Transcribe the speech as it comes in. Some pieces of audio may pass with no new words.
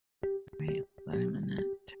on, I'm gonna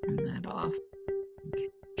turn that off. Okay.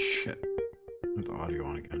 Shit. Put the audio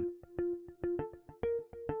on again.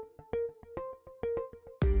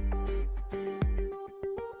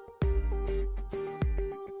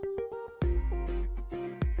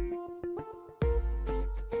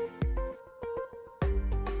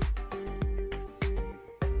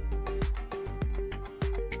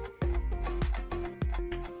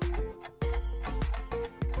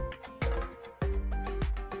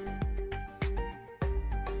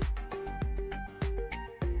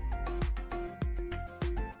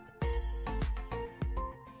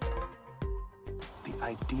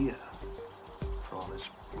 Idea for all this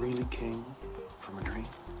really came from a dream?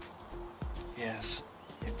 Yes,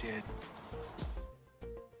 it did.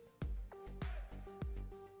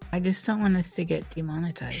 I just don't want us to get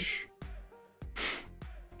demonetized. Shh.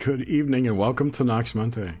 Good evening and welcome to Nox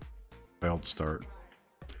Mente. Failed start.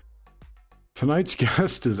 Tonight's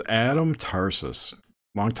guest is Adam Tarsus,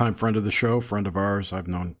 longtime friend of the show, friend of ours. We've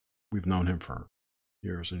known him for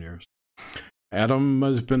years and years. Adam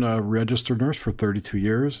has been a registered nurse for 32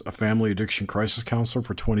 years, a family addiction crisis counselor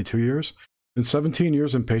for 22 years, and 17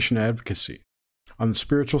 years in patient advocacy. On the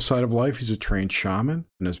spiritual side of life, he's a trained shaman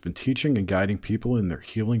and has been teaching and guiding people in their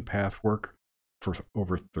healing path work for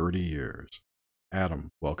over 30 years.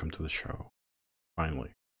 Adam, welcome to the show.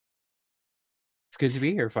 Finally. It's good to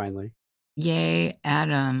be here, finally. Yay,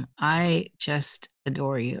 Adam. I just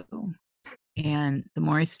adore you. And the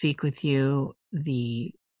more I speak with you,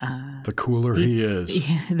 the cooler he is.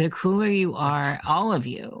 The cooler you are, all of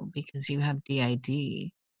you, because you have DID.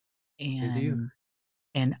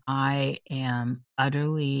 And I am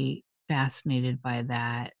utterly fascinated by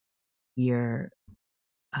that.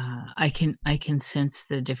 I can sense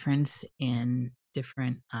the difference in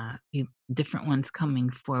different ones coming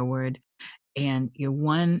forward, and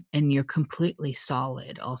you're completely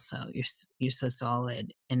solid. Also, you're so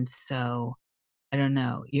solid, and so I don't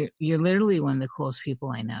know. You're literally one of the coolest people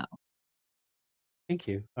I know. Thank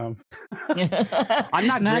you. I'm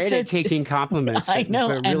not great at taking compliments. I know,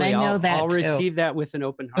 but really, and I know I'll too. receive that with an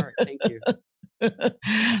open heart. Thank you.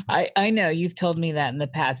 I know you've told me that in the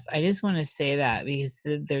past, but I just want to say that because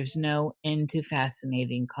there's no end to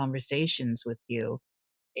fascinating conversations with you,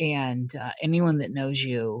 and anyone that knows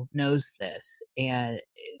you knows this. And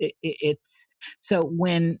it's so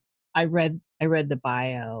when I read the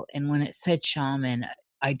bio, and when it said shaman,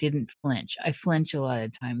 I didn't flinch. I flinch a lot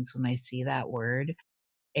of times when I see that word,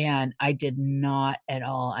 and I did not at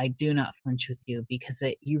all. I do not flinch with you because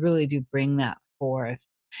you really do bring that forth.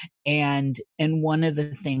 And one of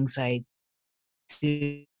the things I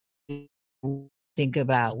do think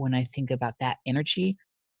about when I think about that energy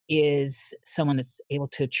is someone that's able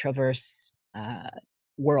to traverse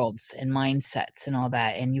worlds and mindsets and all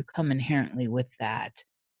that, and you come inherently with that.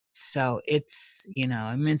 So it's,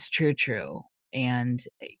 it's true. And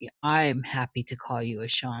I'm happy to call you a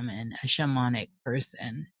shaman, a shamanic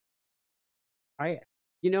person.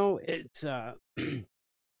 It's I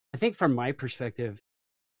think from my perspective,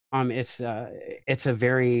 it's a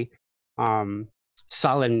very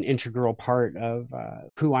solid and integral part of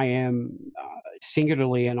who I am,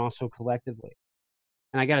 singularly and also collectively.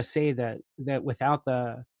 And I got to say that without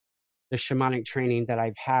the shamanic training that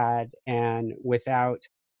I've had, and without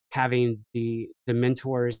having the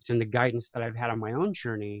mentors and the guidance that I've had on my own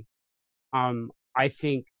journey, I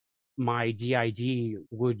think my DID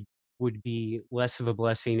would be less of a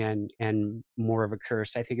blessing and more of a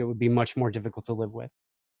curse. I think it would be much more difficult to live with.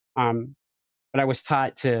 But I was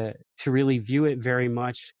taught to really view it very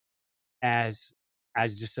much as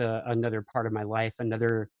just another part of my life,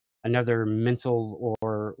 another mental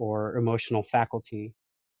or emotional faculty,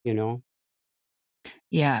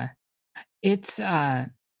 Yeah, it's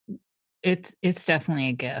definitely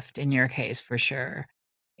a gift in your case for sure,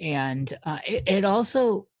 and it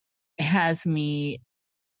also has me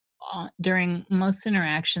during most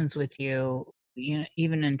interactions with you,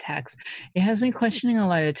 even in text, it has me questioning a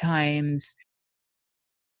lot of times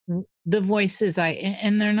the voices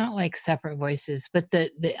and they're not like separate voices, but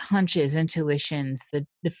the hunches, intuitions,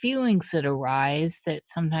 the feelings that arise that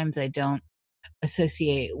sometimes I don't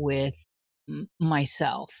associate with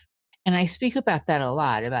myself. And I speak about that a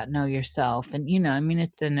lot, about know yourself. And,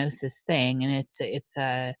 it's a gnosis thing, and it's if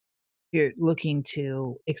you're looking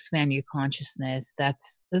to expand your consciousness,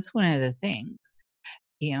 that's one of the things,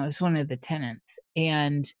 it's one of the tenets.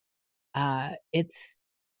 And it's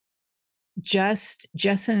just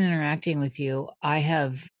in interacting with you, I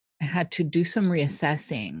have had to do some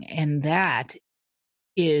reassessing, and that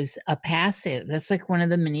is that's like one of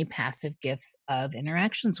the many passive gifts of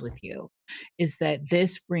interactions with you, is that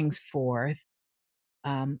this brings forth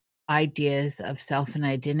ideas of self and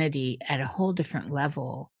identity at a whole different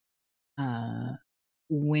level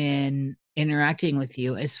when interacting with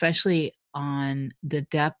you, especially on the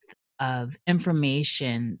depth of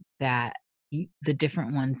information that the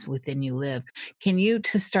different ones within you live. Can you,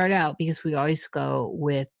 to start out, because we always go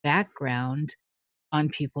with background on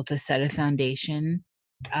people to set a foundation,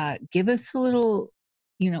 give us a little,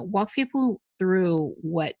 walk people through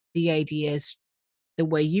what DID is, the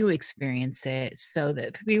way you experience it, so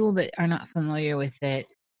that for people that are not familiar with it,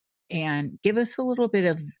 and give us a little bit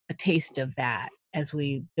of a taste of that as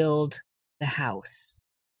we build the house.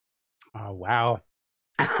 Oh, wow.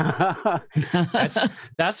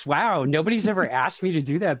 that's wow. Nobody's ever asked me to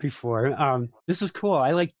do that before. This is cool.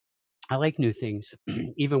 I like new things.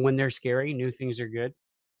 Even when they're scary, new things are good.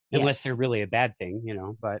 Unless they're really a bad thing,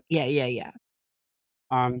 but yeah.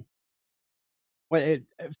 Well,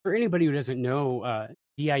 for anybody who doesn't know,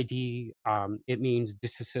 DID, it means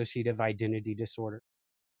dissociative identity disorder.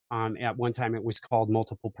 At one time, it was called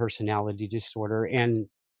multiple personality disorder, and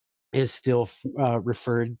is still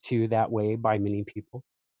referred to that way by many people.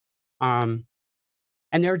 And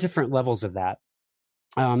there are different levels of that.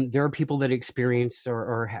 There are people that experience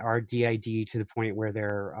or are DID to the point where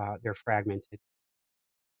they're fragmented,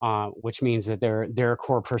 which means that their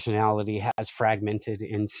core personality has fragmented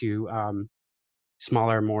into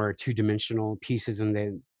smaller, more two-dimensional pieces, and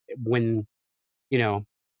then when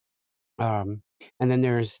and then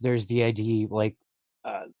there's DID like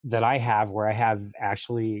that I have, where I have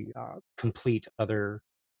actually complete other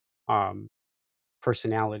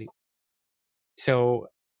personality. So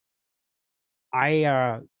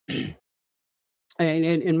I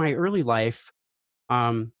in my early life,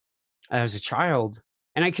 as a child,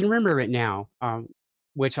 and I can remember it now,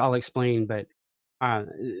 which I'll explain, but I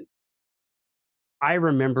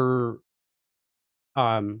remember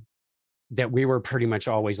that we were pretty much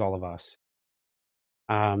always all of us.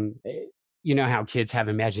 You know how kids have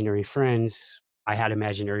imaginary friends. I had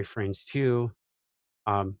imaginary friends too.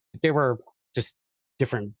 They were just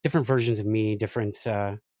different versions of me, different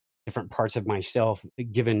parts of myself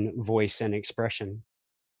given voice and expression,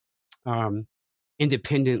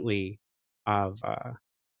 independently of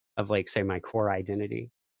like, say, my core identity,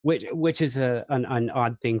 which is an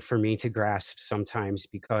odd thing for me to grasp sometimes,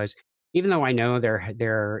 because even though I know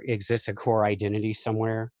there exists a core identity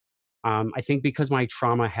somewhere, I think because my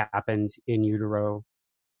trauma happened in utero,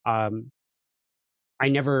 I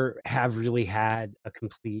never have really had a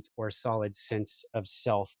complete or solid sense of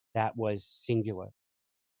self that was singular.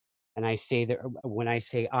 And I say that when I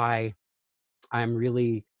say I'm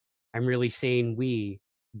really saying we,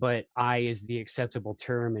 but I is the acceptable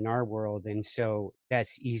term in our world, and so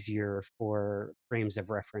that's easier for frames of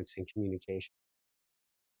reference and communication.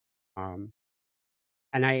 And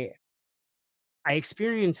I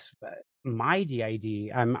experienced my DID.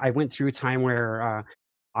 I went through a time where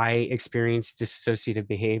I experienced dissociative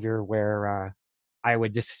behavior, where I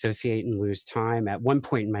would disassociate and lose time. At one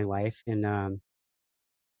point in my life, in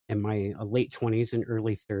my late 20s and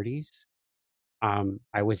early 30s,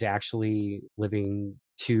 I was actually living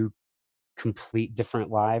two complete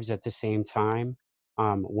different lives at the same time.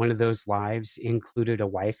 One of those lives included a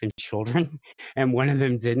wife and children, and one of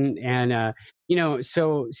them didn't. And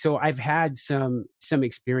so I've had some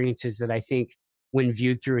experiences that I think, when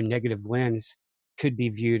viewed through a negative lens, could be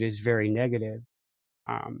viewed as very negative.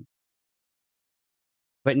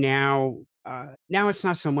 But now it's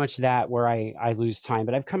not so much that where I lose time,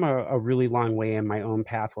 but I've come a really long way in my own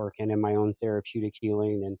path work and in my own therapeutic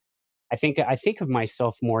healing. And I think of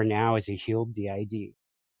myself more now as a healed DID.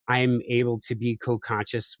 I'm able to be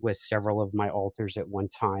co-conscious with several of my alters at one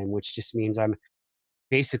time, which just means I'm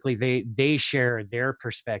basically, they share their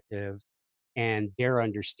perspective and their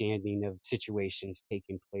understanding of situations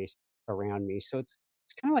taking place around me. So it's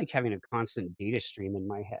kind of like having a constant data stream in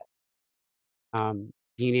my head.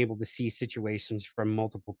 Being able to see situations from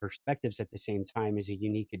multiple perspectives at the same time is a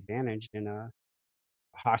unique advantage in a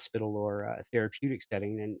hospital or a therapeutic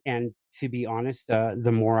setting. And to be honest,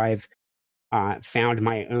 the more I've found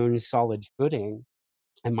my own solid footing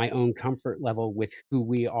and my own comfort level with who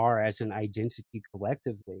we are as an identity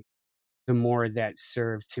collectively, the more that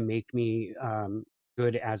served to make me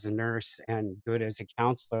good as a nurse and good as a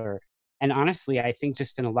counselor. And honestly, I think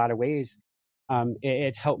just in a lot of ways,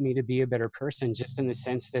 it's helped me to be a better person, just in the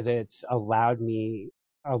sense that it's allowed me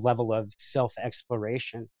a level of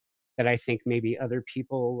self-exploration that I think maybe other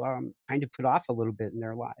people kind of put off a little bit in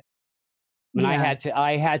their life. And Yeah.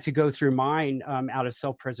 I had to go through mine out of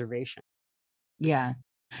self-preservation. Yeah.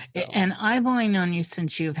 So, And I've only known you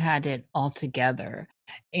since you've had it all together.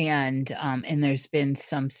 And there's been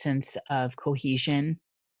some sense of cohesion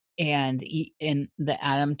and in the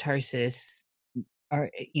Adam Tarsus, or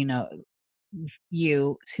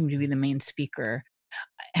you seem to be the main speaker.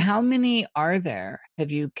 How many are there?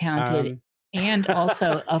 Have you counted? And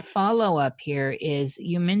also a follow-up here is,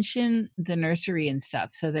 you mentioned the nursery and stuff.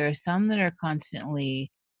 So there are some that are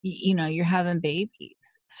constantly, you're having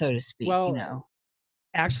babies, so to speak, Well,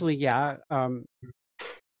 actually, yeah.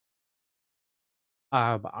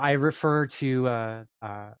 I refer to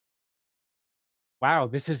wow,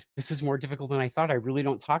 this is more difficult than I thought. I really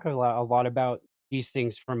don't talk a lot about these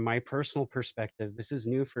things from my personal perspective. This is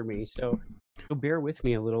new for me, so bear with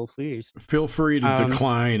me a little, please. Feel free to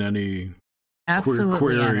decline any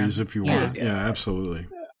queries if you want. Yeah, absolutely.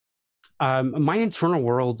 My internal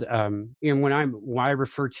world, and when I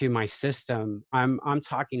refer to my system, I'm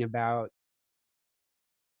talking about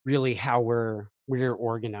really how we're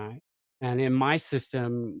organized. And in my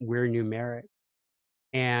system, we're numeric,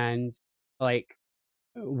 and like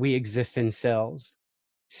we exist in cells.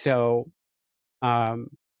 So, I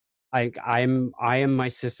am my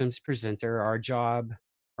system's presenter. Our job,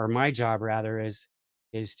 or my job rather, is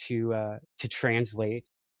to translate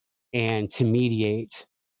and to mediate.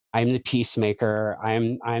 I'm the peacemaker.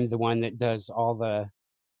 I'm the one that does all the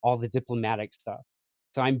diplomatic stuff.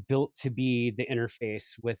 So I'm built to be the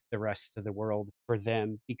interface with the rest of the world for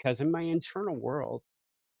them, because in my internal world,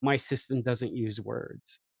 my system doesn't use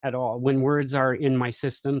words at all. When words are in my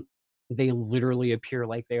system, they literally appear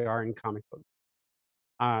like they are in comic books.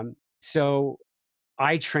 So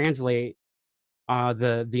I translate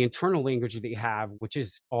the internal language that you have, which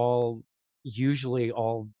is usually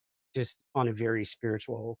all just on a very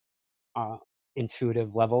spiritual,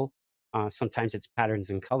 intuitive level. Sometimes it's patterns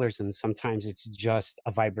and colors, and sometimes it's just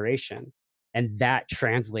a vibration. And that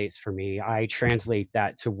translates for me. I translate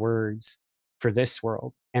that to words for this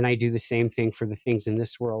world. And I do the same thing for the things in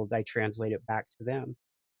this world. I translate it back to them.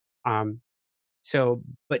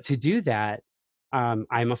 But to do that,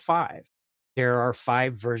 I'm a 5. There are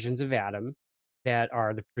 5 versions of Adam that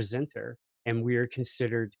are the presenter, and we are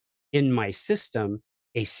considered, in my system,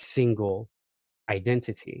 a single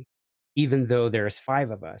identity, even though there's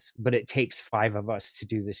 5 of us. But it takes 5 of us to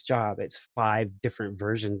do this job. It's 5 different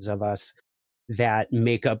versions of us that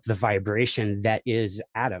make up the vibration that is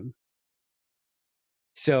Adam.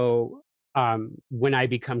 So when I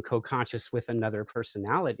become co-conscious with another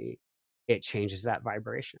personality, it changes that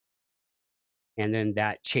vibration. And then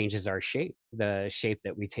that changes our shape, the shape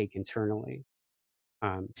that we take internally.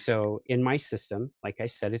 So in my system, like I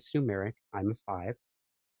said, it's numeric. I'm a 5.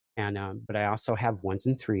 And but I also have 1s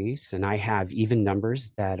and 3s, and I have even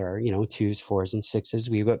numbers that are 2s, 4s, and 6s.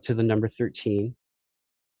 We go up to the number 13.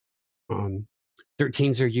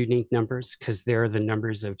 13s are unique numbers because they're the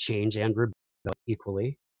numbers of change and rebellion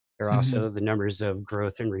equally. They're also the numbers of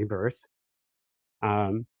growth and rebirth.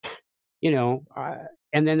 And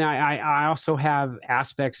then I also have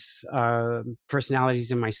aspects,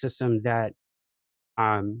 personalities in my system that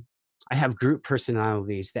I have group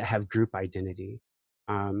personalities that have group identity.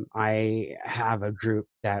 I have a group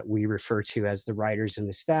that we refer to as the writers and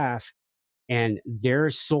the staff, and their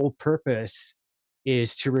sole purpose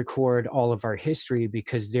is to record all of our history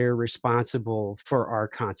because they're responsible for our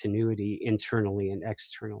continuity internally and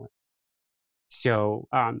externally. So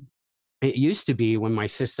it used to be, when my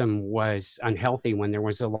system was unhealthy, when there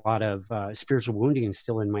was a lot of spiritual wounding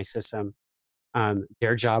still in my system,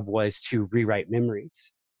 their job was to rewrite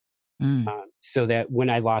memories. So that when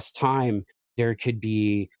I lost time, there could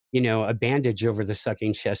be, a bandage over the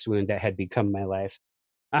sucking chest wound that had become my life.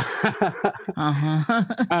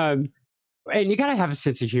 And you got to have a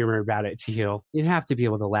sense of humor about it to heal. You have to be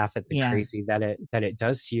able to laugh at the crazy that it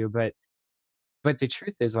does to you. But the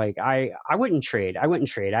truth is, like, I wouldn't trade. I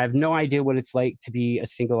have no idea what it's like to be a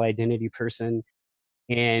single identity person.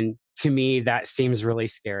 And to me, that seems really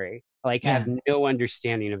scary. Like, I have no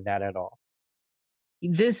understanding of that at all.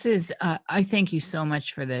 This is, I thank you so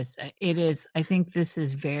much for this. I think this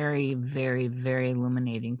is very, very, very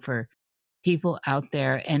illuminating for people out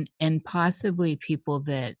there, and possibly people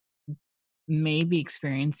that may be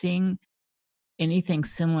experiencing anything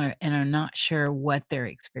similar and are not sure what they're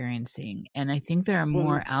experiencing. And I think there are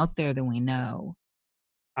more out there than we know.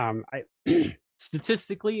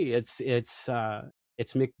 Statistically, it's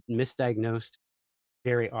misdiagnosed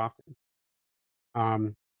very often.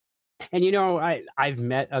 And I've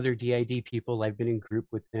met other DID people. I've been in group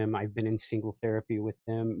with them. I've been in single therapy with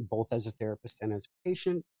them, both as a therapist and as a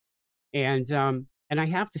patient. And I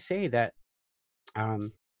have to say that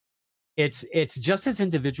it's just as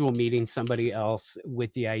individual meeting somebody else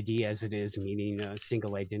with DID as it is meeting a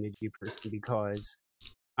single identity person, because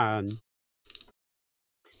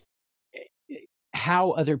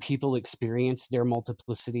how other people experience their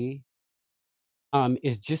multiplicity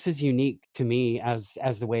is just as unique to me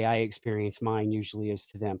as the way I experience mine usually is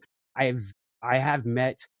to them. I've I have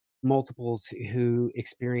met multiples who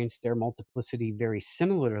experience their multiplicity very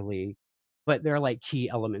similarly, but there are like key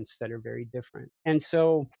elements that are very different. And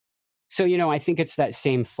so I think it's that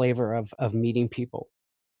same flavor of meeting people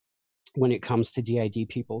when it comes to DID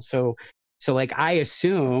people. So like I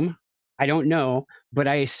assume, I don't know, but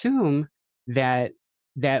I assume that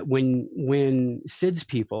when SIDS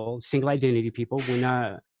people, single identity people,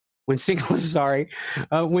 when single sorry,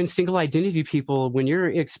 when single identity people, when you're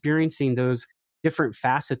experiencing those different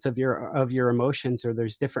facets of your emotions, or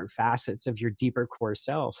there's different facets of your deeper core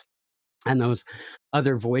self, and those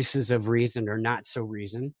other voices of reason or not so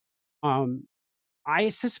reason, um, I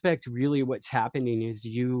suspect really what's happening is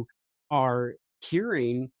you are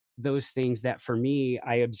hearing those things that for me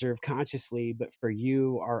I observe consciously, but for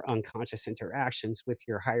you are unconscious interactions with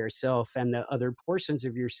your higher self and the other portions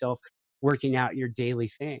of yourself working out your daily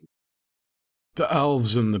thing. The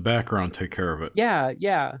elves in the background take care of it.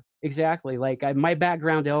 Yeah, exactly. Like my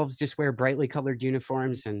background elves just wear brightly colored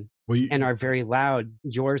uniforms and Well, and are very loud.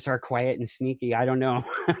 Yours are quiet and sneaky. I don't know.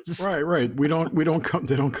 right. We don't come.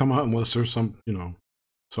 They don't come out unless there's some,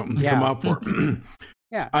 something to come Yeah. out for.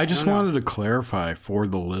 Yeah. I just don't know. wanted to clarify for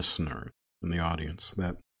the listener in the audience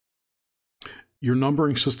that your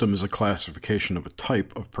numbering system is a classification of a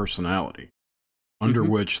type of personality under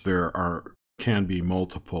which there can be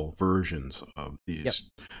multiple versions of these.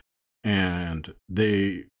 Yep. And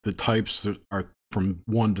the types that are from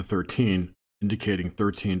 1 to 13, indicating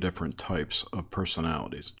 13 different types of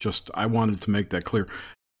personalities. Just, I wanted to make that clear.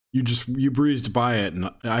 You breezed by it, and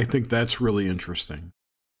I think that's really interesting.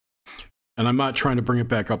 And I'm not trying to bring it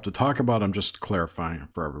back up to talk about. I'm just clarifying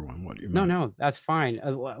for everyone what you mean. No, that's fine.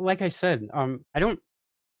 Like I said, I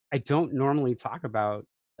don't normally talk about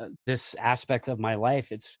this aspect of my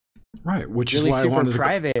life. It's right, which really is why super I wanted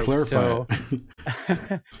private, to clarify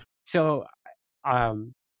it. So,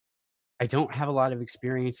 I don't have a lot of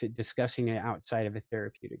experience at discussing it outside of a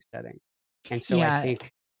therapeutic setting, and so I think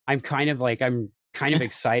I'm kind of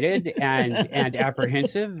excited and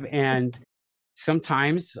apprehensive, and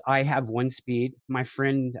sometimes I have one speed. My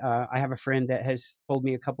friend, I have a friend that has told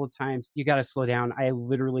me a couple of times, "You got to slow down. I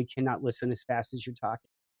literally cannot listen as fast as you're talking."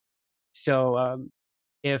 So,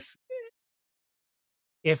 if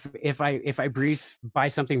I breeze by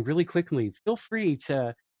something really quickly, feel free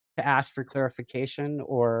to ask for clarification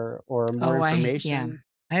or more information.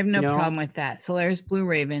 I have no you know? problem with that. Solaris Blue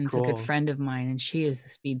Raven's a good Cool. friend of mine, and she is a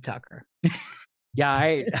speed talker.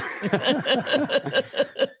 Yeah,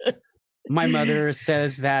 my mother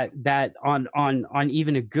says that on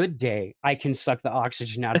even a good day, I can suck the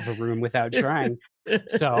oxygen out of a room without trying.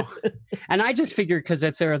 So, and I just figured because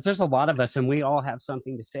there's a lot of us, and we all have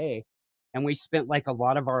something to say, and we spent like a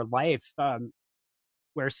lot of our life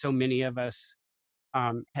where so many of us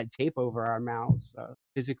had tape over our mouths,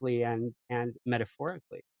 physically and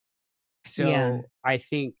metaphorically. So Yeah. I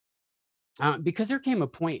think because there came a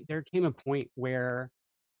point where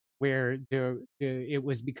it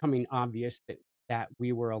was becoming obvious that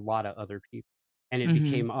we were a lot of other people, and it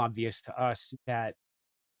became obvious to us that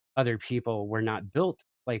other people were not built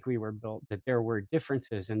like we were built, that there were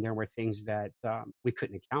differences and there were things that we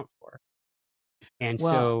couldn't account for. And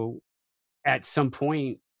Well, so at some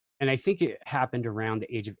point, and I think it happened around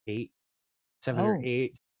the age of 7 or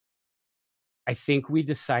 8, I think we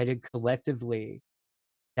decided collectively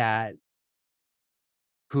that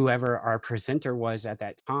whoever our presenter was at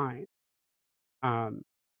that time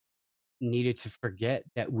needed to forget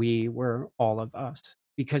that we were all of us,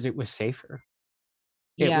 because it was safer.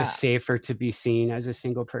 It yeah. was safer to be seen as a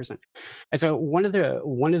single person. And so one of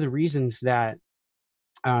the reasons that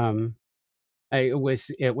it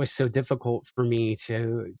was so difficult for me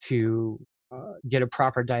to get a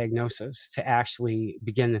proper diagnosis, to actually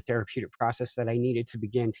begin the therapeutic process that I needed to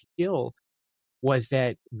begin to heal, was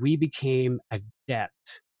that we became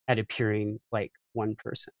adept at appearing like one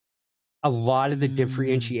person. A lot of the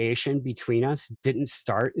differentiation between us didn't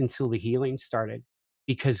start until the healing started,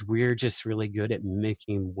 because we're just really good at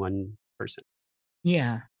mimicking one person.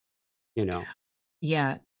 Yeah.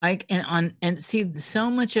 Yeah. And see, so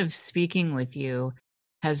much of speaking with you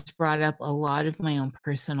has brought up a lot of my own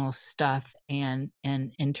personal stuff and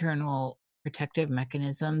internal protective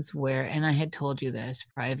mechanisms where, and I had told you this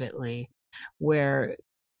privately, where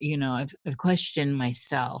I've questioned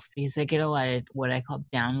myself because I get a lot of what I call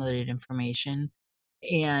downloaded information,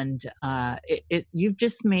 and you've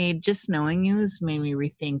just knowing you has made me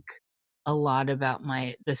rethink a lot about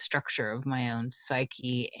the structure of my own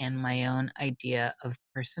psyche and my own idea of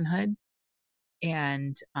personhood.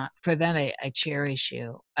 and for that, I cherish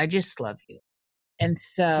you. I just love you. And Thank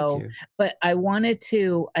so, you. but I wanted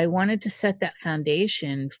to set that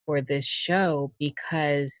foundation for this show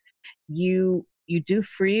because you do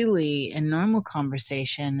freely in normal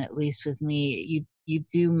conversation, at least with me, you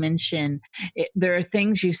do mention it, there are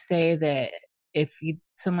things you say that if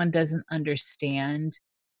someone doesn't understand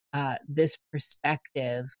this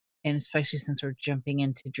perspective, and especially since we're jumping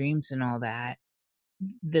into dreams and all that,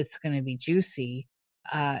 that's going to be juicy,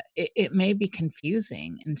 it may be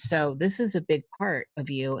confusing. And so this is a big part of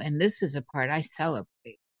you, and this is a part I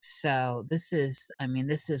celebrate. So this is, I mean,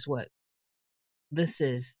 this is what this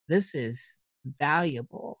is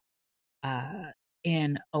valuable uh,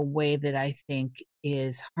 in a way that I think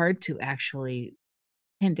is hard to actually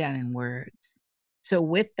pin down in words. So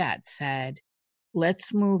with that said,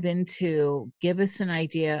 let's move into give us an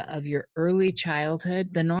idea of your early childhood,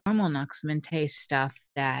 the normal Nux Mente stuff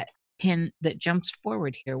that jumps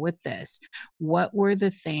forward here with this. What were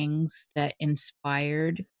the things that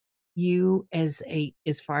inspired you as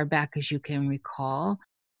far back as you can recall?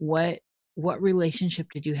 What what relationship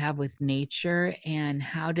did you have with nature, and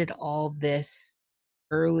how did all this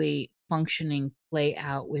early functioning play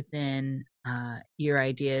out within your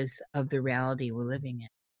ideas of the reality we're living in?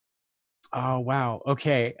 Oh wow.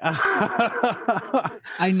 Okay.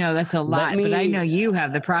 I know that's a let lot, but I know me you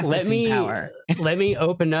have the let processing me power. let me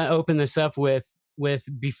open this up with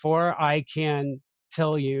before I can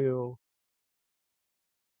tell you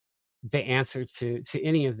the answer to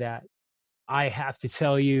any of that. I have to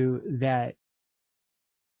tell you that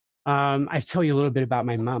I tell you a little bit about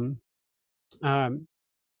my mom. Um,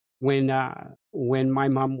 when my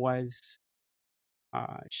mom was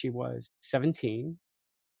she was 17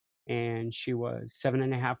 and she was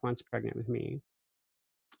 7.5 months pregnant with me,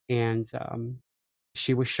 and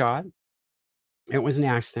she was shot. It was an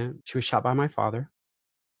accident. She was shot by my father,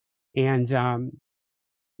 and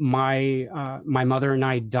my mother and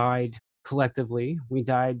I died collectively. We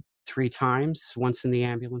died 3 times, once in the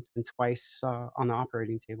ambulance and twice on the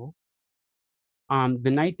operating table.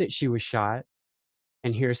 The night that she was shot,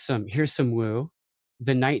 and here's some woo.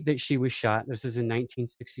 The night that she was shot, this is in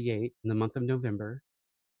 1968, in the month of November,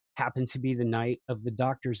 happened to be the night of the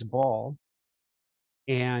doctor's ball,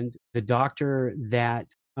 and the doctor that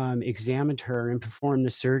examined her and performed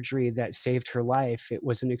the surgery that saved her life, it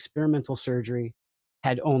was an experimental surgery,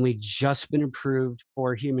 had only just been approved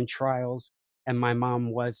for human trials, and my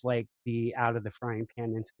mom was like the out of the frying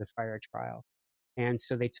pan into the fire trial. And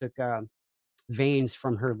so they took veins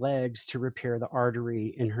from her legs to repair the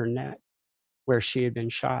artery in her neck where she had been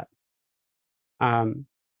shot. Um,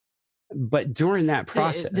 but during that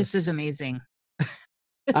This is process, amazing. but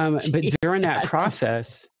Jeez, during that Adam.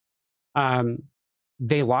 process, um,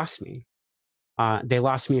 they lost me. They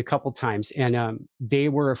lost me a couple times, and they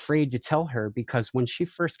were afraid to tell her because when she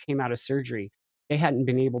first came out of surgery, they hadn't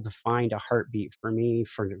been able to find a heartbeat for me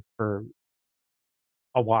for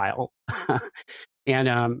a while,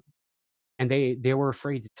 and they were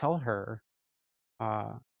afraid to tell her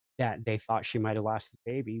uh, that they thought she might have lost the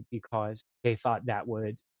baby because they thought that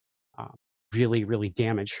would uh, really really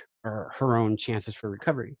damage her own chances for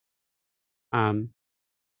recovery. Um,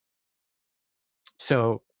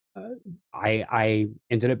 so uh, I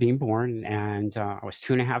ended up being born, and I was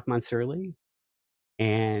 2.5 months early,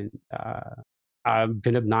 and I've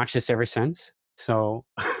been obnoxious ever since. So,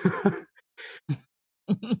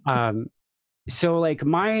 um, so like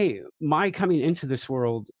my coming into this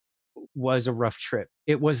world was a rough trip.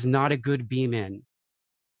 It was not a good beam in.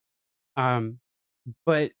 Um,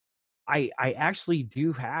 but I actually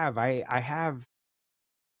do have I have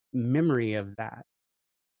memory of that.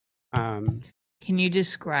 Um, Can you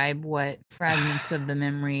describe what fragments of the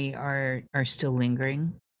memory are still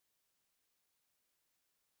lingering?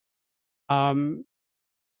 um,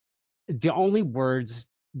 the only words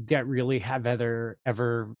that really have ever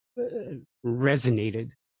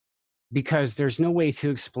resonated, because there's no way to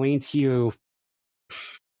explain to you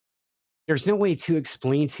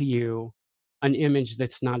an image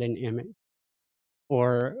that's not an image.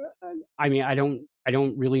 Or I mean, I don't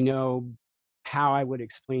really know how I would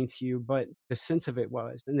explain to you, but the sense of it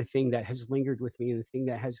was, and the thing that has lingered with me, and the thing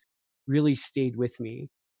that has really stayed with me,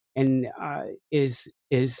 and is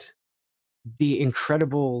the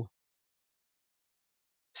incredible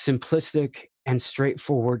simplistic and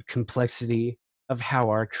straightforward complexity of how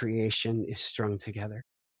our creation is strung together.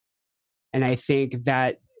 And I think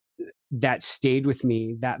that stayed with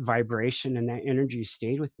me, that vibration and that energy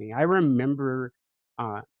stayed with me. I remember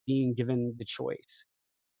being given the choice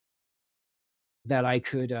that I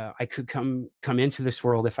could come into this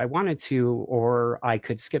world if I wanted to, or I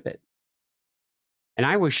could skip it. And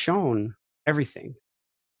I was shown everything,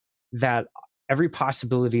 that every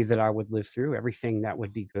possibility that I would live through, everything that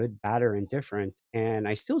would be good, bad, or indifferent. And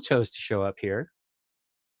I still chose to show up here.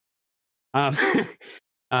 Um,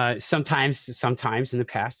 sometimes in the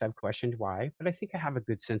past, I've questioned why, but I think I have a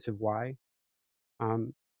good sense of why.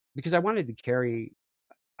 Um, because I wanted to carry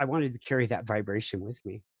that vibration with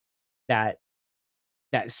me, that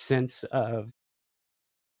sense of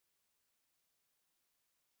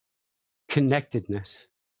connectedness.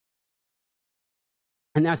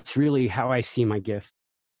 And that's really how I see my gift.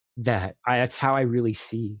 That's how I really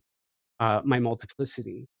see my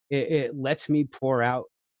multiplicity. It lets me pour out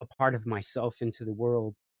a part of myself into the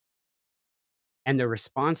world. And the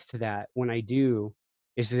response to that, when I do,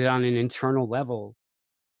 is that on an internal level,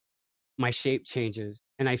 my shape changes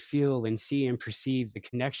and I feel and see and perceive the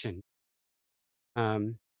connection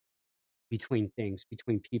um, between things,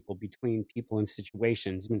 between people and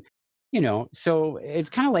situations. And, so it's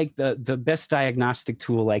kind of like the best diagnostic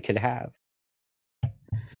tool I could have.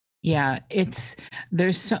 Yeah,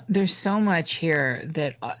 there's so much here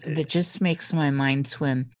that just makes my mind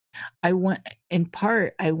swim. In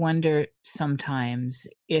part, I wonder sometimes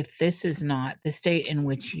if this is not the state in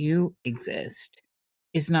which you exist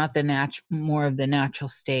is not more of the natural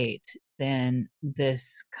state than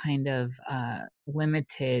this kind of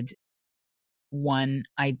limited one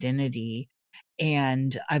identity.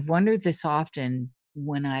 And I've wondered this often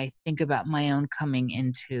when I think about my own coming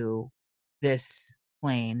into this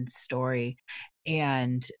plane story,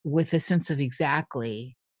 and with a sense of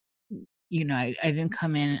exactly, I didn't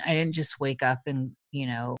come in, I didn't just wake up and,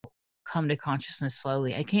 come to consciousness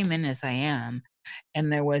slowly. I came in as I am,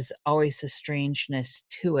 and there was always a strangeness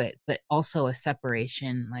to it, but also a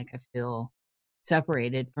separation, like I feel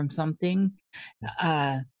separated from something.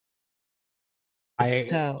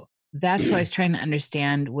 So that's what I was trying to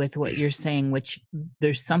understand with what you're saying, which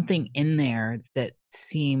there's something in there that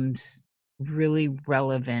seems really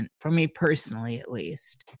relevant for me personally, at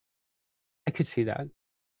least. I could see that.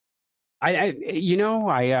 I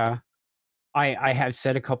have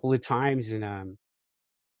said a couple of times, and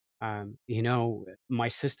my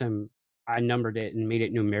system, I numbered it and made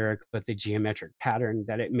it numeric, but the geometric pattern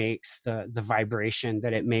that it makes, the vibration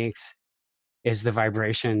that it makes, is the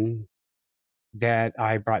vibration that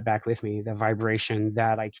I brought back with me. The vibration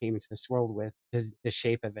that I came into this world with, the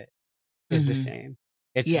shape of it is the same.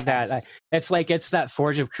 It's Yes. it's that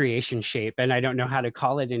forge of creation shape, and I don't know how to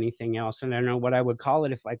call it anything else, and I don't know what I would call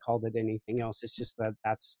it if I called it anything else. It's just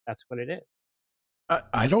that's what it is.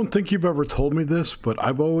 I don't think you've ever told me this, but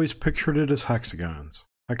I've always pictured it as hexagons,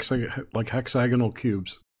 like hexagonal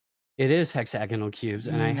cubes. It is hexagonal cubes,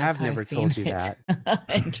 and I have never told you that.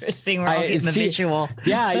 Interesting. We're all getting the visual.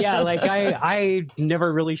 Yeah. Like I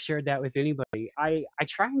never really shared that with anybody. I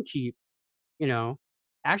try and keep,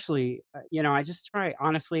 actually, I just try,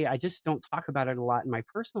 honestly, I just don't talk about it a lot in my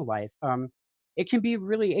personal life. It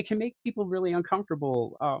can make people really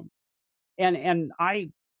uncomfortable. And I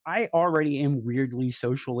already am weirdly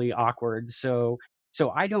socially awkward. So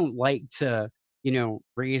I don't like to,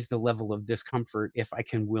 raise the level of discomfort if I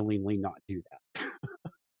can willingly not do that.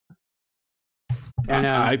 And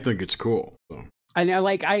I think it's cool. So. I know,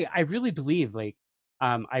 I really believe,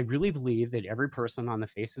 that every person on the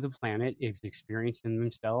face of the planet is experiencing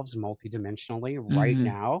themselves multidimensionally right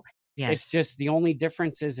now. Yes. It's just the only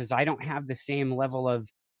difference is I don't have the same level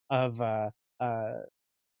of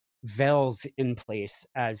veils in place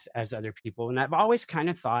as other people. And I've always kind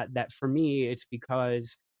of thought that for me, it's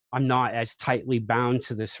because I'm not as tightly bound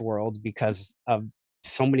to this world because of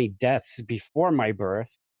so many deaths before my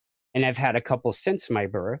birth. And I've had a couple since my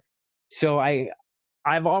birth. So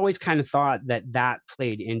I've always kind of thought that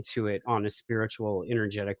played into it on a spiritual,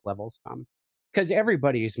 energetic level some. Because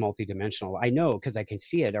everybody is multidimensional. I know because I can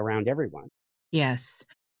see it around everyone. Yes.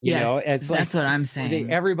 It's that's what I'm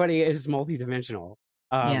saying. Everybody is multidimensional.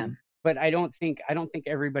 Yeah. But I don't think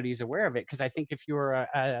everybody's aware of it, because I think if you're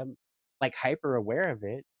like hyper aware of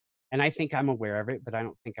it, and I think I'm aware of it, but I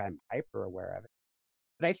don't think I'm hyper aware of it.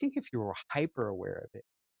 But I think if you were hyper aware of it,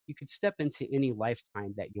 you could step into any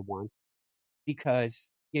lifetime that you want,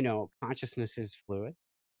 because consciousness is fluid.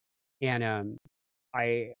 And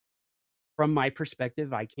from my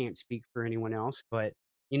perspective, I can't speak for anyone else, but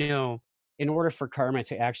in order for karma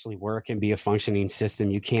to actually work and be a functioning system,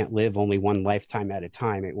 you can't live only one lifetime at a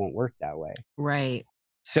time. It won't work that way. Right.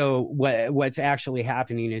 So what's actually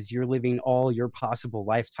happening is you're living all your possible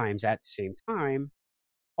lifetimes at the same time,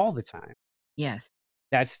 all the time. Yes.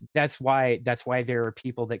 That's why there are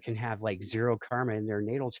people that can have like zero karma in their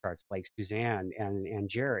natal charts, like Suzanne and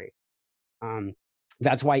Jerry.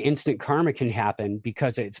 That's why instant karma can happen,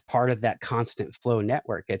 because it's part of that constant flow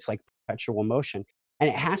network. It's like perpetual motion, and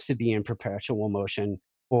it has to be in perpetual motion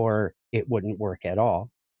or it wouldn't work at all.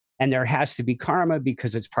 And there has to be karma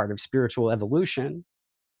because it's part of spiritual evolution.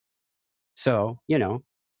 So,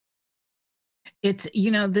 It's,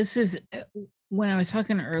 this is when I was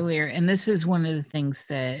talking earlier, and this is one of the things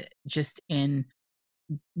that just in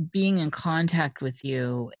being in contact with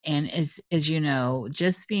you, and as you know,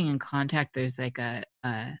 just being in contact, there's like a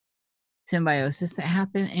symbiosis that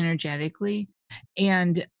happen energetically,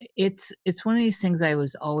 and it's one of these things I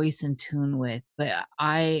was always in tune with. But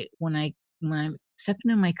when I step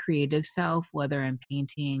into my creative self, whether I'm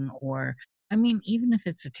painting or, I mean, even if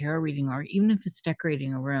it's a tarot reading or even if it's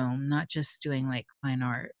decorating a room, not just doing like fine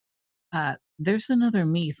art, there's another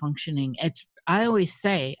me functioning. It's, I always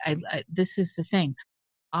say, I this is the thing,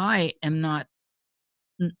 I am not,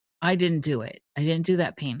 I didn't do it. I didn't do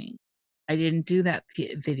that painting. I didn't do that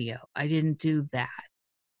video. I didn't do that.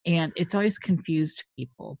 And it's always confused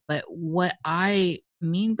people. But what I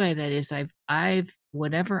mean by that is I've,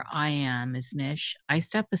 whatever I am is Nish, I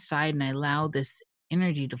step aside and I allow this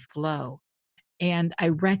energy to flow and I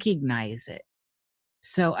recognize it.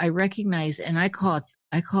 So I recognize, and I call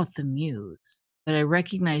it the muse, but I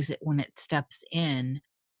recognize it when it steps in.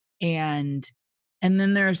 And, and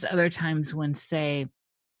then there's other times when, say,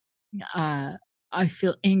 uh, I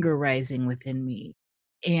feel anger rising within me.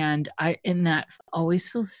 And that always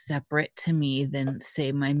feels separate to me than,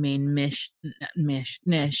 say, my main niche,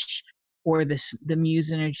 or the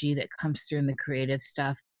muse energy that comes through in the creative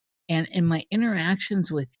stuff. And in my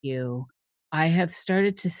interactions with you, I have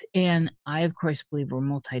started to, and I of course believe we're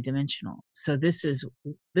multidimensional. So this is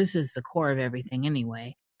the core of everything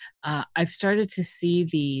anyway. I've started to see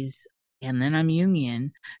these, and then I'm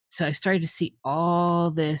Jungian, so I started to see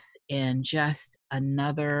all this in just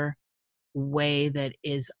another way that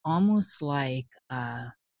is almost like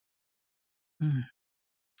mm,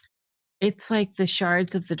 it's like the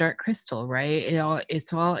shards of the dark crystal, right?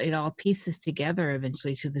 It all pieces together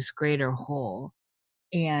eventually to this greater whole.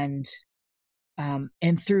 And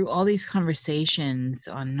through all these conversations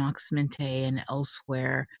on Nox Mente and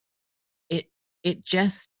elsewhere, it it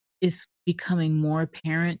just is becoming more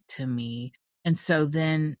apparent to me. And so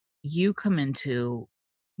then you come into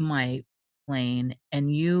my plane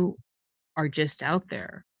and you are just out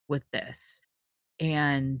there with this,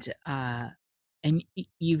 and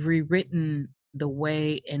you've rewritten the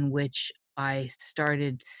way in which I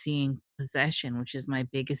started seeing possession, which is my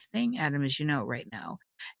biggest thing, Adam, as you know, right now.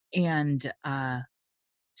 And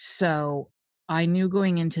so I knew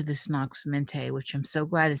going into this Nox Mente, which I'm so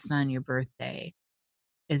glad it's not on your birthday,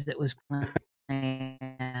 as it was planned,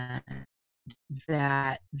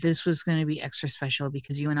 that this was going to be extra special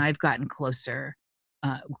because you and I have gotten close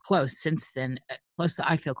since then. Close,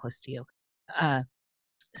 I feel close to you.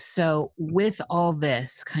 So with all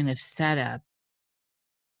this kind of setup,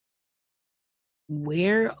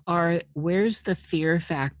 where's the fear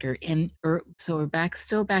factor in, or so we're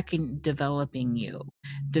still back in developing years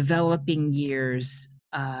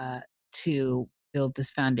to build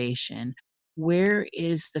this foundation. Where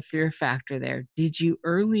is the fear factor there? Did you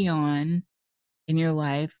early on in your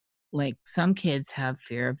life, like some kids have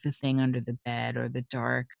fear of the thing under the bed or the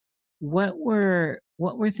dark, what were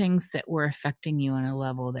things that were affecting you on a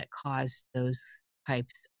level that caused those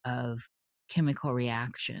types of chemical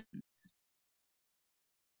reactions?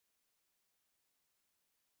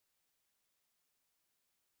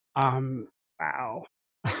 Wow.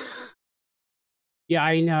 Yeah,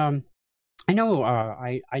 I know.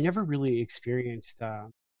 I never really experienced,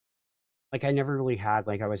 like, I never really had,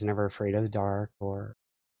 like, I was never afraid of the dark, uh,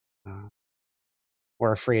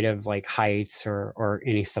 or afraid of like heights or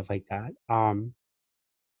any stuff like that.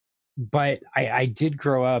 But I did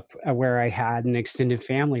grow up where I had an extended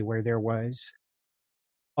family where there was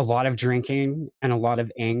a lot of drinking and a lot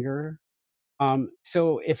of anger.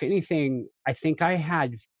 So if anything, I think I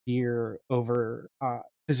had fear over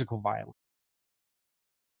physical violence,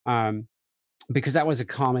 um, because it was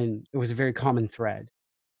a very common thread.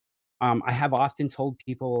 I have often told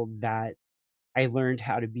people that I learned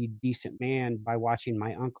how to be a decent man by watching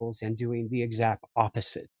my uncles and doing the exact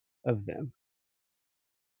opposite of them.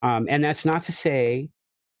 And that's not to say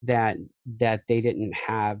that they didn't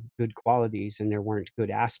have good qualities and there weren't good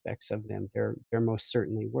aspects of them. There most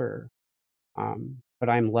certainly were. But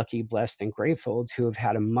I'm lucky, blessed, and grateful to have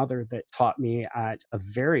had a mother that taught me at a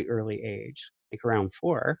very early age, like around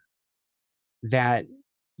 4, that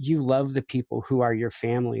you love the people who are your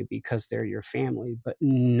family because they're your family, but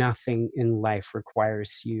nothing in life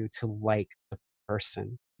requires you to like the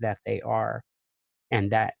person that they are.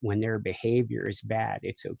 and that when their behavior is bad,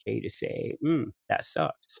 it's okay to say, that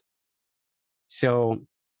sucks. So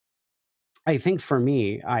I think for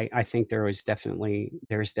me, I think there's definitely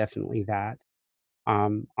that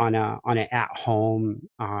on an at home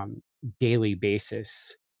daily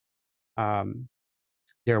basis. Um,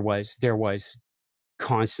 there was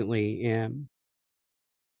constantly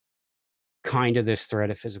kind of this threat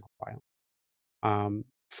of physical violence um,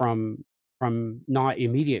 from not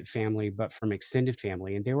immediate family, but from extended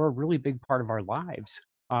family, and they were a really big part of our lives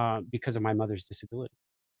because of my mother's disability.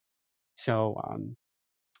 So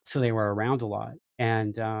so they were around a lot,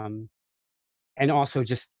 and also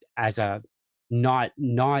just as a not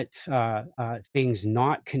things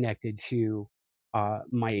not connected to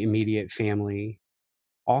my immediate family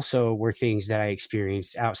also were things that I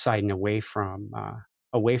experienced outside and away from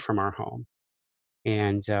our home.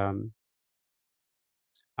 And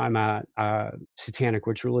I'm a satanic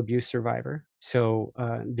ritual abuse survivor, so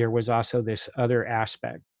there was also this other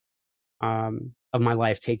aspect of my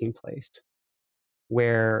life taking place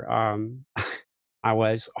where I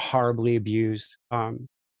was horribly abused,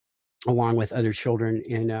 along with other children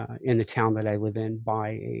in the town that I live in by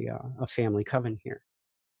a family coven here,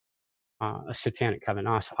 a satanic coven,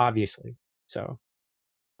 obviously. So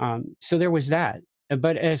so there was that.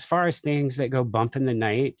 But as far as things that go bump in the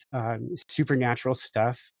night, supernatural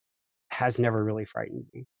stuff has never really frightened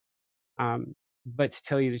me. But to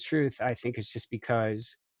tell you the truth, I think it's just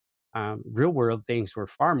because real world things were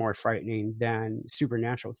far more frightening than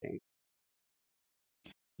supernatural things.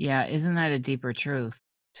 Yeah, isn't that a deeper truth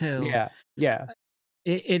too? Yeah, yeah.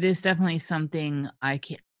 It is definitely something I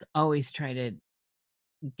can always try to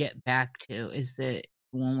get back to, is that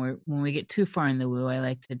when we get too far in the woo, I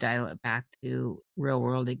like to dial it back to real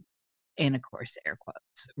world, and of course, air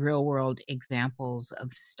quotes, real world examples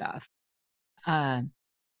of stuff. Uh,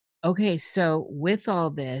 okay, so with all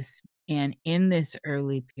this and in this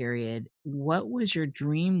early period, what was your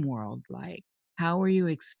dream world like? How were you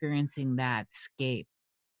experiencing that scape?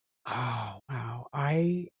 Oh wow.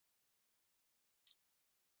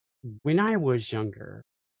 When I was younger,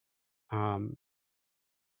 um,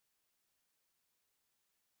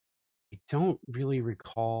 I don't really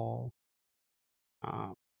recall.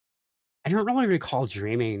 Um, I don't really recall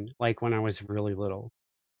dreaming like when I was really little.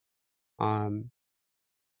 Um,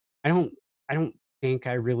 I don't. I don't think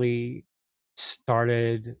I really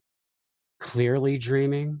started clearly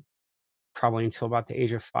dreaming probably until about the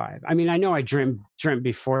age of 5. I mean, I know I dreamt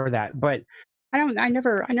before that, but I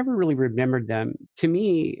never really remembered them. To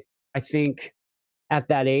me, I think at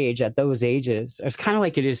that age, at those ages, it's kind of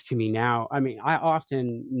like it is to me now. I mean, I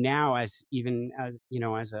often now, as even as you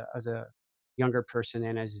know, as a younger person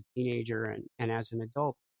and as a teenager and as an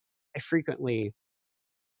adult, I frequently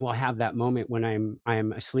will have that moment when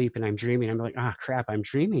I'm asleep and I'm dreaming. I'm like, ah, crap, I'm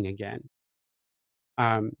dreaming again.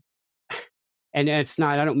 Um, and it's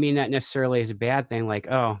not. I don't mean that necessarily as a bad thing. Like,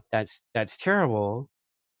 oh, that's terrible.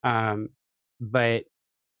 Um, but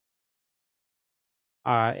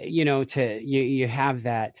you have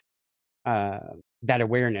uh, that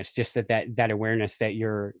awareness, just that awareness that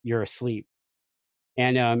you're asleep.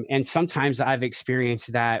 And sometimes I've experienced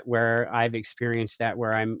that where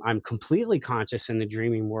I'm completely conscious in the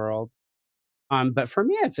dreaming world. But for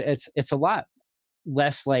me, it's a lot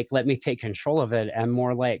less like let me take control of it, and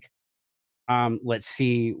more like let's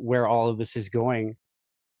see where all of this is going.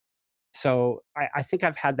 So I think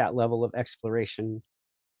I've had that level of exploration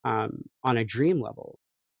on a dream level,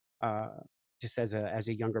 uh, just as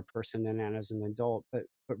a younger person and then as an adult, but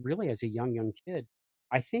really as a young kid.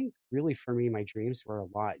 I think really for me, my dreams were a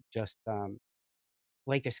lot just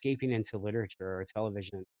like escaping into literature or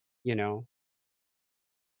television. You know,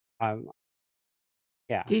 um,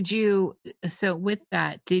 yeah. Did you so with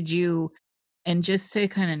that, did you and just to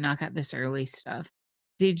kinda knock out this early stuff,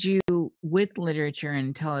 did you with literature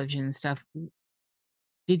and television stuff,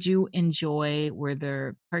 did you enjoy were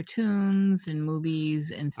there cartoons and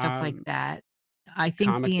movies and stuff like Um, that? I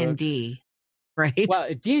think Comic books. D&D, right?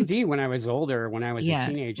 Well, D&D when I was older, when I was a Yeah,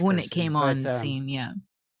 teenage when it person, came on scene, yeah.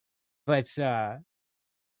 but uh,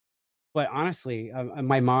 but honestly,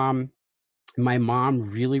 my mom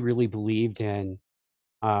really believed in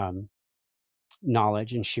um,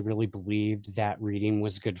 knowledge, and she really believed that reading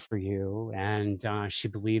was good for you, and she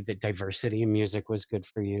believed that diversity in music was good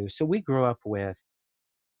for you. So we grew up with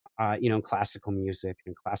classical music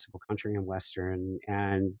and classical country and western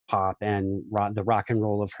and pop and the rock and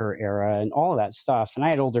roll of her era and all of that stuff. And I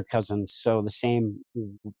had older cousins, so the same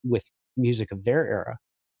with music of their era.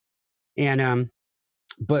 And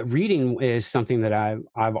but reading is something that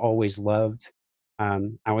I've always loved.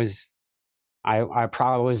 I was I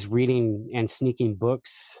probably was reading and sneaking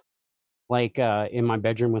books like in my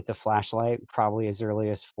bedroom with the flashlight probably as early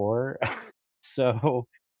as 4. So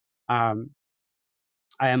um,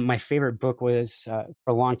 my favorite book was for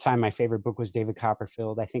a long time. My favorite book was David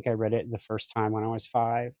Copperfield. I think I read it the first time when I was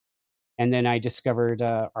 5, and then I discovered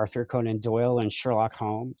Arthur Conan Doyle and Sherlock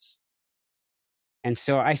Holmes. And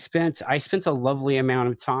so I spent a lovely amount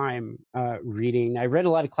of time reading. I read a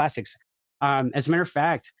lot of classics. As a matter of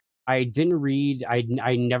fact, I didn't read.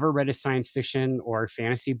 I never read a science fiction or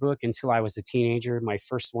fantasy book until I was a teenager. My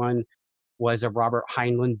first one was a Robert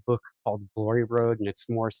Heinlein book called Glory Road, and it's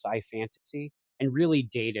more sci fantasy and really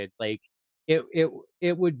dated. Like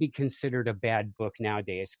it would be considered a bad book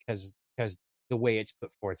nowadays because the way it's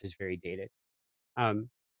put forth is very dated. Um,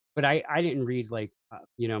 but I didn't read like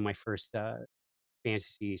my first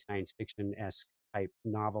fantasy science fiction esque type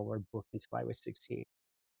novel or book until I was 16.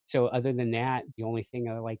 So other than that, the only thing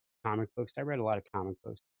I like comic books. I read a lot of comic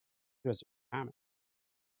books. Those are comic,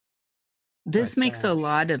 This but makes a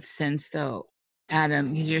lot of sense, though,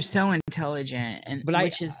 Adam, because you're so intelligent, and but I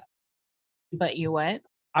which is, but you what?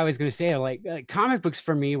 I was gonna say like comic books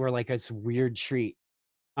for me were like a weird treat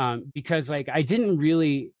because like I didn't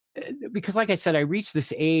really because like I said I reached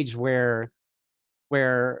this age where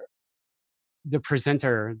the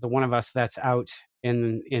presenter, the one of us that's out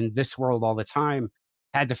in this world all the time,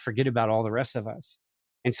 had to forget about all the rest of us.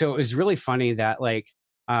 And so it was really funny that like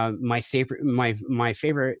my favorite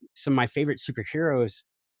some of my favorite superheroes,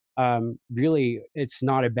 really it's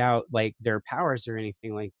not about like their powers or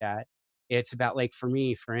anything like that. It's about like for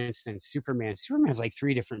me, for instance, Superman's like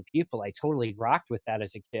 3 different people. I totally rocked with that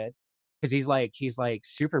as a kid because he's like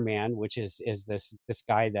Superman, which is this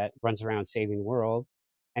guy that runs around saving the world,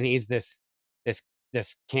 and he's this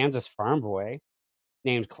this Kansas farm boy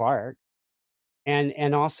named Clark,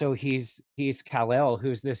 and also he's Kal-El,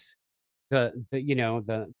 who's this the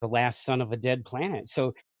last son of a dead planet.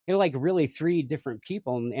 So they're like really 3 different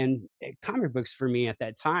people, and comic books for me at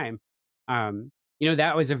that time,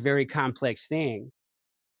 that was a very complex thing.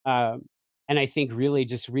 Um, and I think really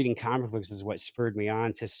just reading comic books is what spurred me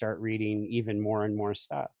on to start reading even more and more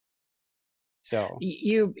stuff. So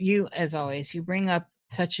You as always, you bring up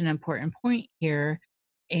such an important point here,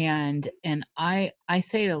 and I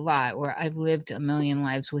say it a lot, where I've lived a million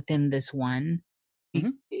lives within this one.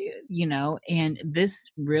 Mhm. And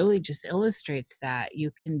this really just illustrates that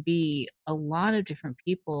you can be a lot of different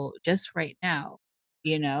people just right now,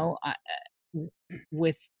 you know,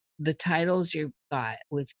 with the titles you've got,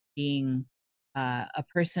 with being a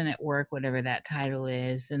person at work, whatever that title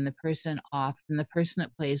is, and the person off, and the person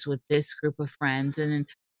that plays with this group of friends, and then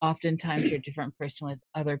oftentimes you're a different person with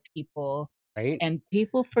other people. right. And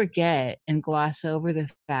people forget and gloss over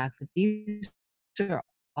the fact that these are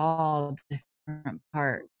all different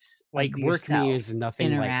parts of Like work me yourself is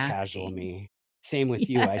nothing like casual interacting. me. Same with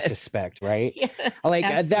you, I Yes, suspect, right? yes, Like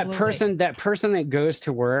absolutely. that person that goes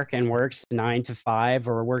to work and works 9 to 5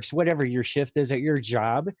 or works whatever your shift is at your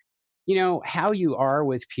job, how you are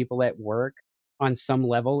with people at work on some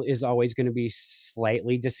level is always going to be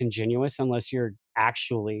slightly disingenuous unless you're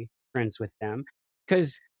actually friends with them,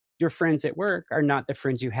 because your friends at work are not the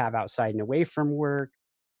friends you have outside and away from work.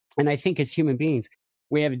 And I think as human beings,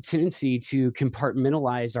 we have a tendency to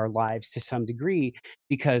compartmentalize our lives to some degree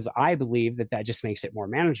because I believe that that just makes it more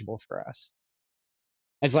manageable for us.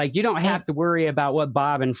 It's like you don't have And to worry about what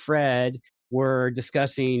Bob and Fred were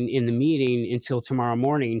discussing in the meeting until tomorrow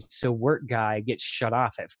morning. So work guy gets shut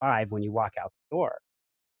off at 5 when you walk out the door,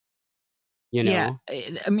 you yeah, know?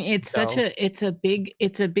 I mean, So, it's a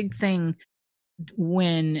big thing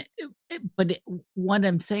when but what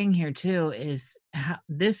I'm saying here too is how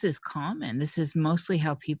this is common. This is mostly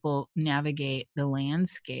how people navigate the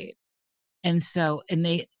landscape. And so, and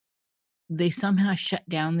they somehow shut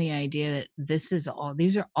down the idea that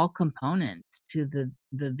these are all components to the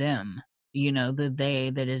them, the they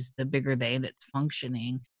that is the bigger they that's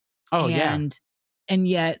functioning. oh yeah, And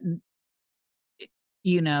yet,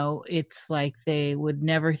 it's like they would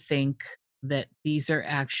never think that these are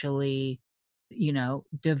actually,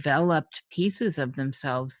 developed pieces of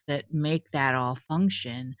themselves that make that all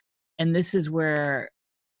function. And this is where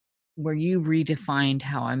you redefined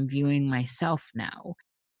how I'm viewing myself now.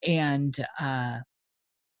 And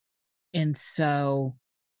and so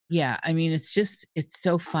yeah, I mean, it's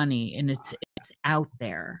so funny, and it's out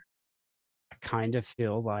there. I kind of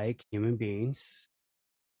feel like human beings,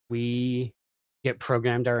 we get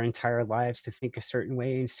programmed our entire lives to think a certain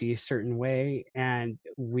way and see a certain way, and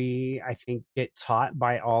we, I think, get taught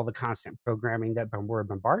by all the constant programming that we're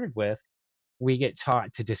bombarded with. We get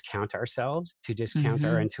taught to discount ourselves, to discount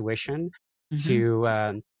our Mhm. intuition, Mhm.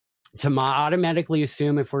 to to automatically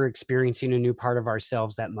assume if we're experiencing a new part of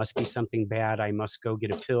ourselves, that must be something bad. I must go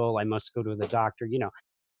get a pill. I must go to the doctor, you know.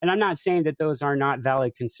 And I'm not saying that those are not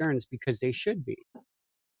valid concerns, because they should be.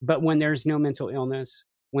 But when there's no mental illness,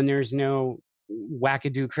 when there's no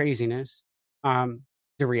wackadoo craziness,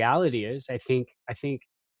 the reality is, I think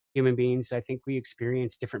human beings, I think we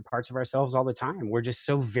experience different parts of ourselves all the time. We're just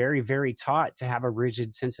so very, very taught to have a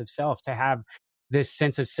rigid sense of self, to have this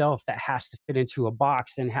sense of self that has to fit into a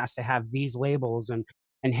box and has to have these labels, and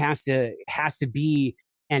has to be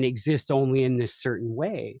and exist only in this certain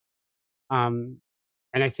way. Um,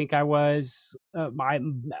 and I think I was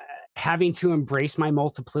having to embrace my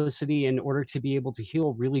multiplicity in order to be able to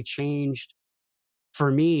heal really changed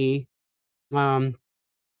for me, um,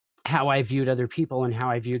 how I viewed other people and how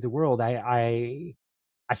I viewed the world. I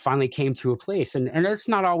finally came to a place, and that's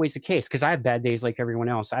not always the case, because I have bad days like everyone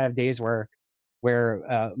else. I have days where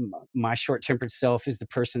my short tempered self is the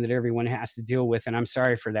person that everyone has to deal with, and I'm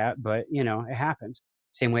sorry for that, but you know, it happens.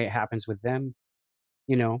 Same way it happens with them,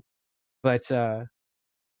 you know. But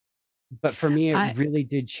but for me, it I really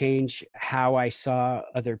did change how I saw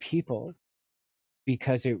other people,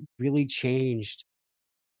 because it really changed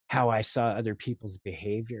how I saw other people's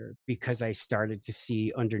behavior, because I started to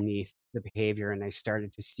see underneath the behavior, and I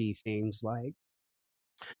started to see things like,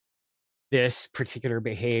 this particular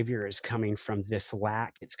behavior is coming from this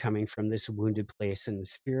lack, it's coming from this wounded place in the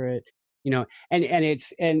spirit, you know. And it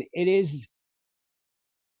is,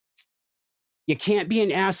 you can't be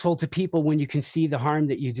an asshole to people when you can see the harm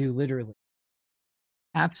that you do, literally.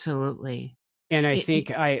 absolutely. And I It,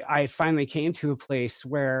 think I finally came to a place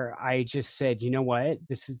where I just said, you know what?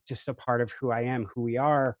 This is just a part of who I am, who we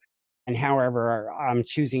are. And however I'm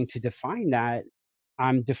choosing to define that,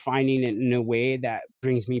 I'm defining it in a way that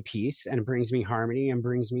brings me peace and brings me harmony and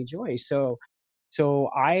brings me joy. So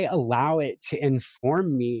I allow it to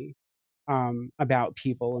inform me, about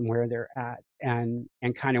people and where they're at, and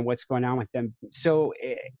kind of what's going on with them. So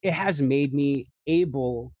it has made me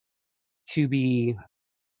able to be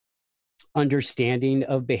understanding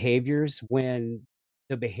of behaviors when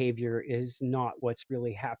the behavior is not what's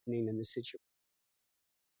really happening in the situation.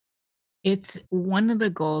 it's one of the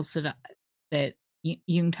goals that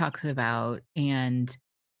Jung talks about, and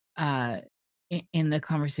uh, in the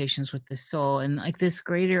conversations with the soul, and like this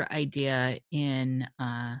greater idea in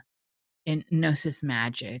Gnosis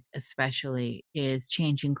magic, especially, is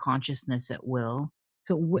changing consciousness at will.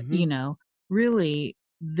 So, Hmm. really,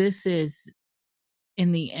 this is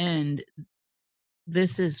in the end,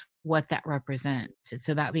 this is what that represents. It's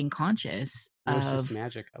about being conscious Gnosis of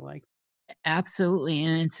magic, I like. absolutely,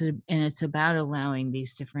 and it's about allowing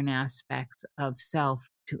these different aspects of self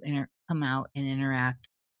to come out and interact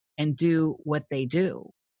and do what they do.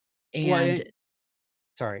 Well, And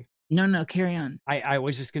sorry, no, no, carry on. I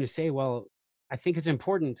was just going to say, well, I think it's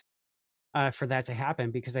important, for that to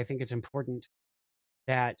happen, because I think it's important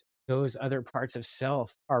that those other parts of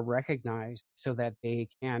self are recognized so that they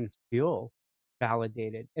can feel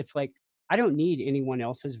validated. It's like, I don't need anyone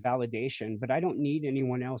else's validation, but I don't need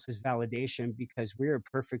anyone else's validation because we're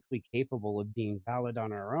perfectly capable of being valid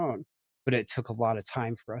on our own. But it took a lot of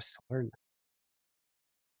time for us to learn that,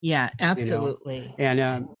 Yeah, you know? absolutely.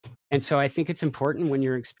 And and so I think it's important when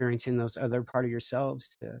you're experiencing those other part of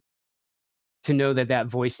yourselves to know that that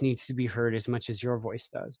voice needs to be heard as much as your voice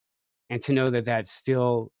does, and to know that that's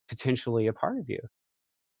still potentially a part of you.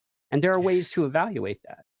 And there are ways to evaluate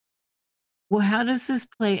that. Well, how does this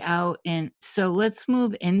play out? And so let's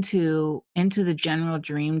move into the general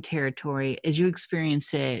dream territory as you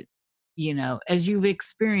experience it, as you've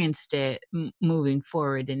experienced it moving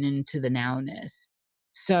forward and into the nowness.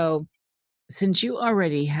 So, since you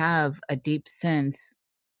already have a deep sense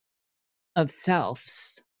of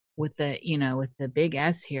selves with the big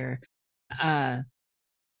S here, uh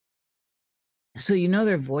so you know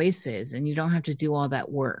their voices and you don't have to do all that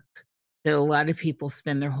work that a lot of people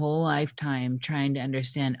spend their whole lifetime trying to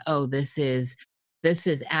understand. Oh, this is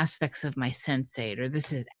aspects of my sensate, or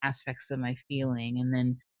this is aspects of my feeling, and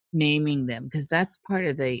then naming them, because that's part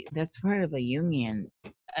of the Jungian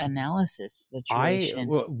analysis situation.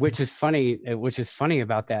 Which is funny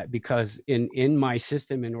about that, because in my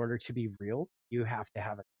system, in order to be real, you have to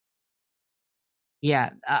have it.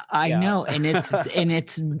 Yeah, I Yeah. know, and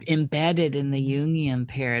it's embedded in the Jungian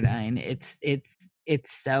paradigm. It's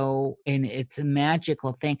a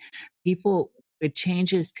magical thing. People It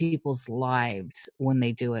changes people's lives when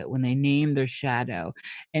they do it, when they name their shadow.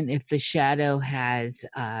 And if the shadow has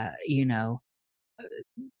Well,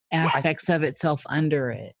 aspects of itself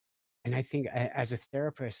under it. I think, as a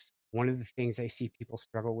therapist, one of the things I see people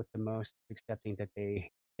struggle with the most is accepting that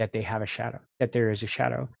they have a shadow, that there is a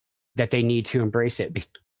shadow. that they need to embrace it.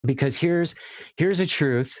 Because here's a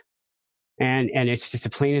truth, and it's just a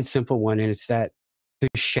plain and simple one, and it's that the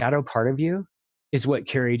shadow part of you is what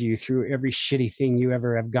carried you through every shitty thing you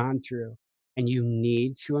ever have gone through. And you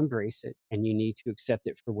need to embrace it, and you need to accept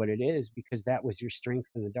it for what it is, because that was your strength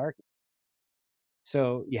in the darkness.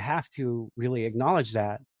 So you have to really acknowledge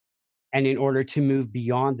that. And in order to move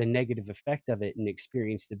beyond the negative effect of it and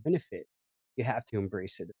experience the benefit, you have to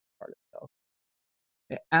embrace it as part of itself.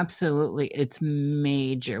 Absolutely. It's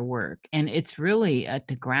major work, and it's really at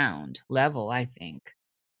the ground level, I think.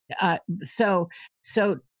 So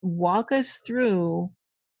walk us through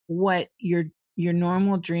what your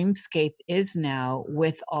normal dreamscape is now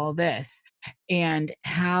with all this, and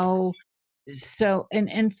how. So,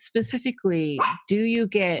 and specifically, do you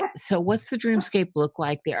get, so what's the dreamscape look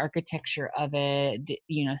like, the architecture of it,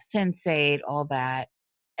 sensate, all that?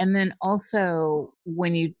 And then also,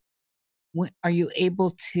 are you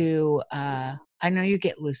able to, I know you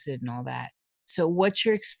get lucid and all that. So what's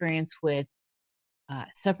your experience with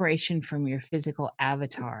separation from your physical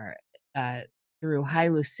avatar through high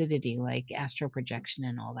lucidity, like astral projection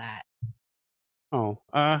and all that?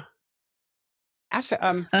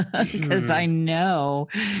 Actually, Because I know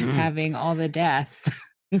having all the deaths.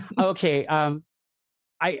 okay. I'm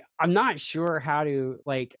not sure how to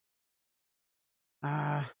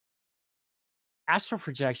astral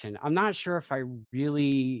projection. I'm not sure if I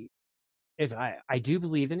do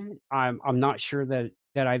believe in it. I'm not sure that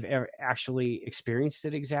I've ever actually experienced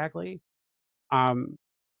it exactly. Um,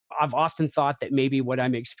 I've often thought that maybe what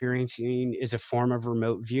I'm experiencing is a form of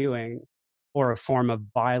remote viewing or a form of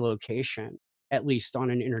bilocation, at least on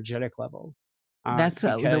an energetic level. That's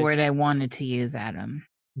the word I wanted to use, Adam.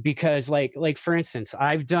 Because like for instance,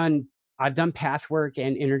 I've done path work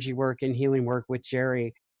and energy work and healing work with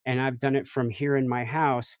Jerry, and I've done it from here in my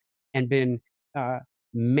house and been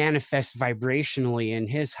manifest vibrationally in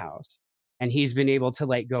his house. And he's been able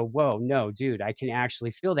to go, whoa, no, dude, I can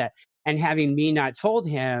actually feel that. And having me not told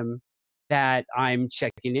him that I'm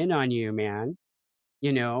checking in on you, man,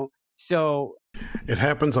 so it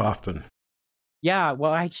happens often. Yeah,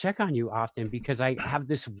 well, I check on you often because I have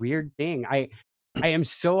this weird thing. I am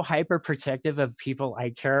so hyper protective of people I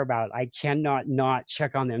care about. I cannot not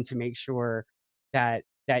check on them to make sure that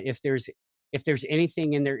if there's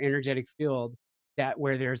anything in their energetic field that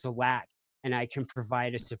where there's a lack, and I can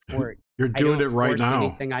provide a support. You're doing it right now. I don't force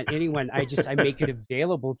anything on anyone. I make it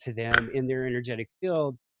available to them in their energetic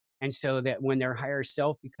field, and so that when their higher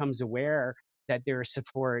self becomes aware that there is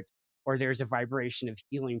support or there's a vibration of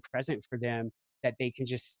healing present for them, that they can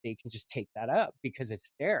just take that up because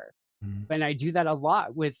it's there. And I do that a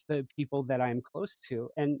lot with the people that I'm close to.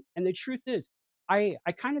 And the truth is, I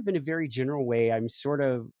kind of, in a very general way, I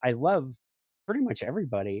love pretty much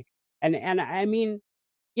everybody. And I mean,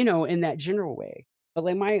 in that general way. But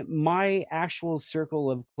my actual circle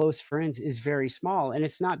of close friends is very small. And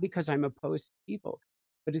it's not because I'm opposed to people,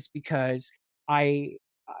 but it's because Jerry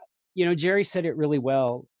said it really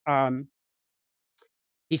well.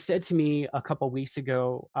 He said to me a couple weeks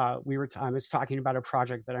ago, I was talking about a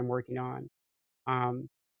project that I'm working on.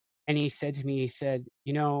 And he said to me, because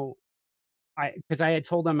I had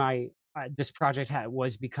told him this project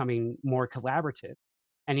was becoming more collaborative.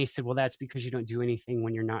 And he said, well, that's because you don't do anything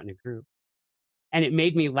when you're not in a group. And it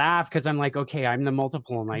made me laugh because I'm like, okay, I'm the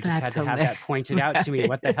multiple. And I just had to have that pointed out to me.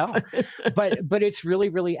 What the hell? But it's really,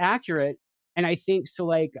 really accurate. And I think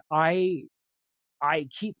so, I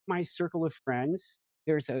keep my circle of friends.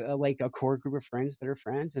 There's a core group of friends that are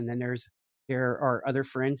friends, and then there are other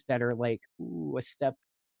friends that are a step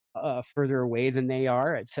further away than they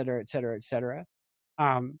are, et cetera, et cetera, et cetera.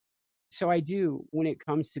 So I do, when it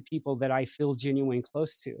comes to people that I feel genuinely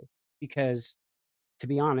close to, because to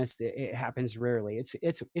be honest, it happens rarely.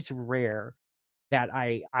 It's rare that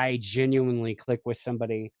I genuinely click with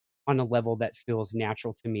somebody on a level that feels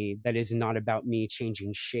natural to me, that is not about me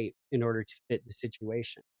changing shape in order to fit the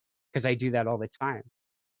situation, because I do that all the time.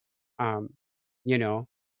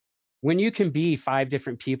 When you can be 5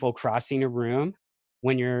 different people crossing a room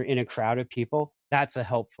when you're in a crowd of people, that's a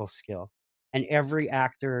helpful skill. And every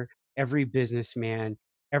actor, every businessman,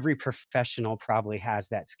 every professional probably has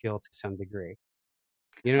that skill to some degree.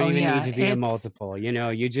 You don't even need to be a multiple,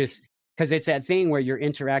 you just, because it's that thing where you're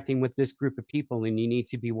interacting with this group of people and you need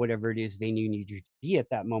to be whatever it is they need you to be at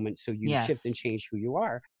that moment. So you shift and change who you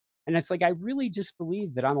are. And it's I really just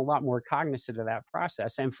believe that I'm a lot more cognizant of that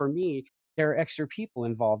process. And for me, there are extra people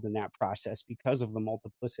involved in that process because of the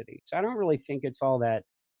multiplicity. So I don't really think it's all that,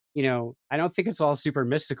 I don't think it's all super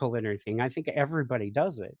mystical and everything. I think everybody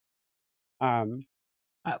does it.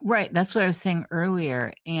 Right, that's what I was saying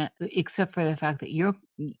earlier, and except for the fact that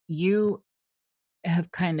you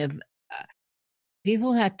have kind of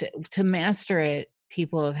people had to master it,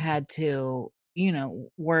 people have had to,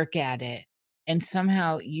 work at it, and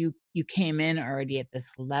somehow you came in already at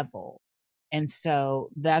this level. And so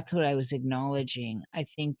that's what I was acknowledging. I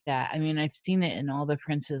think that, I mean, I've seen it in all the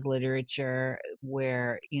princes literature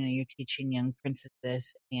where, you're teaching young princes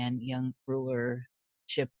this and young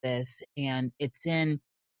rulership this, and it's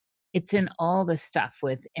in all the stuff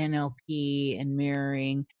with NLP and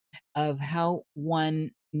mirroring of how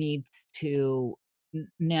one needs to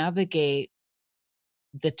navigate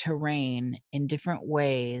the terrain in different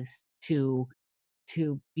ways to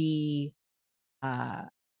be uh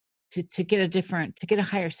to get a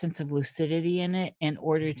higher sense of lucidity in it in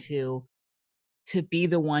order to be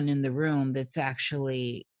the one in the room that's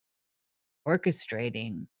actually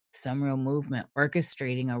orchestrating some real movement,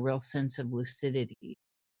 orchestrating a real sense of lucidity.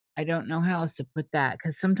 I don't know how else to put that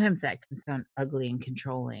because sometimes that can sound ugly and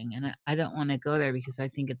controlling, and I don't want to go there because I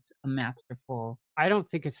think it's a masterful. I don't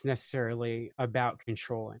think it's necessarily about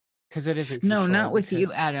controlling, because it isn't No, control. not with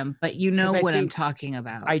you, Adam, but you know I what I'm think talking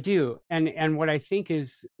about. I do, and what I think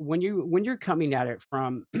is when you're coming at it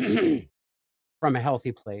from from a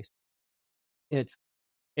healthy place, it's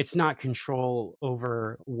it's not control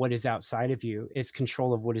over what is outside of you. It's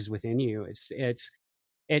control of what is within you.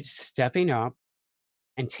 It's stepping up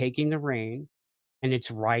and taking the reins, and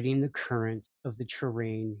it's riding the current of the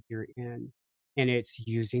terrain you're in, and it's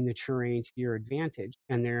using the terrain to your advantage.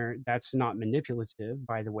 And that's not manipulative,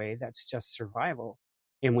 by the way. That's just survival.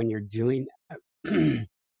 And when you're doing that,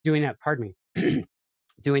 doing that, pardon me,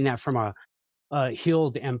 doing that from a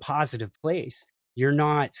healed and positive place, you're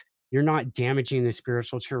not you're not damaging the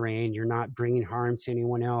spiritual terrain. You're not bringing harm to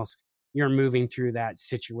anyone else. You're moving through that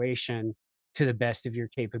situation to the best of your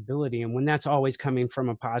capability. And when that's always coming from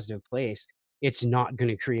a positive place, it's not going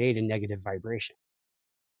to create a negative vibration.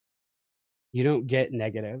 You don't get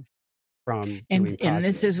negative from doing And this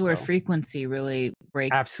positive. is where So frequency really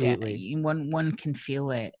breaks down. absolutely, One can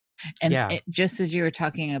feel it. And yeah. just as you were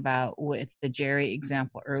talking about with the Jerry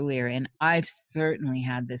example earlier, and I've certainly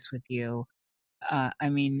had this with you. I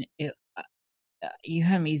mean, you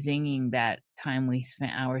had me zinging that time we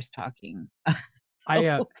spent hours talking.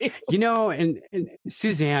 I So and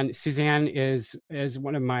Suzanne is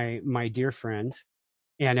one of my dear friends,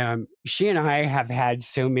 and she and I have had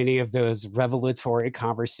so many of those revelatory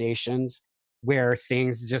conversations where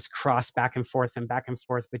things just cross back and forth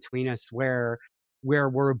between us, where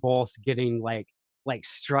we're both getting like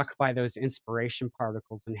struck by those inspiration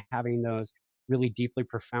particles and having those really deeply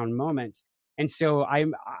profound moments. And so I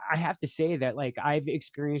have to say that, like, I've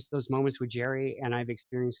experienced those moments with Jerry, and I've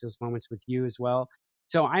experienced those moments with you as well.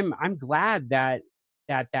 So I'm glad that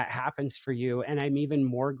happens for you, and I'm even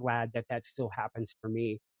more glad that that still happens for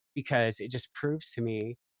me, because it just proves to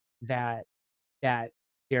me that that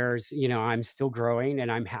there's, I'm still growing,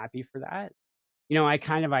 and I'm happy for that.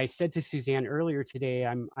 I said to Suzanne earlier today,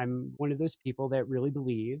 I'm one of those people that really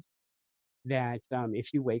believes that,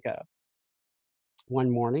 if you wake up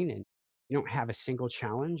one morning and you don't have a single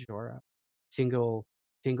challenge or a single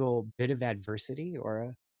single bit of adversity or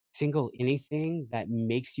a single anything that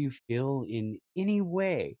makes you feel in any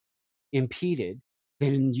way impeded,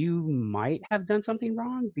 then you might have done something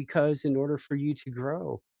wrong, because in order for you to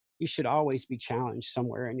grow, you should always be challenged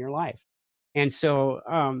somewhere in your life. And so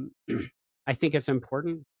I think it's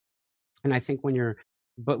important. And I think when you're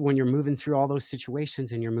moving through all those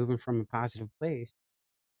situations and you're moving from a positive place,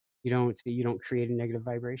 you don't create a negative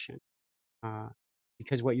vibration, uh,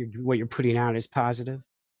 because what you're putting out is positive.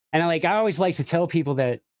 And I always like to tell people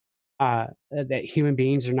that human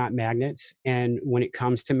beings are not magnets, and when it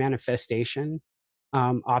comes to manifestation,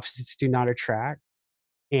 opposites do not attract.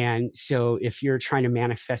 And so, if you're trying to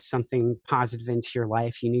manifest something positive into your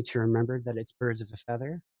life, you need to remember that it's birds of a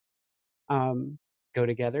feather, um, go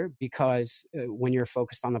together, because when you're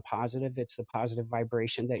focused on the positive, it's the positive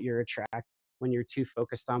vibration that you're attracting. When you're too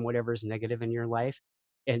focused on whatever's negative in your life,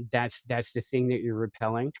 and that's the thing that you're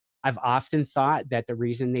repelling. I've often thought that the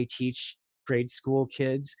reason they teach grade school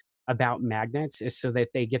kids about magnets is so that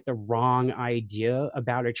they get the wrong idea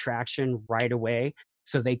about attraction right away,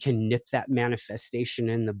 so they can nip that manifestation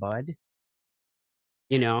in the bud,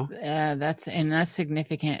 you know? that's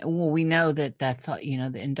significant. Well, we know that that's all,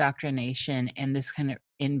 the indoctrination and this kind of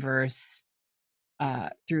inverse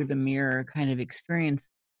through the mirror kind of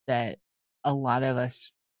experience that a lot of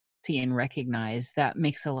us see and recognize. That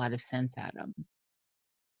makes a lot of sense, Adam.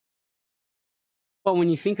 Well, when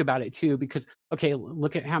you think about it too, because okay,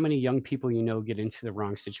 look at how many young people get into the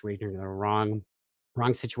wrong situation, or the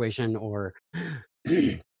wrong situation, or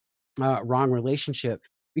wrong relationship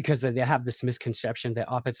because they have this misconception that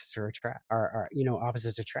opposites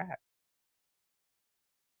opposites attract.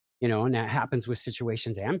 And that happens with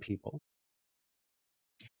situations and people.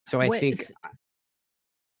 So I What think, is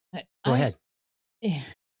I go I ahead. eh,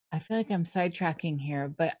 I feel like I'm sidetracking here,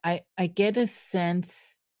 but I get a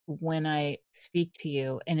sense when I speak to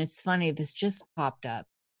you, and it's funny, this just popped up,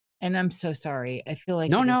 and I'm so sorry. I feel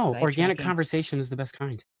like No, it is no, organic sidetracking. conversation is the best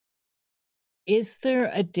kind. Is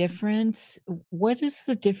there a difference? What is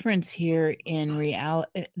the difference here in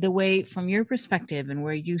the way from your perspective and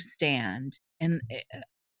where you stand, and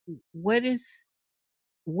what is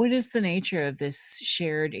what is the nature of this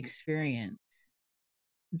shared experience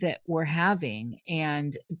that we're having?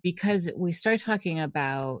 And because we start talking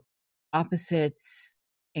about opposites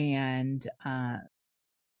and uh,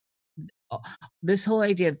 this whole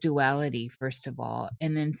idea of duality, first of all,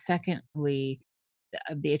 and then secondly,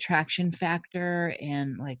 the attraction factor,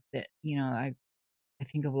 and like I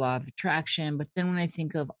think of law of attraction, but then when I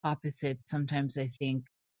think of opposites, sometimes I think,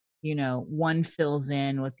 one fills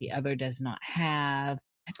in what the other does not have.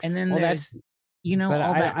 And then Well, there's, but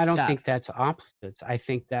all that I don't stuff. think that's opposites. I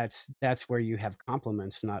think that's where you have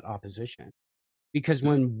complements, not opposition. Because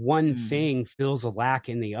when one Mm. thing fills a lack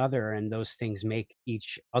in the other and those things make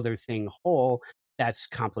each other thing whole, that's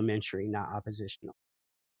complementary, not oppositional.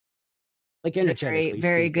 Like Very, energetically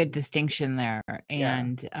very good speaking. distinction there. Yeah.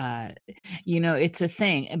 And, it's a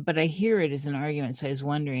thing, but I hear it as an argument. So I was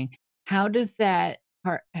wondering, how does that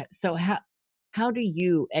part, so how do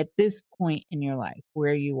you, at this point in your life,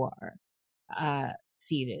 where you are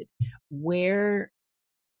seated, where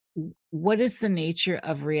what is the nature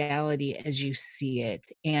of reality as you see it,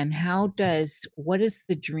 and what is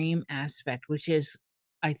the dream aspect, which is,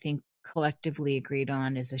 I think, collectively agreed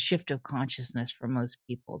on, is a shift of consciousness for most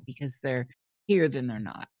people because they're here then they're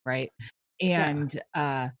not, right? Yeah. And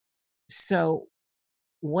so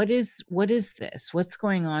what is this, what's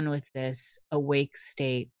going on with this awake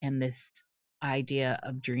state and this idea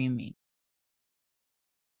of dreaming?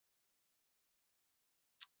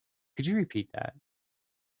 Could you repeat that?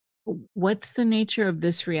 What's the nature of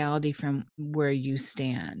this reality from where you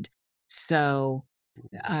stand? So,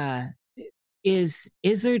 uh, is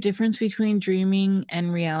there a difference between dreaming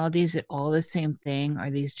and reality? Is it all the same thing?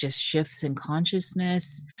 Are these just shifts in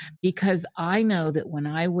consciousness? Because I know that when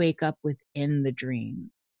I wake up within the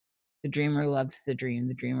dreamer loves the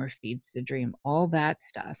dreamer feeds the dream, all that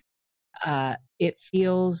stuff, it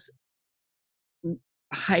feels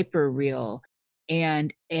hyper real.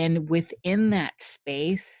 And within that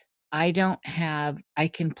space, I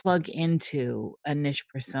can plug into a niche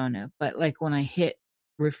persona, but like when I hit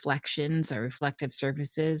reflections or reflective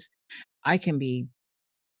surfaces, I can be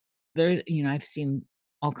there. I've seen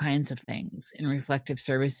all kinds of things in reflective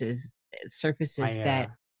surfaces I that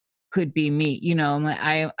could be me.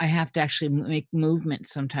 I have to actually make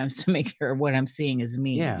movements sometimes to make sure what I'm seeing is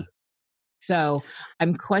yeah. me. So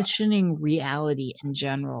I'm questioning reality in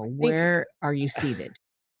general. I think Where are you seated?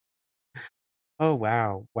 oh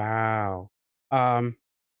wow. Wow. Um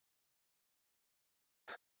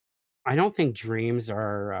I don't think dreams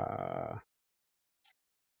are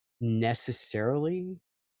necessarily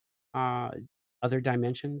uh other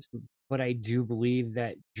dimensions, but I do believe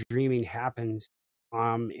that dreaming happens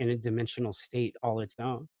in a dimensional state all its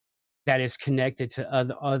own that is connected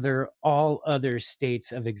to all other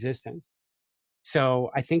states of existence. So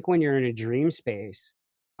I think when you're in a dream space,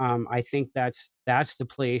 I think that's the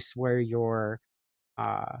place where your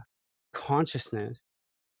uh, consciousness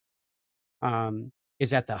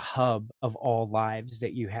is at the hub of all lives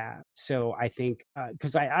that you have. So I think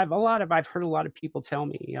because I've heard a lot of people tell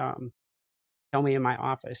me in my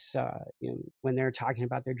office, when they're talking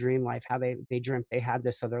about their dream life, how they dreamt they had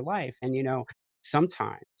this other life, and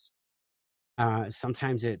sometimes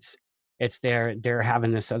sometimes it's they're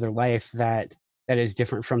having this other life that is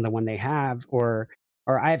different from the one they have, or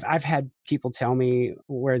I've had people tell me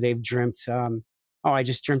where they've dreamt, oh, I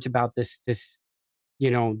just dreamt about this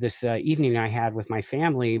evening I had with my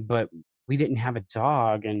family, but we didn't have a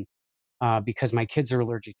dog, and because my kids are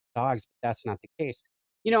allergic to dogs, but that's not the case.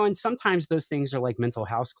 And sometimes those things are like mental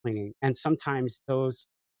house cleaning, and sometimes those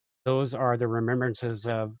are the remembrances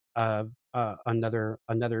of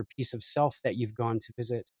another piece of self that you've gone to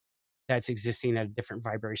visit that's existing at a different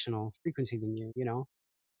vibrational frequency than you.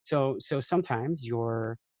 So sometimes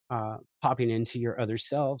you're popping into your other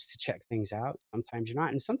selves to check things out. Sometimes you're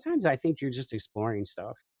not, and sometimes I think you're just exploring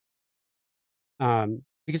stuff.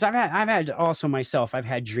 Because I've had also myself, I've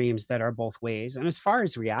had dreams that are both ways. And as far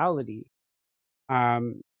as reality,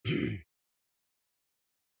 um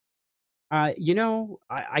I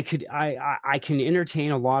can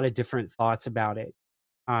entertain a lot of different thoughts about it.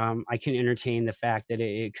 I can entertain the fact that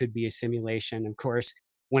it could be a simulation. Of course,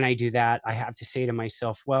 when I do that, I have to say to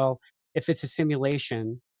myself, well, if it's a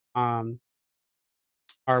simulation, um,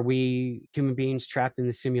 are we human beings trapped in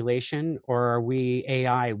the simulation, or are we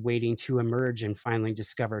AI waiting to emerge and finally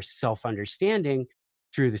discover self understanding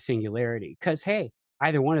through the singularity? Because, hey,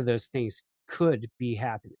 either one of those things could be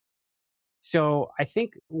happening. So I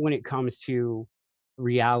think when it comes to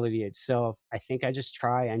reality itself, I think I just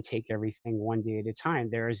try and take everything one day at a time.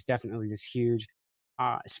 There is definitely this huge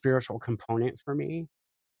spiritual component for me.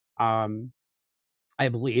 Um, I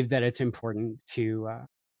believe that it's important to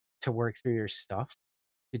work through your stuff,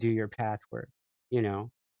 to do your path work, you know.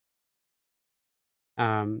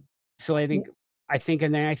 Um, so and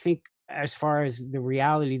then I think as far as the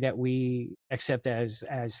reality that we accept as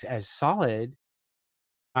solid,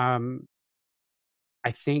 um,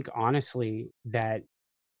 I think honestly that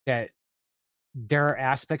there are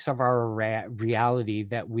aspects of our reality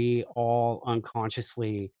that we all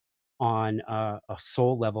unconsciously on a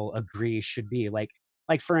soul level agree should be like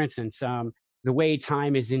for instance, the way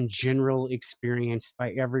time is in general experienced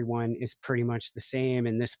by everyone is pretty much the same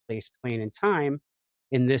in this place, plane, and time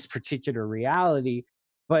in this particular reality.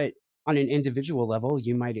 But on an individual level,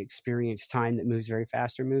 you might experience time that moves very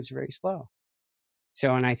fast or moves very slow.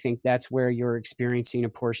 So, and I think that's where you're experiencing a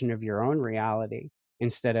portion of your own reality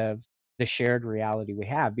instead of the shared reality we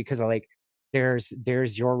have. Because like, there's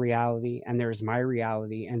your reality and there's my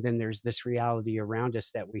reality, and then there's this reality around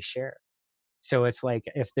us that we share. So it's like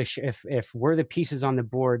if we're the pieces on the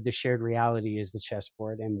board, the shared reality is the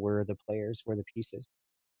chessboard, and we're the players, we're the pieces.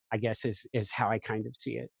 I guess is how I kind of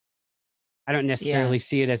see it. I don't Yeah. necessarily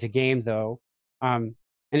see it as a game though. And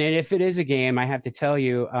then if it is a game, I have to tell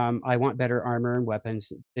you, I want better armor and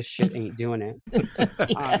weapons. This shit ain't doing it.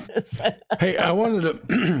 Yes. Hey, I wanted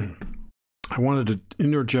to I wanted to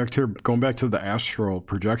interject here, going back to the astral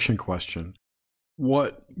projection question.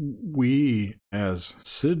 What we as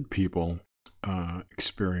SID people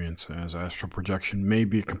experience as astral projection may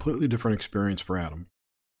be a completely different experience for Adam.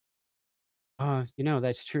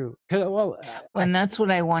 That's true. Well, And that's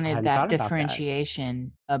what I wanted, hadn't that thought about that.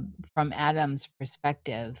 differentiation from Adam's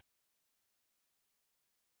perspective.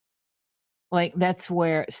 Like that's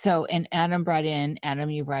where, so, and Adam,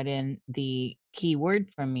 you brought in the key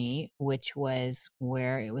word for me, which was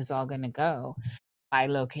where it was all going to go by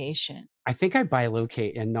location. I think I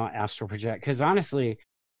bilocate and not astral project because honestly,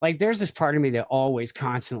 like there's this part of me that always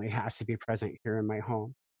constantly has to be present here in my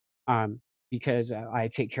home, because I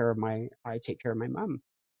take care of my mom.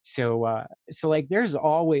 So like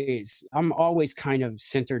I'm always kind of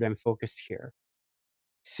centered and focused here.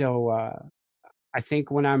 So I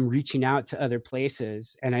think when I'm reaching out to other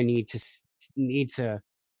places and I need to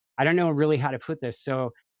I don't know really how to put this.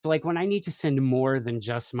 So like when I need to send more than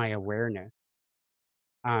just my awareness,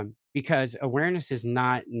 because awareness is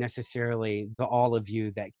not necessarily the all of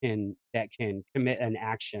you that can commit an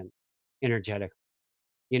action energetically.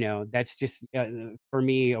 That's just for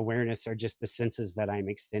me. Awareness are just the senses that I'm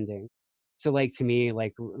extending. So like to me,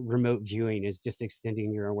 like remote viewing is just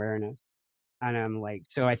extending your awareness. And I'm like,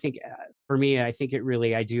 so I think for me, I think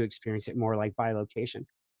I do experience it more like by location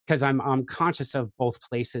because I'm conscious of both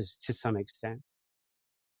places to some extent.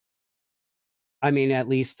 I mean, at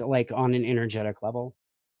least like on an energetic level,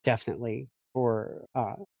 definitely for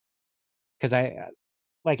because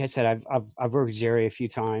like I said, I've worked with Jerry a few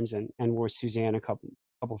times and with Suzanne a couple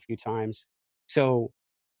few times. So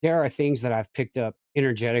there are things that I've picked up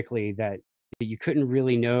energetically that you couldn't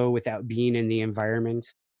really know without being in the environment.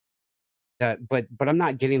 But I'm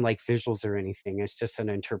not getting like visuals or anything. It's just an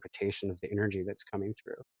interpretation of the energy that's coming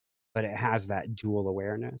through. But it has that dual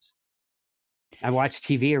awareness. I watch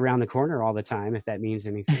TV around the corner all the time, if that means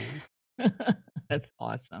anything. That's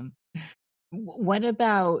awesome. What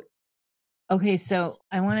about, okay, so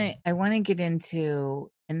I want to get into,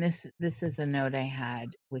 and this is a note I had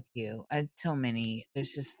with you. I had so many.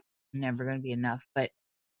 There's just never going to be enough, but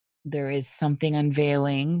there is something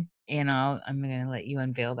unveiling, I'm going to let you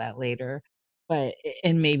unveil that later, but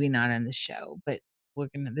and maybe not on the show, but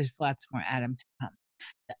there's lots more Adam to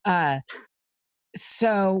come.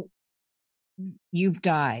 So you've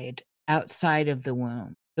died outside of the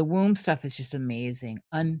womb. The womb stuff is just amazing,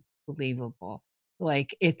 unbelievable.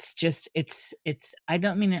 Like it's I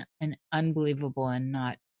don't mean an unbelievable and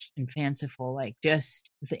not and fanciful, like just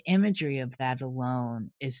the imagery of that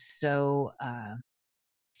alone is so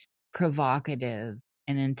provocative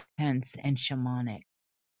and intense and shamanic.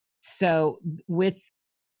 So with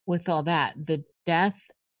all that, the death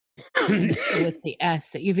with the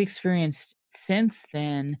S that you've experienced since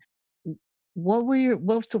then,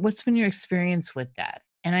 what's been your experience with death?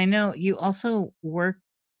 And I know you also work,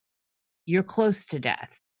 you're close to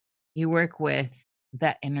death. You work with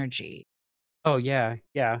that energy. Oh yeah,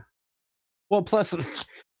 yeah. Well, plus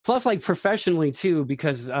plus like professionally too,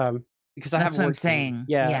 because I have That's what I'm worked in, saying.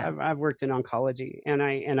 yeah, Yeah. I've worked in oncology, and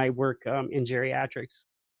I work in geriatrics.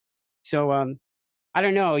 So I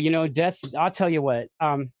don't know, death. I'll tell you what,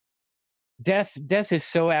 death is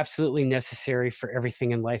so absolutely necessary for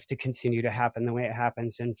everything in life to continue to happen the way it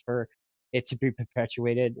happens, and for it to be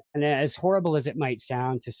perpetuated. And as horrible as it might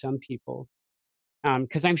sound to some people,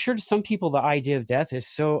 because I'm sure to some people the idea of death is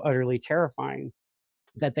so utterly terrifying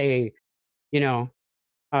that they, you know,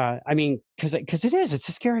 I mean, because it's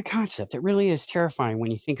a scary concept. It really is terrifying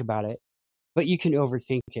when you think about it, but you can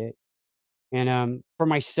overthink it. And for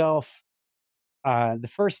myself, the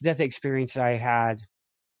first death experience I had,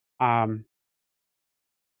 um,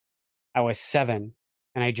 I was 7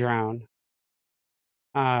 and I drowned.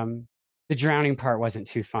 The drowning part wasn't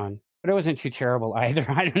too fun, but it wasn't too terrible either.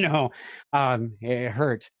 I don't know. It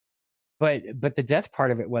hurt, but the death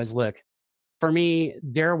part of it was, look, for me,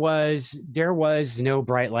 there was no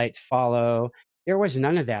bright light to follow. There was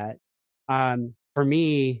none of that. For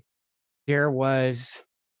me, there was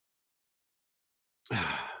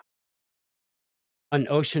an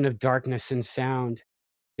ocean of darkness and sound.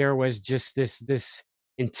 There was just this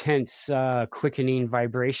intense, quickening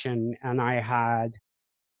vibration, and I had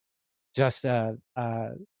just a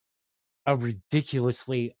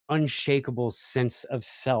ridiculously unshakable sense of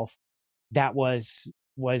self that was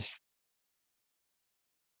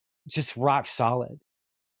just rock solid.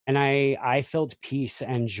 And I felt peace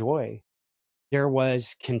and joy. There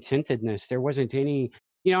was contentedness. There wasn't any,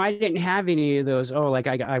 I didn't have any of those, oh, like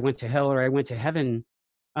I went to hell or I went to heaven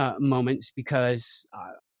moments, because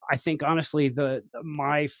I think honestly,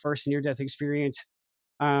 my first near death experience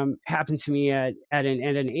happened to me at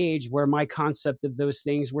an age where my concept of those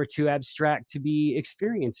things were too abstract to be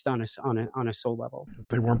experienced on a soul level.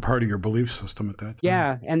 They weren't part of your belief system at that time.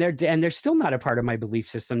 Yeah, and they're still not a part of my belief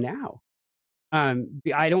system now.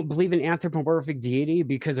 I don't believe in anthropomorphic deity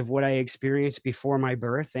because of what I experienced before my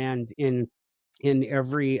birth, and in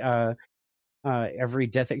every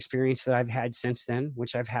death experience that I've had since then,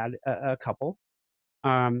 which I've had a couple.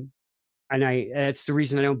 Um, and that's the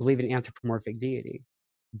reason I don't believe in anthropomorphic deity.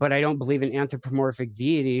 But I don't believe in anthropomorphic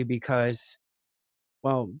deity because,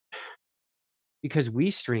 well, because we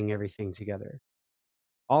string everything together.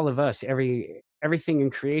 All of us, everything in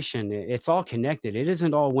creation, it's all connected. It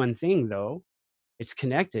isn't all one thing, though. It's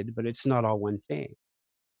connected, but it's not all one thing.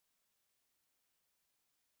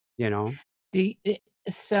 You know?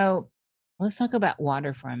 So let's talk about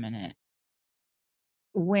water for a minute.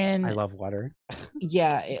 I love water.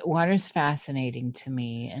 Yeah, water's fascinating to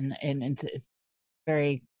me, and it's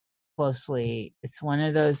very closely. It's one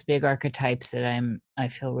of those big archetypes that I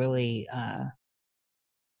feel really.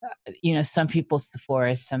 Some people it's the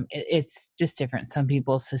forest. It's just different. Some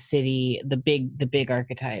people it's the city. The big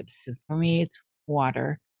archetypes. For me, it's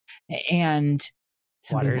water, and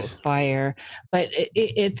some people it's Water's fire. But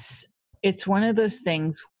it's one of those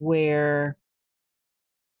things where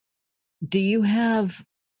do you have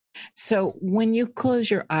so when you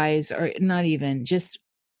close your eyes, or not even just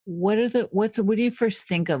what do you first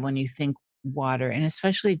think of when you think water, and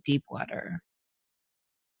especially deep water?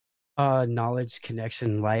 knowledge,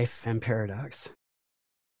 connection, life, and paradox.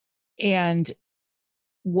 And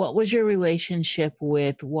what was your relationship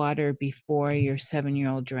with water before your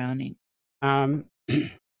 7-year-old drowning? Um,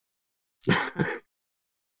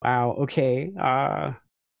 wow. Okay. I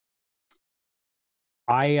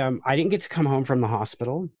didn't get to come home from the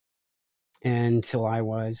hospital until I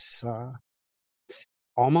was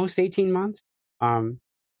almost 18 months.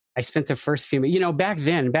 I spent the first few, back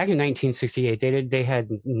then, back in 1968, they had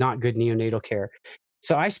not good neonatal care.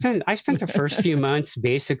 So I spent the first few months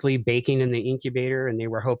basically baking in the incubator, and they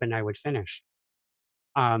were hoping I would finish.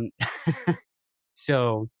 Um,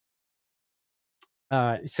 so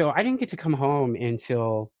so I didn't get to come home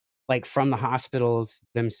until like from the hospitals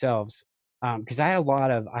themselves, because I had a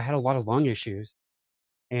lot of lung issues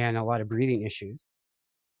and a lot of breathing issues.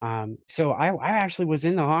 So I actually was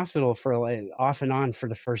in the hospital for like off and on for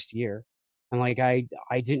the first year, and like I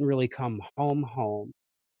didn't really come home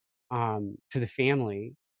to the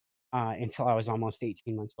family until I was almost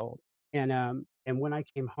 18 months old. And when I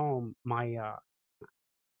came home, my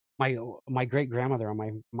great grandmother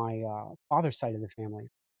on my father's side of the family,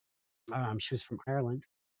 she was from Ireland,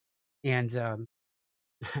 and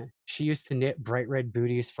she used to knit bright red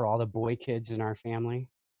booties for all the boy kids in our family.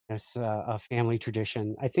 It's a family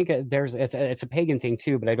tradition. I think it's a pagan thing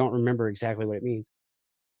too, but I don't remember exactly what it means.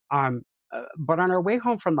 Um, but on our way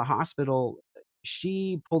home from the hospital,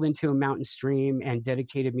 she pulled into a mountain stream and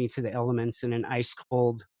dedicated me to the elements in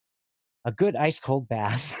a good ice cold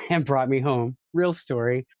bath and brought me home. Real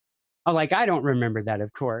story. Like, I don't remember that,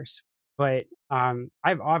 of course, but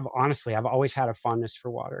I've honestly, I've always had a fondness for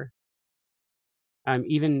water.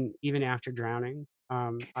 Even after drowning,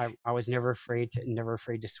 I was never afraid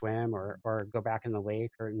to swim or go back in the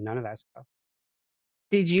lake or none of that stuff.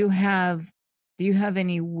 Do you have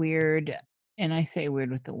any weird, and I say weird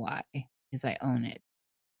with the Y because I own it.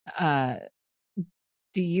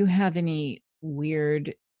 Do you have any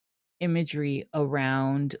weird imagery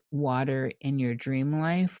around water in your dream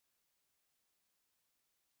life?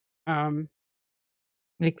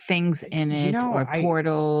 Like things in it or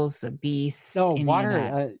portals, beasts, No, any of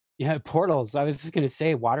that? water, yeah, portals. I was just gonna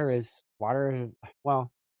say water,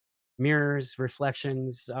 well, mirrors,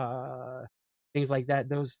 reflections, things like that.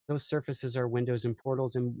 Those surfaces are windows and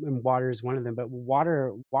portals, and water is one of them. But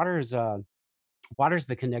water's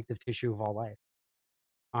the connective tissue of all life.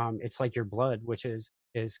 It's like your blood, which is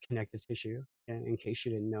connective tissue. In case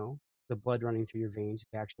you didn't know, the blood running through your veins is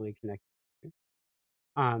actually connective tissue.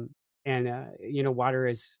 And water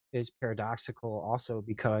is paradoxical also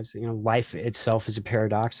because life itself is a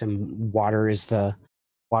paradox, and water is the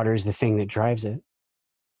thing that drives it.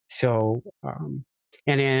 So,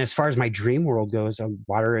 and then as far as my dream world goes,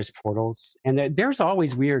 water is portals, and there's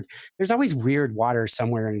always weird water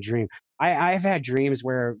somewhere in a dream. I've had dreams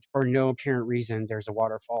where, for no apparent reason, there's a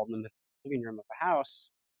waterfall in the living room of a house,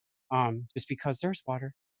 just because there's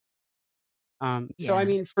water. So I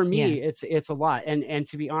mean, for me, it's a lot, and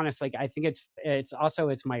to be honest, like I think it's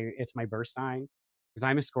my birth sign because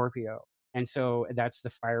I'm a Scorpio, and so that's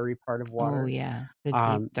the fiery part of water. Oh yeah, the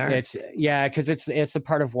deep dark. Because it's a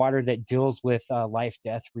part of water that deals with life,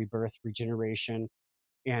 death, rebirth, regeneration,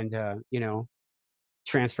 and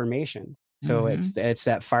transformation. So it's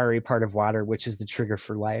that fiery part of water which is the trigger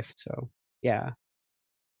for life. So yeah,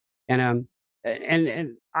 and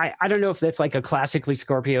I don't know if that's like a classically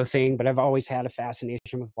Scorpio thing, but I've always had a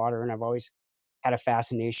fascination with water, and I've always had a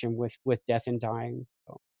fascination with death and dying.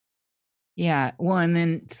 So. Yeah, well, and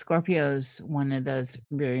then Scorpio's one of those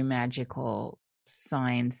very magical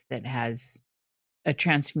signs that has a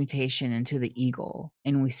transmutation into the eagle,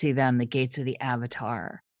 and we see that on the gates of the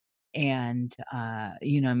Avatar, and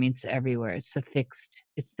it's everywhere. It's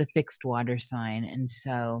the fixed water sign, and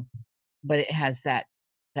so, but it has that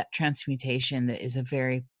transmutation that is a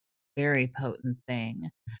very, very potent thing.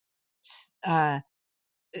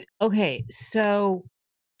 Okay, so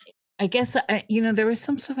I guess there was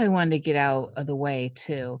some stuff I wanted to get out of the way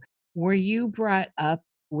too. Were you brought up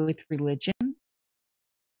with religion?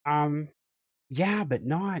 Yeah, but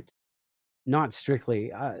not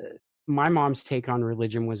strictly. My mom's take on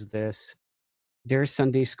religion was this: there's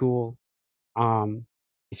Sunday school.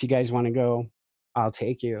 If you guys want to go, I'll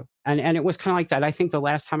take you. And it was kind of like that. I think the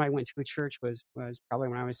last time I went to a church was probably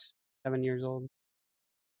when I was 7 years old.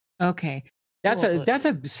 Okay. That's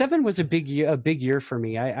 7 was a big year for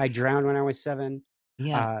me. I drowned when I was 7.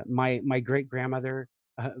 Yeah. My great grandmother,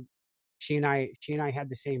 she and I had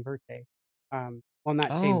the same birthday. Well,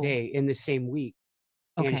 not same day, in the same week.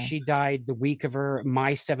 Okay. And she died the week of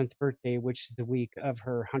my 7th birthday, which is the week of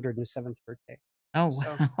her 107th birthday. Oh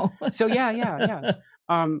wow. So yeah.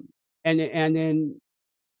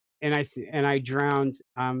 And I drowned.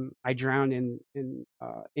 I drowned in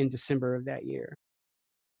December of that year.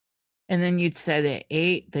 And then you'd said at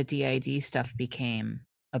 8, the DID stuff became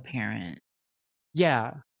apparent.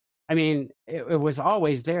 Yeah, I mean, it was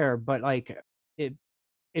always there, but like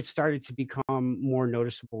it started to become more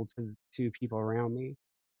noticeable to people around me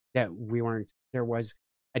that there was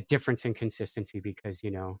a difference in consistency because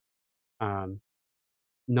not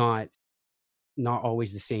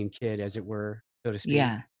always the same kid, as it were, so to speak.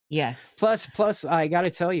 Yeah. Yes. Plus, I got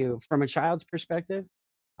to tell you, from a child's perspective,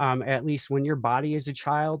 at least when your body is a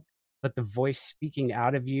child, but the voice speaking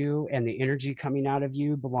out of you and the energy coming out of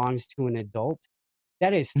you belongs to an adult,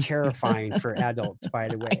 that is terrifying for adults, by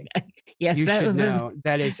the way. Yes, you should know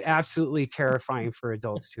that is absolutely terrifying for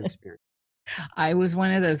adults to experience. I was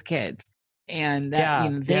one of those kids, and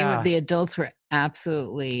that the adults were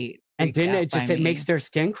absolutely. And didn't it makes their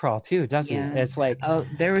skin crawl too, doesn't it? It's like, oh,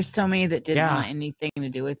 there were so many that didn't want anything to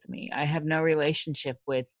do with me. I have no relationship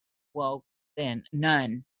with,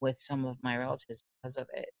 none with some of my relatives because of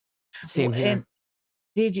it. Same here. And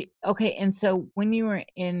did you? Okay, and so when you were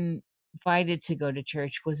invited to go to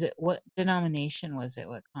church, what denomination was it?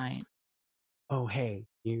 What kind? Oh, hey,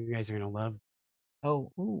 you guys are gonna love.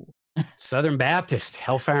 Oh, ooh. Southern Baptist,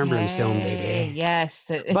 Hellfire and Brimstone, baby. Yes,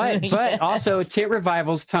 but also tit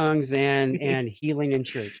revivals, tongues, and healing in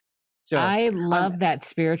church. So, I um, love that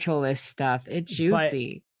spiritualist stuff. It's but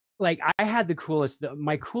juicy. like I had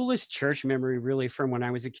my coolest church memory really from when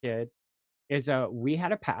I was a kid is we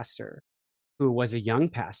had a pastor who was a young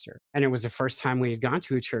pastor, and it was the first time we had gone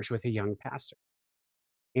to a church with a young pastor.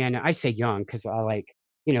 And I say young because I like,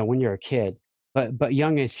 when you're a kid, but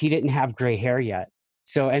young as he didn't have gray hair yet.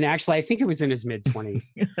 So, and actually, I think it was in his mid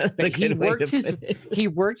 20s. That's a But he good way to worked his put it. he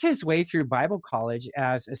worked his way through Bible college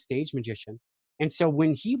as a stage magician. And so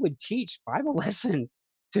when he would teach Bible lessons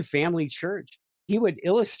to family church, he would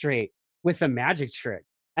illustrate with a magic trick.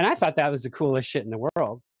 And I thought that was the coolest shit in the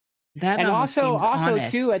world. That And almost also seems also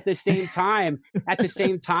too honest. at the same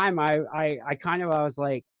time, I kind of I was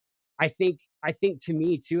like, I think to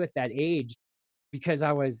me too at that age, because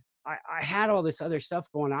I had all this other stuff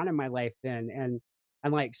going on in my life then, and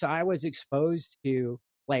like so I was exposed to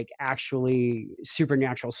like actually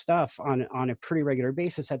supernatural stuff on a pretty regular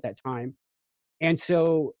basis at that time. And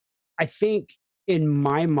so I think in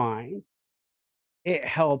my mind it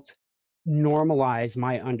helped normalize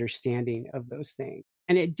my understanding of those things.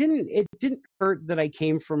 And it didn't hurt that I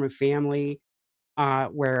came from a family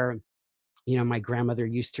where my grandmother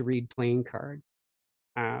used to read playing cards.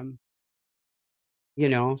 Um,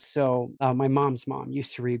 so my mom's mom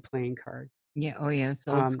used to read playing cards. Yeah. Oh, yeah. It's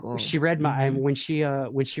old school. She read my Hmm. when she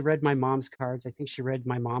read my mom's cards. I think she read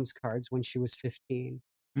my mom's cards when she was 15.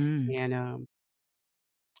 Mm. And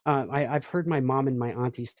I've heard my mom and my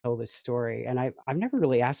aunties tell this story, and I've never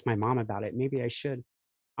really asked my mom about it. Maybe I should.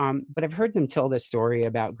 But I've heard them tell this story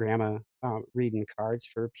about grandma reading cards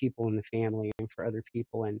for people in the family and for other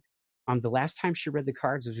people. And the last time she read the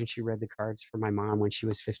cards was when she read the cards for my mom when she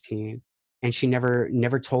was 15. And she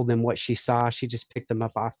never told them what she saw. She just picked them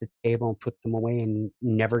up off the table and put them away and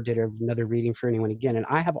never did another reading for anyone again. And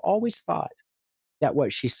I have always thought that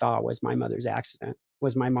what she saw was my mother's accident,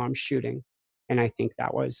 was my mom's shooting. And I think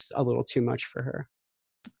that was a little too much for her.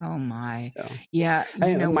 Oh my. So Yeah.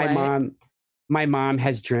 You know my what?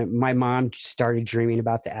 mom started dreaming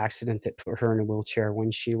about the accident that put her in a wheelchair when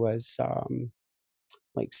she was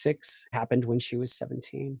like 6, happened when she was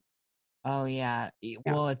 17. Oh yeah. Yeah.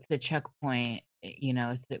 Well, it's the checkpoint.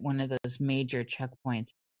 It's one of those major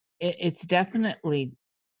checkpoints. It's definitely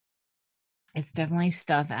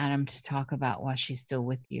stuff, Adam, to talk about while she's still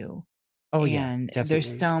with you. Oh yeah, And there's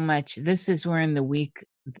definitely. so much. We're in the week,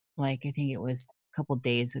 like I think it was a couple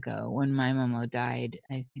days ago when my mama died.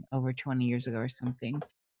 I think over 20 years ago or something.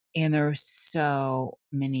 And there were so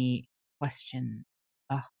many questions.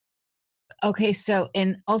 Ugh. Okay, so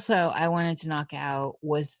and also I wanted to knock out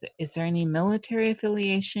is there any military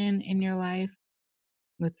affiliation in your life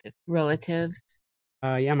with relatives?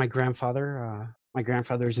 Yeah, my grandfather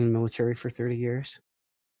was in the military for 30 years.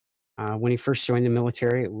 When he first joined the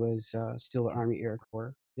military, it was still the Army Air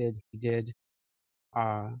Corps. He did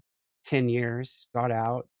uh, 10 years, got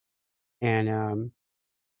out, and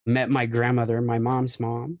met my grandmother, my mom's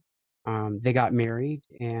mom. They got married,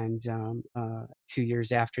 and 2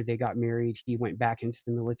 years after they got married, he went back into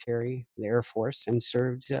the military, the Air Force, and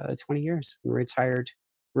served 20 years and retired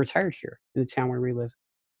here in the town where we live.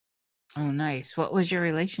 Oh, nice. What was your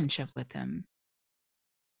relationship with him?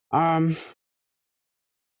 Um,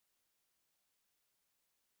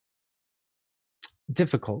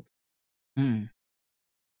 Difficult. Mm,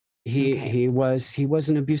 He okay. he was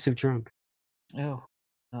an abusive drunk. Oh,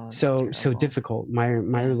 oh, it's So terrible. difficult. My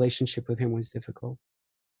Yeah. relationship with him was difficult.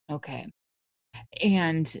 Okay.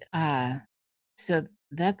 And so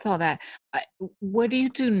that's all that. What do you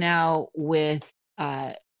do now with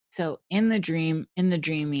so in the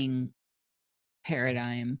dreaming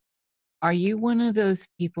paradigm, are you one of those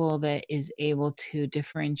people that is able to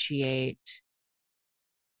differentiate?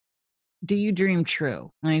 Do you dream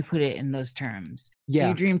true? Let me put it in those terms. Do you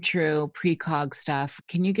Yeah. dream true, precog stuff?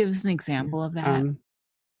 Can you give us an Yeah. example of that?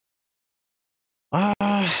 Uh,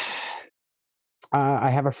 I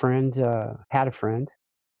have a friend. Had a friend.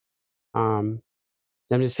 Um,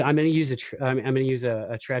 I'm going to use I'm going to use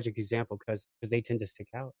a tragic example because they tend to stick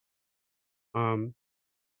out. Um,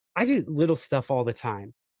 I do little stuff all the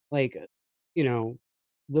time, like you know,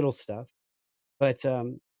 little stuff. But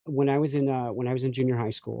when I was in junior high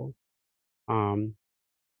school, um,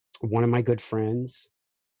 one of my good friends,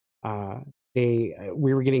 uh, they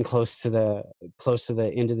we were getting close to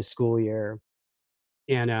the end of the school year,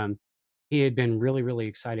 and he had been really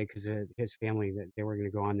excited because his family that they were going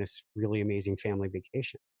to go on this really amazing family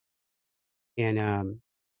vacation, and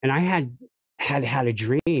I had a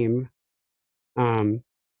dream um,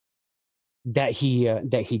 that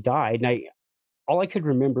he died, and I all I could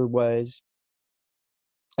remember was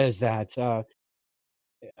is that uh,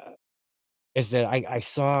 is that I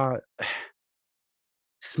saw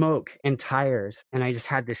smoke and tires, and I just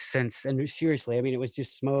had this sense. And seriously, I mean, it was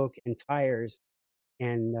just smoke and tires,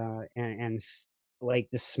 and like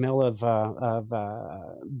the smell of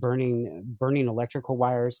burning electrical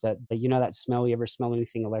wires. That you know that smell. You ever smell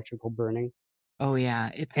anything electrical burning? Oh yeah,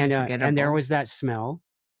 it's And there unforgettable. was that smell,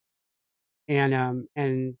 and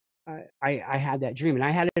I had that dream, and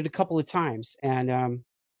I had it a couple of times, and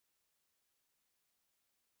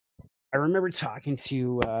I remember talking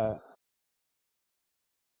to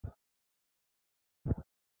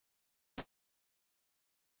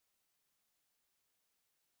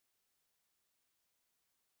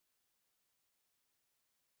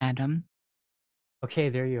Adam. okay,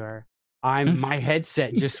 there you are. My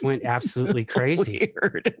headset just went absolutely crazy.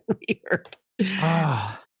 Weird.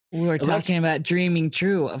 Ah, We were elect- talking about dreaming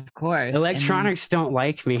true, of course. electronics don't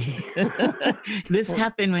like me. This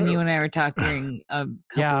happened when you and I were talking a couple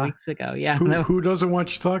Yeah. weeks ago. Yeah. Who doesn't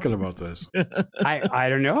want you talking about this? I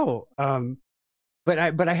don't know.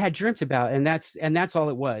 But I had dreamt about, and that's all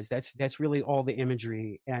it was. That's really all the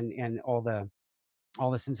imagery and all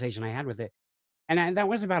the sensation I had with it. And that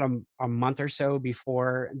was about a month or so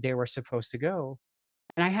before they were supposed to go,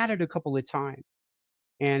 and I had it a couple of times,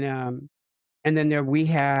 and then we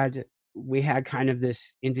had kind of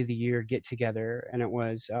this end of the year get together, and it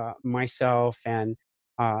was myself and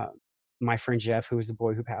uh, my friend Jeff, who was the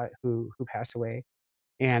boy who passed away,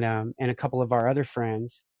 and a couple of our other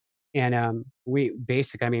friends, and we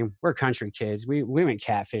basically, I mean, we're country kids. We went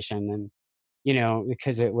catfishing, and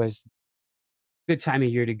because it was good time of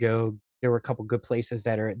year to go. There were a couple good places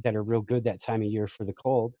that are real good that time of year for the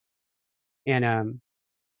cold, and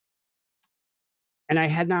I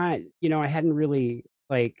had not, I hadn't really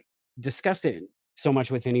like discussed it so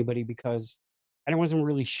much with anybody because I wasn't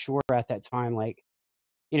really sure at that time. Like,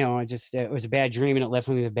 it was a bad dream and it left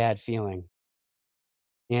me with a bad feeling,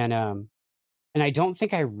 and I don't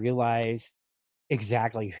think I realized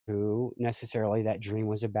exactly who necessarily that dream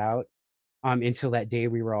was about until that day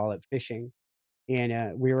we were all out fishing,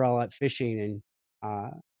 and we were all out fishing,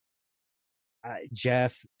 and uh,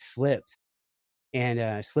 Jeff slipped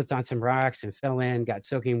and slipped on some rocks and fell in, got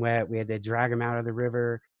soaking wet. We had to drag him out of the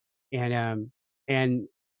river, and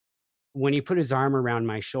when he put his arm around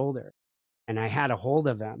my shoulder and I had a hold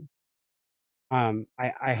of him, I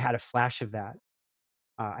had a flash of that.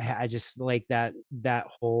 I just like that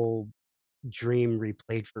whole dream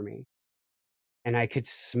replayed for me, and I could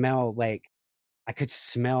smell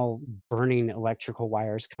burning electrical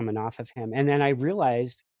wires coming off of him. And then I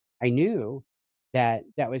realized, I knew that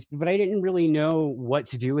was, but I didn't really know what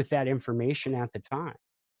to do with that information at the time.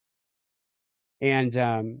 And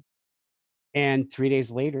 3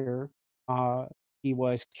 days later, uh, he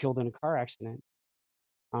was killed in a car accident.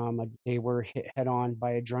 They were hit head on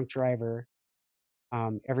by a drunk driver.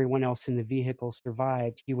 Everyone else in the vehicle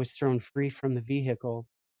survived. He was thrown free from the vehicle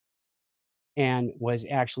and was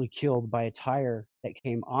actually killed by a tire that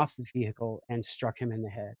came off the vehicle and struck him in the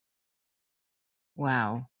head.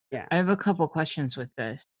 Wow. Yeah. I have a couple questions with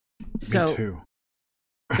this. Me So, too.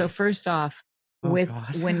 so first off, Oh, with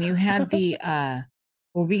God. when you had the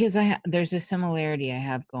well, because there's a similarity I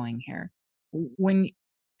have going here. When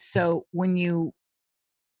when you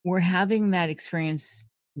were having that experience,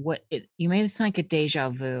 you made it sound like a deja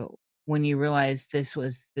vu when you realized this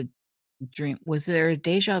was the dream. Was there a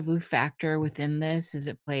deja vu factor within this as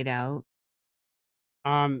it played out?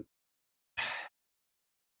 Um,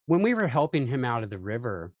 when we were helping him out of the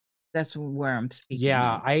river, That's where I'm speaking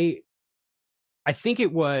yeah, of. I think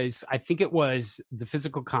it was the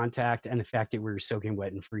physical contact and the fact that we were soaking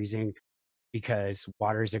wet and freezing, because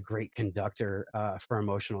water is a great conductor for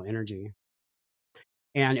emotional energy.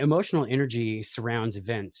 And emotional energy surrounds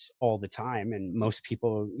events all the time, and most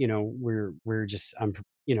people, we're just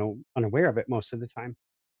unaware of it most of the time.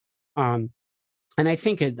 Um, and I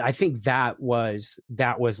think that was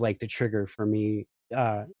like the trigger for me,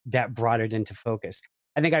 that brought it into focus.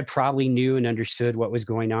 I think I probably knew and understood what was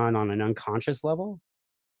going on an unconscious level,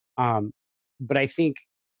 um, but I think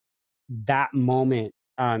that moment,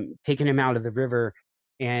 taking him out of the river,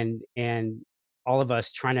 and all of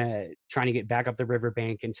us trying to get back up the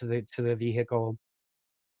riverbank into the vehicle,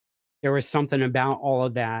 there was something about all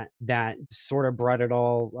of that sort of brought it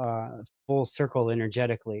all full circle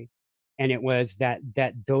energetically, and it was that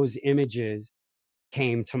those images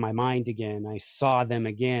came to my mind again. I saw them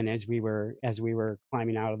again as we were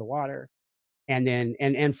climbing out of the water, and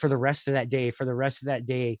then for the rest of that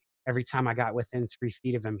day, every time I got within 3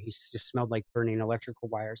 feet of him, he just smelled like burning electrical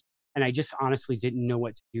wires, and I just honestly didn't know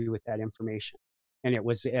what to do with that information. And it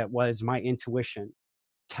was my intuition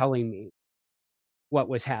telling me what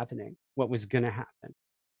was happening, what was going to happen.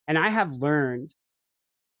 And I have learned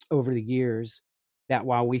over the years that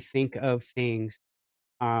while we think of things,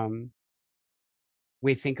 um,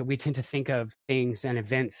 we tend to think of things and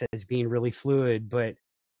events as being really fluid, but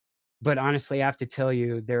honestly, I have to tell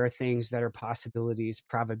you, there are things that are possibilities,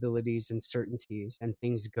 probabilities, and certainties, and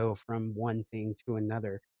things go from one thing to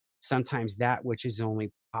another. Sometimes that which is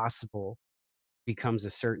only possible becomes a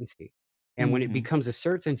certainty. And when it Hmm. becomes a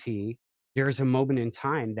certainty, there's a moment in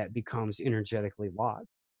time that becomes energetically locked.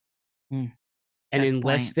 And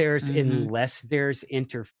Checkpoint. Hmm. unless there's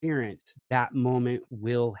interference, that moment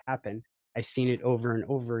will happen. I've seen it over and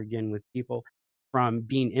over again with people, from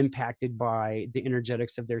being impacted by the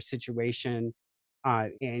energetics of their situation,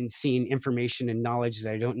 and seeing information and knowledge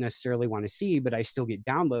that I don't necessarily want to see, but I still get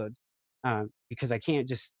downloads, because I can't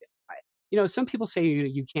just, some people say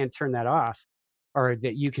you can't turn that off, or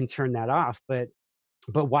that you can turn that off, but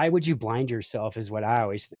why would you blind yourself? Is what I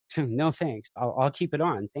always think. So no thanks. I'll keep it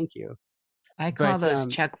on. Thank you. I call But those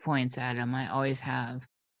checkpoints, Adam. I always have.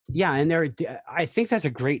 yeah, and I think that's a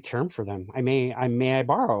great term for them. I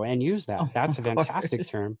borrow and use that. Oh, That's of a fantastic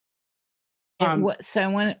course. term. It Um, what so I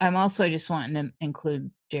want I'm also just wanting to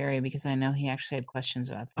include Jerry because I know he actually had questions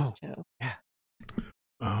about this oh, too. yeah.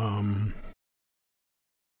 Um,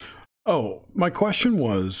 oh, my question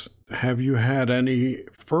was, have you had any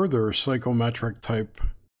further psychometric type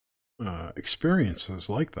experiences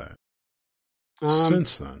like that Um,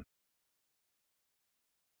 since then?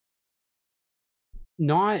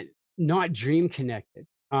 not not dream connected.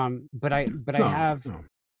 But I No, have, no.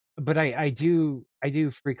 but I do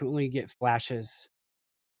frequently get flashes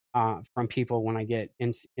from people when I get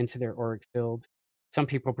into their auric field. Some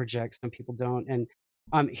people project, some people don't. And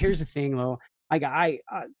here's the thing, though.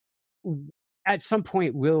 At some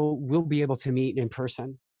point we'll be able to meet in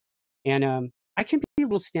person, and I can be a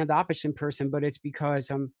little standoffish in person, but it's because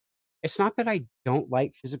it's not that I don't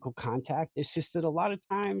like physical contact. It's just that a lot of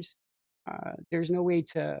times uh, there's no way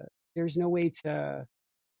to there's no way to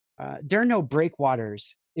there are no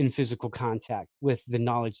breakwaters in physical contact with the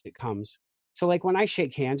knowledge that comes. So like when I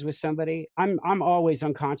shake hands with somebody, I'm always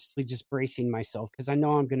unconsciously just bracing myself because I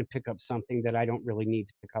know I'm going to pick up something that I don't really need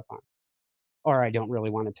to pick up on, or I don't really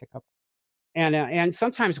want to pick up. And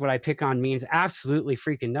sometimes what I pick on means absolutely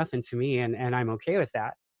freaking nothing to me, and I'm okay with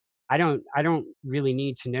that. I don't really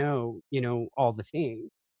need to know, all the things.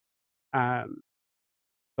 Um,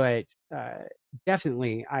 but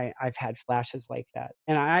definitely, I've had flashes like that,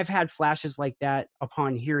 and I've had flashes like that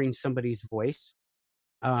upon hearing somebody's voice.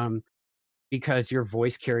 Um, because your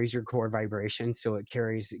voice carries your core vibration, so it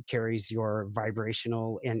carries your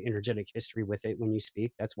vibrational and energetic history with it when you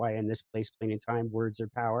speak. That's why in this place, plane, and time, words are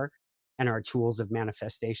power, and are tools of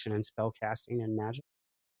manifestation and spell casting and magic.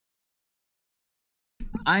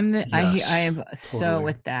 I Yes, am so totally.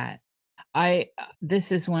 with that.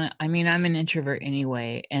 This is one I mean, I'm an introvert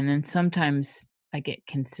anyway, and then sometimes I get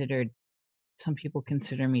considered some people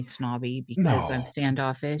consider me snobby because I'm No,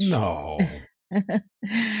 standoffish. no.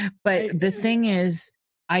 But I, the thing is,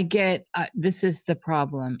 I get this is the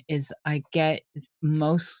problem is I get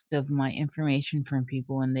most of my information from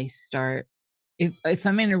people when they start if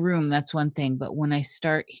I'm in a room, that's one thing, but when I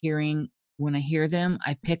hear them,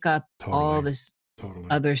 I pick up all Totally, this totally.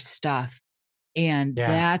 other stuff, and yeah.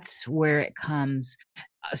 that's where it comes.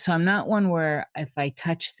 So I'm not one where if I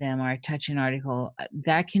touch them or I touch an article,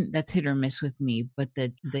 that's hit or miss with me, but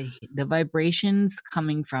the vibrations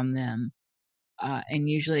coming from them, and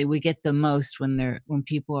usually we get the most when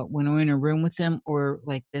we're in a room with them or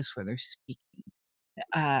like this where they're speaking.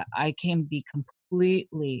 I can be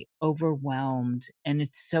completely overwhelmed, and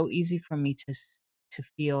it's so easy for me to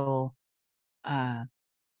feel. Uh,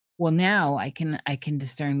 well, now I can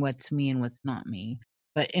discern what's me and what's not me.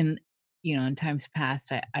 But in times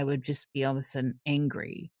past, I would just be all of a sudden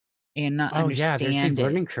angry and not Oh yeah, there's a understand it.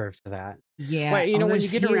 learning curve to that. Yeah. Well, Oh, when you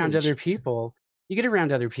there's get around huge. other people, you get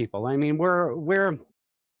around other people. I mean, we're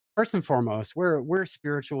first and foremost, we're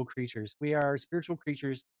spiritual creatures. We are spiritual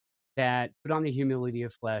creatures that put on the humility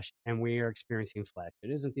of flesh, and we are experiencing flesh. It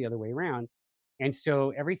isn't the other way around. And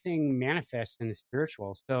so everything manifests in the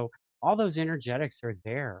spiritual. So all those energetics are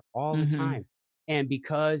there all the Hmm. time. And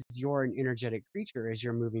because you're an energetic creature, as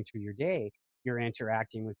you're moving through your day, you're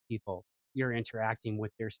interacting with people, you're interacting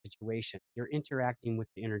with their situation, you're interacting with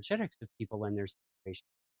the energetics of people and their situation.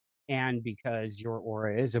 And because your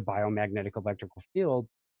aura is a biomagnetic electrical field,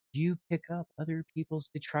 you pick up other people's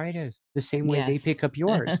detritus the same way they Yes. pick up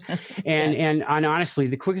yours. And Yes. and and honestly,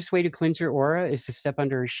 the quickest way to cleanse your aura is to step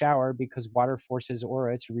under a shower, because water forces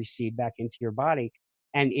aura to recede back into your body.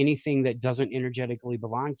 And anything that doesn't energetically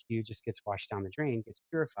belong to you just gets washed down the drain, gets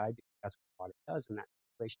purified, because that's what water does in that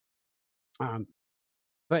situation. Um,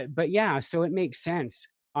 but yeah, so it makes sense.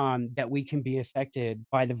 that we can be affected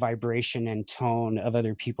by the vibration and tone of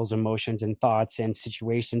other people's emotions and thoughts and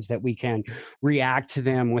situations, that we can react to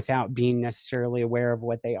them without being necessarily aware of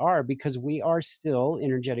what they are, because we are still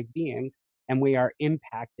energetic beings and we are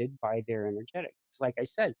impacted by their energetics. Like I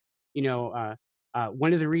said,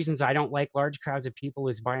 one of the reasons I don't like large crowds of people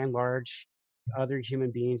is, by and large, other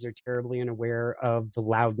human beings are terribly unaware of the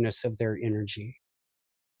loudness of their energy.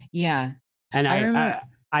 Yeah. And I remember.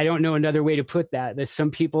 I don't know another way to put that. That some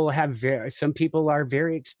people are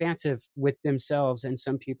very expansive with themselves, and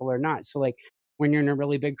some people are not. So, like, when you're in a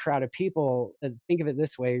really big crowd of people, think of it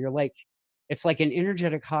this way: it's like an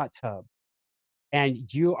energetic hot tub, and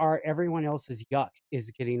everyone else's yuck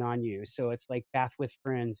is getting on you. So it's like bath with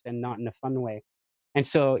friends, and not in a fun way. And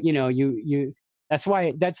so, that's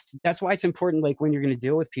why it's important. Like, when you're going to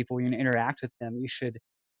deal with people, you're going to interact with them, you should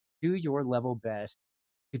do your level best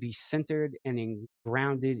to be centered and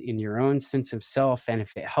grounded in your own sense of self. And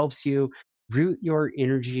if it helps you, root your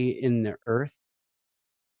energy in the earth,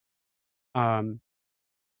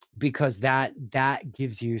 because that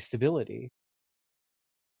gives you stability.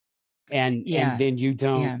 And then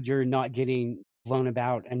you're not getting blown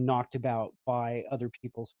about and knocked about by other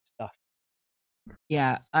people's stuff.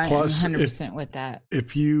 Yeah, I'm 100% with that.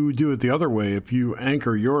 If you do it the other way, if you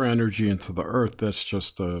anchor your energy into the earth, that's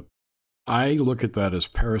just I look at that as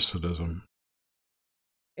parasitism.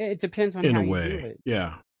 It depends on in how a way. You do it.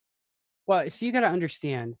 Yeah. Well, so you got to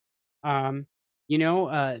understand, there's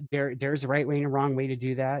a right way and a wrong way to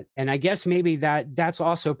do that. And I guess maybe that's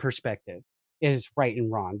also perspective, is right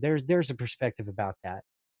and wrong. There's a perspective about that.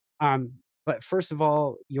 But first of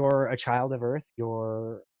all, you're a child of Earth.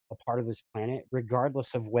 You're a part of this planet,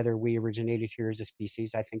 regardless of whether we originated here as a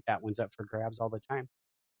species. I think that one's up for grabs all the time.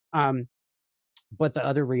 But the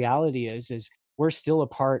other reality is we're still a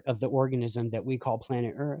part of the organism that we call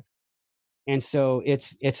planet Earth. And so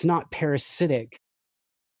it's not parasitic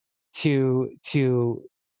to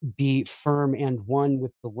be firm and one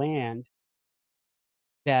with the land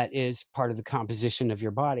that is part of the composition of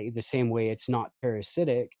your body, the same way it's not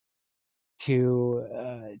parasitic to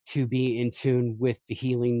be in tune with the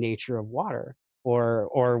healing nature of water,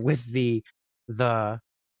 or with the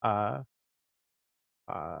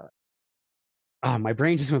my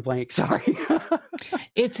brain just went blank. Sorry.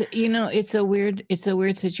 It's a weird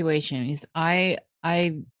situation. Because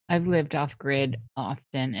I've lived off grid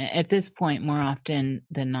often, at this point more often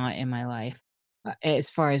than not in my life, as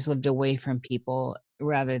far as lived away from people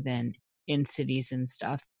rather than in cities and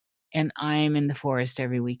stuff. And I'm in the forest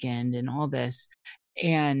every weekend and all this.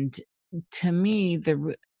 And to me,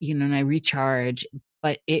 and I recharge,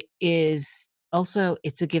 but it is also,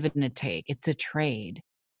 it's a give and a take. It's a trade,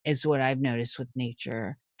 is what I've noticed with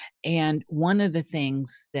nature. And one of the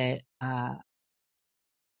things that I've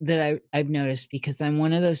noticed, because I'm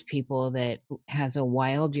one of those people that has a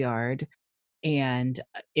wild yard, and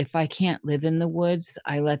if I can't live in the woods,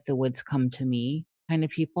 I let the woods come to me kind of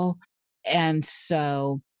people. And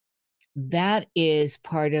so that is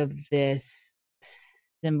part of this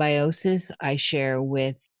symbiosis I share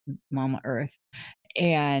with Mama Earth,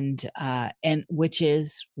 and which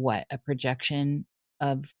is what, a projection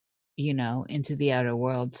of, into the outer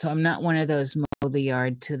world. So I'm not one of those mow the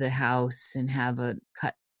yard to the house and have a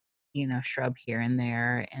cut, shrub here and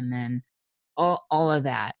there, and then all of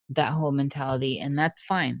that whole mentality. And that's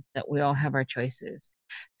fine, that we all have our choices.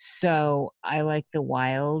 So I like the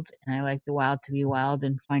wild, and I like the wild to be wild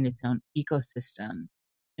and find its own ecosystem.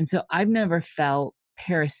 And so I've never felt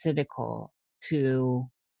parasitical to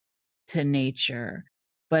nature,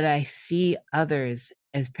 but I see others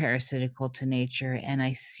as parasitical to nature, and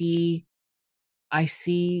I see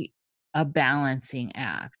a balancing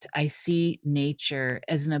act. I see nature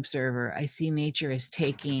as an observer. I see nature as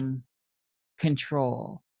taking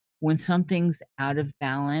control. When something's out of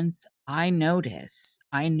balance, I notice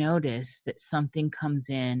that something comes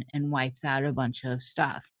in and wipes out a bunch of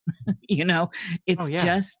stuff. It's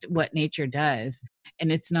just what nature does,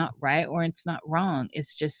 and it's not right or it's not wrong.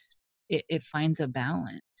 It's just it finds a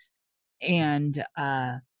balance, and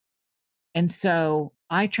so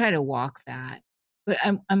I try to walk that. But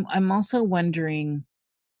I'm also wondering,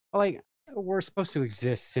 like, we're supposed to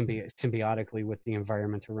exist symbiotically with the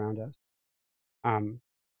environment around us.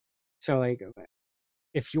 So, like,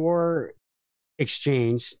 if your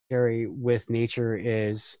exchange, Jerry, with nature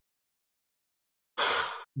is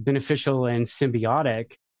beneficial and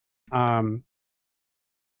symbiotic,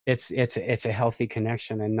 it's a healthy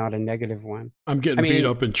connection and not a negative one. I'm getting beat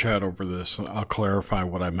up in chat over this. I'll clarify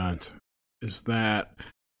what I meant. Is that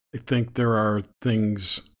I think there are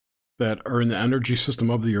things that are in the energy system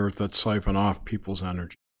of the earth that siphon off people's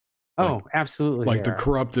energy. Oh, absolutely. Like the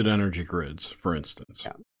corrupted energy grids, for instance.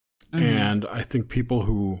 Yeah. Mhm. And I think people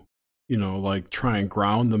who, like try and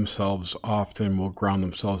ground themselves often will ground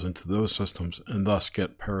themselves into those systems and thus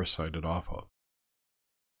get parasited off of.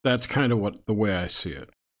 That's kind of the way I see it.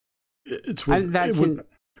 It's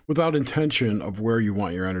without intention of where you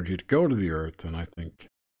want your energy to go to the earth, and I think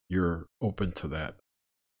you're open to that.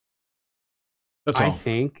 That's all. I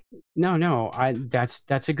think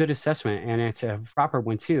that's a good assessment, and it's a proper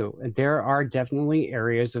one too. There are definitely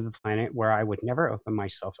areas of the planet where I would never open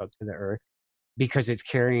myself up to the earth because it's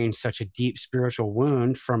carrying such a deep spiritual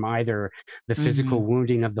wound from either the physical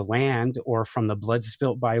wounding of the land or from the blood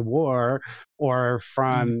spilt by war or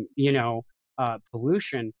from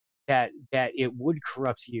pollution that it would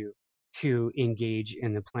corrupt you to engage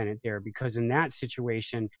in the planet there, because in that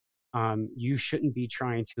situation you shouldn't be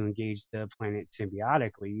trying to engage the planet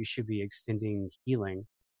symbiotically. You should be extending healing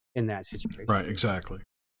in that situation. Right, exactly.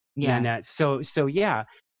 Yeah. And so yeah.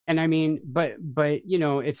 And I mean, but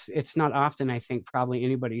it's not often I think probably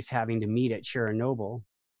anybody's having to meet at Chernobyl.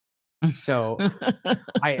 So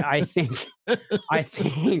I think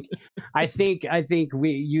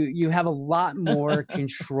you have a lot more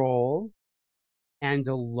control and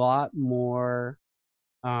a lot more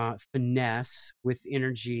finesse with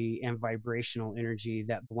energy and vibrational energy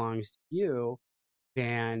that belongs to you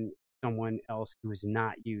than someone else who is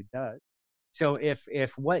not you does. So if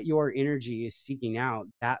what your energy is seeking out,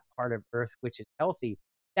 that part of Earth which is healthy,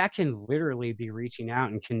 that can literally be reaching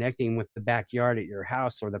out and connecting with the backyard at your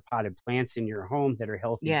house or the potted plants in your home that are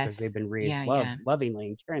healthy because they've been raised lovingly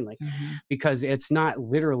and caringly. Because it's not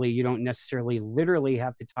literally, you don't necessarily literally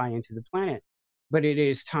have to tie into the planet, but it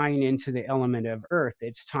is tying into the element of Earth.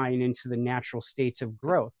 It's tying into the natural states of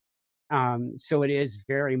growth. So it is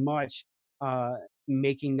very much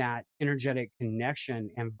making that energetic connection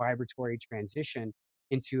and vibratory transition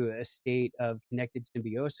into a state of connected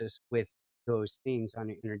symbiosis with those things on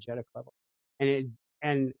an energetic level.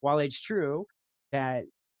 And while it's true that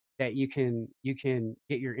you can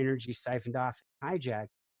get your energy siphoned off and hijacked,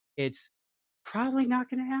 it's probably not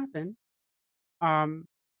going to happen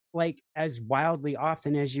like as wildly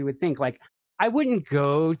often as you would think. Like I wouldn't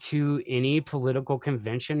go to any political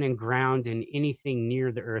convention and ground in anything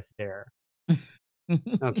near the earth there.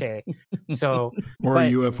 Okay. So or a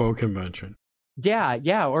UFO convention.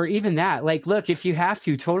 Yeah, or even that. Like, look, if you have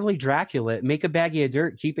to, totally Dracula it. Make a baggie of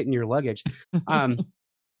dirt, keep it in your luggage. I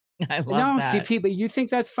love that. CP, but you think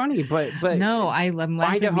that's funny, but no, I'm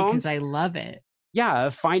laughing because I love it. Yeah,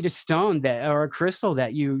 find a stone or a crystal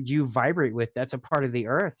that you vibrate with. That's a part of the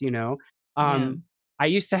earth, I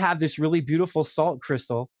used to have this really beautiful salt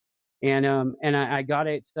crystal, and I got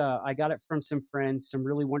it from some friends, some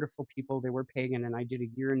really wonderful people. They were pagan, and I did a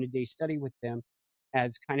year and a day study with them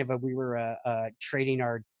as kind of we were trading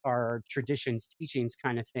our traditions, teachings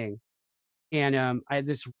kind of thing. And I had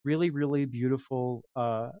this really, really beautiful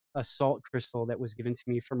salt crystal that was given to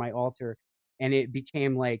me for my altar, and it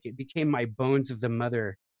became my bones of the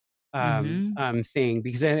mother thing,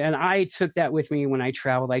 because and I took that with me when I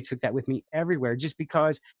traveled. I took that with me everywhere, just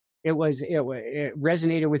because it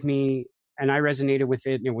resonated with me, and I resonated with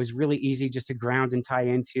it, and it was really easy just to ground and tie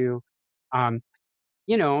into.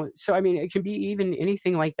 So I mean, it can be even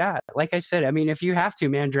anything like that. Like I said, I mean, if you have to,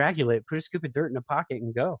 man, Dracula it, put a scoop of dirt in a pocket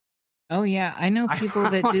and go. Oh yeah, I know people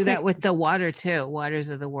that do that with the water too. Waters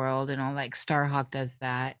of the World and all, like Starhawk does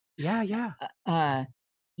that. Yeah. I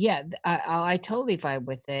totally vibe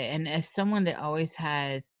with it. And as someone that always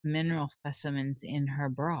has mineral specimens in her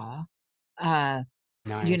bra,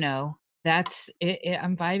 nice. That's it.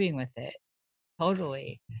 I'm vibing with it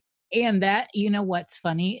totally. And that, what's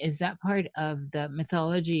funny is that part of the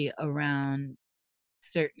mythology around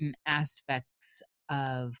certain aspects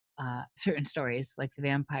of certain stories, like the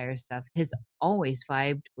vampire stuff, has always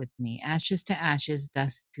vibed with me. Ashes to ashes,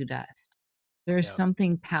 dust to dust. There's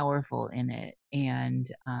something powerful in it, and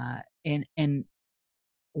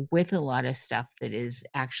with a lot of stuff that is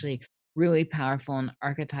actually really powerful and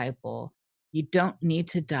archetypal. You don't need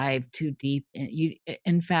to dive too deep.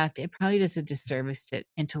 In fact, it probably does a disservice to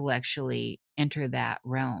intellectually enter that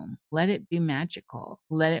realm. Let it be magical.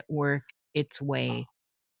 Let it work its way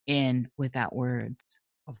in without words.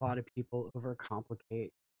 A lot of people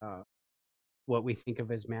overcomplicate what we think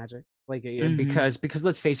of as magic, like because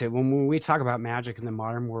let's face it, when we talk about magic in the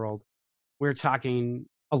modern world, we're talking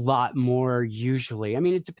a lot more usually. I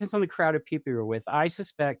mean, it depends on the crowd of people you're with. I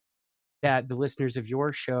suspect that the listeners of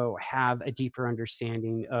your show have a deeper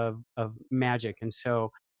understanding of magic, and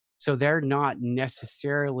so they're not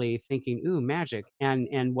necessarily thinking, ooh, magic,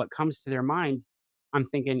 and what comes to their mind, I'm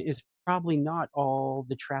thinking, is probably not all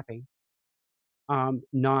the trapping,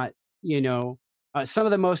 not some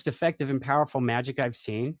of the most effective and powerful magic I've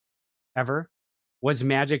seen ever was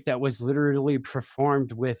magic that was literally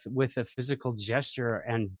performed with a physical gesture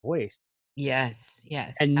and voice, Yes,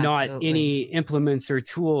 and not absolutely. any implements or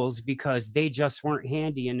tools because they just weren't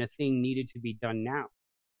handy and the thing needed to be done now.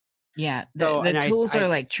 Yeah, So, the and tools are I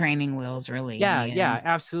like training wheels, really, in yeah, the yeah, end.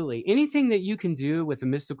 absolutely. Anything that you can do with a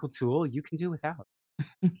mystical tool, you can do without.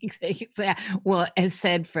 Yeah, well, as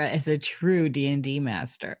said as a true D&D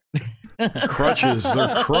master. Crutches,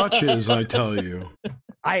 they're crutches, I tell you.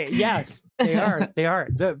 Yes, they are. They are.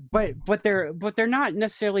 But they're not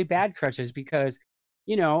necessarily bad crutches because,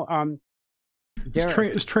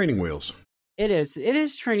 It's training wheels. it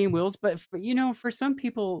is training wheels, but for some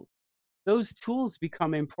people, those tools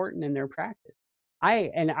become important in their practice.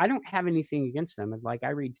 I don't have anything against them. Like, I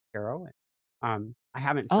read tarot, and I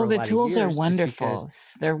haven't for Oh, a the lot of tools are years just because. wonderful.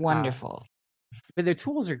 They're Uh, wonderful. but the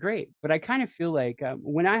tools are great. But I kind of feel like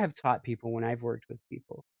when I have taught people, when I've worked with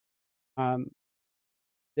people, um,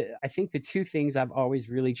 I think the two things I've always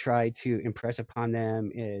really tried to impress upon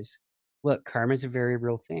them is, look, karma is a very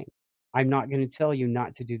real thing. I'm not going to tell you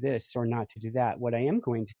not to do this or not to do that. What I am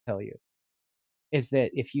going to tell you is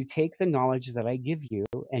that if you take the knowledge that I give you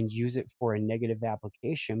and use it for a negative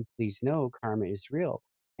application, please know karma is real.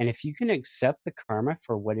 And if you can accept the karma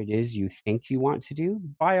for what it is you think you want to do,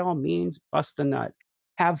 by all means, bust a nut,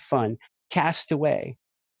 have fun, cast away.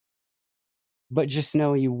 But just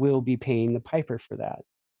know you will be paying the piper for that.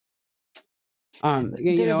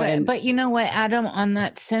 But you know what, Adam, on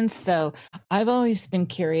that sense though, I've always been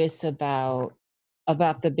curious about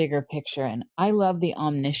the bigger picture, and I love the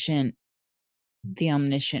omniscient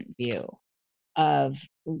view of,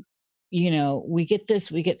 we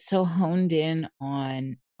get so honed in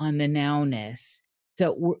on the nowness.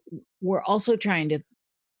 So we're also trying to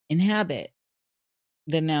inhabit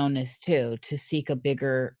the nowness too, to seek a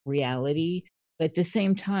bigger reality. But at the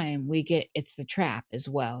same time, it's the trap as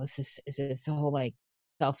well. It's this whole like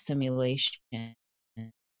self-simulation.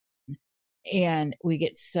 And we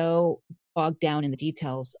get so bogged down in the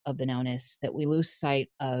details of the nowness that we lose sight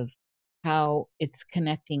of how it's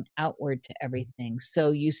connecting outward to everything. So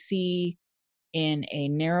you see in a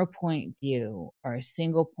narrow point view or a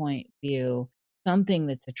single point view something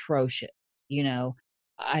that's atrocious,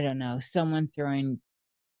 I don't know, someone throwing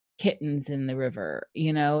kittens in the river,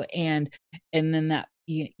 and then that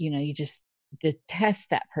you just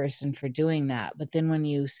detest that person for doing that. But then when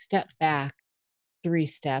you step back 3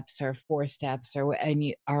 steps or 4 steps, and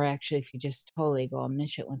you are actually, if you just totally go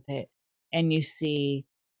omniscient with it, and you see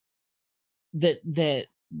that the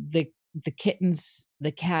kittens,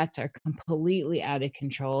 the cats are completely out of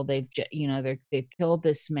control. They've killed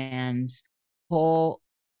this man's whole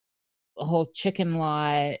chicken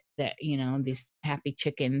lot, that these happy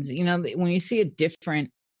chickens, when you see a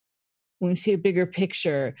bigger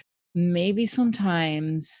picture, maybe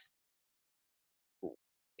sometimes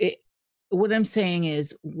what I'm saying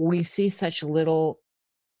is we see such little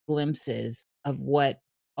glimpses of what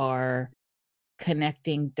are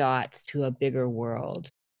connecting dots to a bigger world,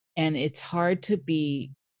 and it's hard to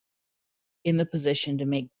be in the position to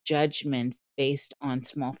make judgments based on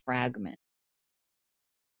small fragments.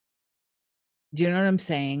 Do you know what I'm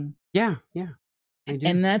saying? Yeah, I do.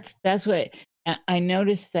 And that's what I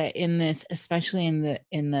noticed, that in this, especially in the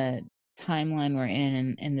timeline we're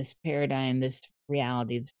in this paradigm, this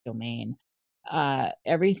reality, this domain,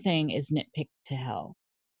 everything is nitpicked to hell,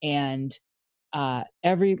 and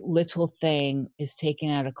every little thing is taken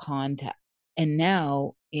out of context. And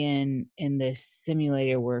now in this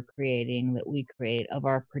simulator we're creating, that we create of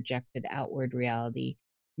our projected outward reality,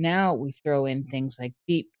 now we throw in things like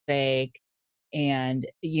deep fake, and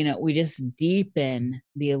we just deepen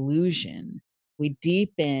the illusion. We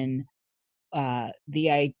deepen the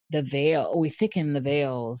veil. We thicken the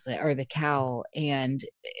veils or the cowl, and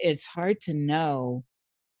it's hard to know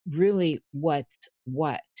really what's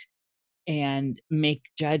what, and make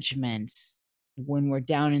judgments when we're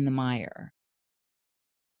down in the mire.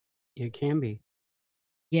 It can be.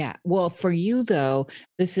 Yeah. Well, for you though,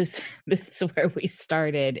 this is this is where we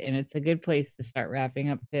started, and it's a good place to start wrapping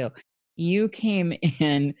up too. You came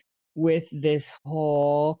in with this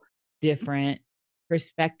whole different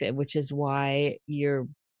perspective, which is why you're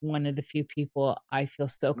one of the few people I feel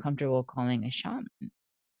so comfortable calling a shaman,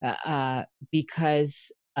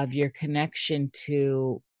 because of your connection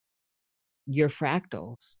to your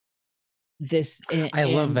fractals. I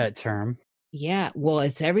love that term. Yeah, well,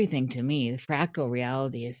 it's everything to me. The fractal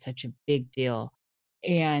reality is such a big deal.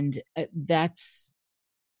 And that's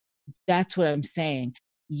what I'm saying.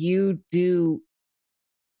 You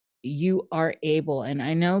are able, and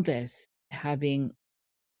I know this, having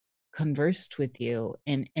conversed with you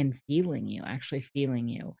and feeling you, actually feeling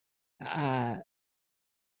you, that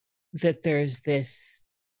there's this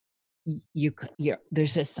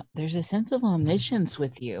there's a sense of omniscience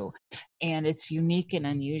with you, and it's unique and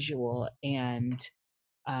unusual. And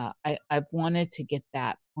I've wanted to get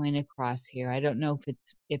that point across here. I don't know if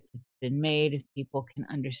it's been made, if people can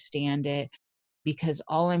understand it, because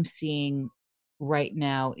all I'm seeing right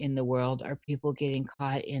now in the world are people getting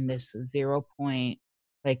caught in this 0 point,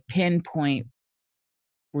 like pinpoint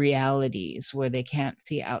realities where they can't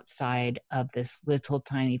see outside of this little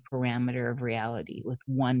tiny parameter of reality with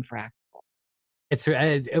one fractal. It's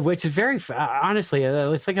which is very honestly,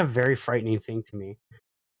 it's like a very frightening thing to me.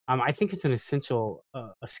 I think it's an essential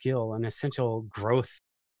a skill, an essential growth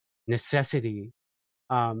necessity,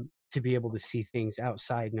 to be able to see things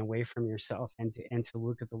outside and away from yourself, and to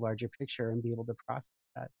look at the larger picture and be able to process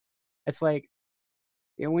that. It's like,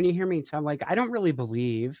 when you hear me talk, like, I don't really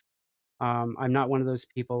believe. I'm not one of those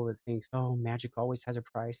people that thinks, oh, magic always has a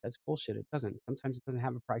price. That's bullshit. It doesn't. Sometimes it doesn't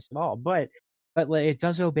have a price at all. But like, it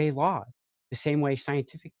does obey law the same way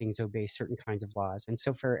scientific things obey certain kinds of laws. And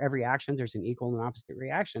so for every action, there's an equal and opposite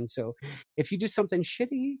reaction. So if you do something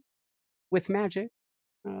shitty with magic,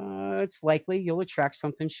 it's likely you'll attract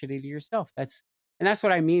something shitty to yourself. That's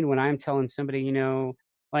what I mean when I'm telling somebody,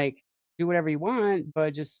 like, do whatever you want,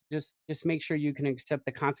 but just make sure you can accept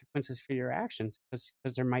the consequences for your actions,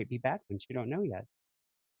 because there might be bad ones you don't know yet.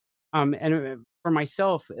 And for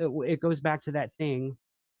myself, it goes back to that thing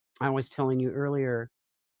I was telling you earlier,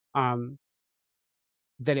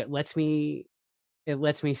 that it lets me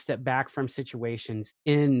step back from situations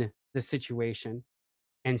in the situation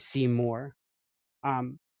and see more.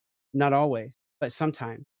 Not always, but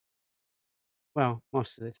sometimes. Well,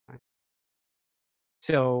 most of the time.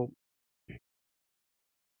 So,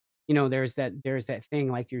 there's that thing,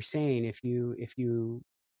 like you're saying, if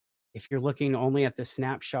you're looking only at the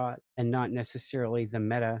snapshot and not necessarily the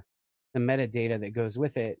metadata that goes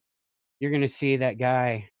with it, you're going to see that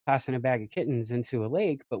guy tossing a bag of kittens into a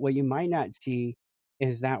lake. But what you might not see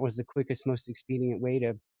is that was the quickest, most expedient way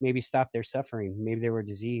to maybe stop their suffering. Maybe they were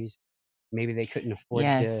diseased. Maybe they couldn't afford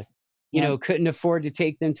to, couldn't afford to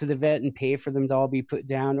take them to the vet and pay for them to all be put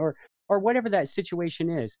down, or whatever that situation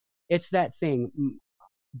is. It's that thing.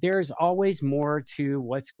 There's always more to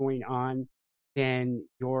what's going on than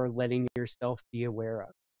you're letting yourself be aware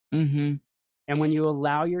of. Mm-hmm. And when you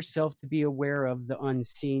allow yourself to be aware of the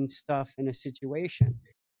unseen stuff in a situation,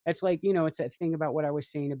 it's like, it's that thing about what I was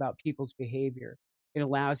saying about people's behavior. It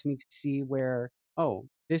allows me to see where, oh,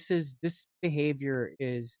 this behavior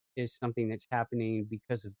is something that's happening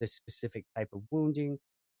because of this specific type of wounding,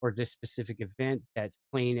 or this specific event that's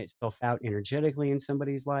playing itself out energetically in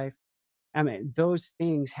somebody's life. I mean, those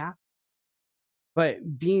things happen.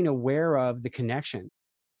 But being aware of the connection,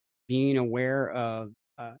 being aware of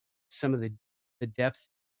some of the depth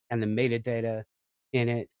and the metadata in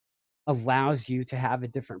it, allows you to have a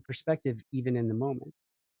different perspective even in the moment.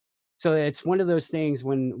 So it's one of those things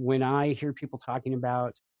when I hear people talking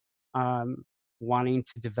about wanting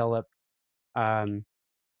to develop, oh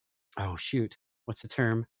shoot, what's the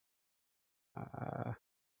term?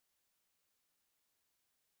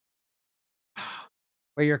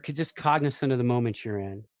 Where you're just cognizant of the moment you're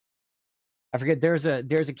in. I forget. There's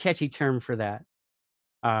a catchy term for that.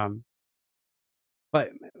 But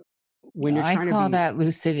when you're trying I call to be, that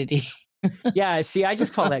lucidity. yeah, see, I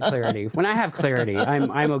just call that clarity. When I have clarity,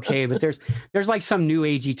 I'm okay. But there's like some new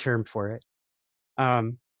agey term for it.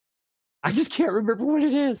 I just can't remember what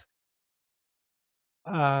it is.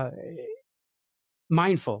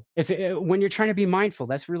 Mindful. When you're trying to be mindful,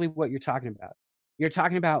 that's really what you're talking about. You're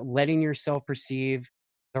talking about letting yourself perceive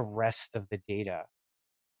the rest of the data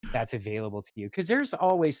that's available to you, because there's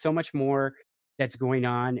always so much more that's going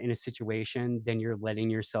on in a situation than you're letting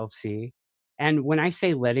yourself see. And when I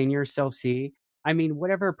say letting yourself see, I mean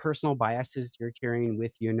whatever personal biases you're carrying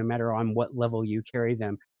with you, no matter on what level you carry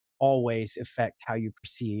them, always affect how you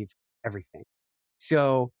perceive everything.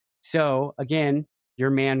 So again, your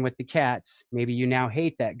man with the cats, maybe you now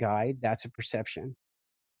hate that guy. That's a perception.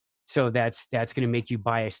 So that's going to make you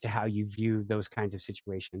biased to how you view those kinds of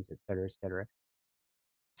situations, et cetera, et cetera.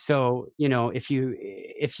 So, if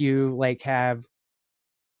you like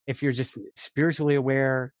if you're just spiritually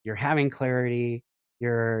aware, you're having clarity,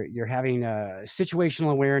 you're having a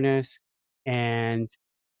situational awareness, and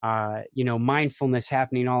mindfulness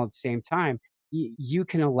happening all at the same time, you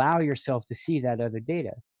can allow yourself to see that other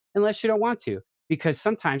data, unless you don't want to, because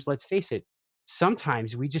sometimes, let's face it,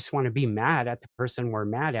 sometimes we just want to be mad at the person we're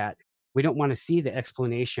mad at. We don't want to see the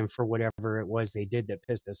explanation for whatever it was they did that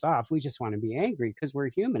pissed us off. We just want to be angry because we're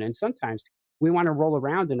human. And sometimes we want to roll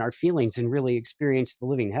around in our feelings and really experience the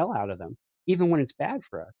living hell out of them, even when it's bad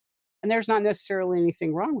for us. And there's not necessarily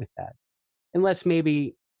anything wrong with that, unless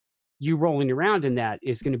maybe you rolling around in that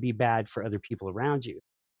is going to be bad for other people around you.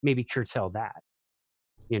 Maybe curtail that,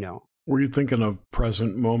 you know. Were you thinking of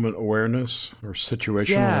present moment awareness or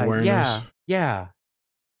situational awareness? Yeah.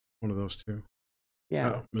 One of those two.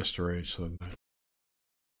 Yeah. Mr. A said that.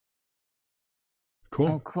 Cool.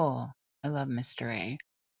 Oh, cool. I love Mr. A.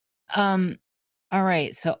 All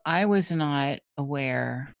right. So I was not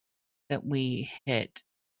aware that we hit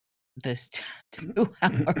this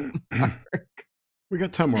 2-hour mark. We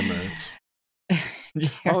got 10 more minutes.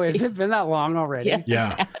 Oh, has it been that long already? Yes,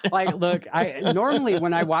 Yeah. Like, look, I normally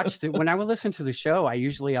when I would listen to the show, I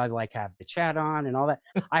like have the chat on and all that.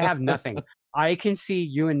 I have nothing. I can see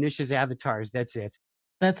you and Nish's avatars. That's it.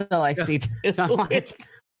 That's all I see too.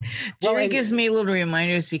 Jerry gives me little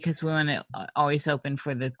reminders because we want to always open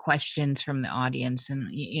for the questions from the audience and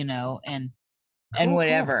and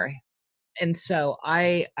whatever. Cool. And so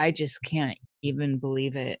I just can't even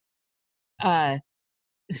believe it.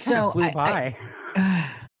 So flew by.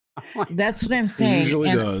 That's what I'm saying. It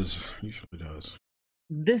usually does.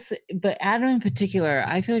 But Adam in particular,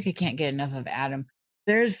 I feel like I can't get enough of Adam.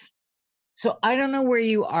 So I don't know where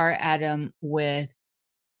you are, Adam, with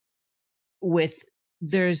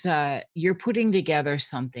you're putting together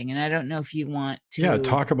something, and I don't know if you want to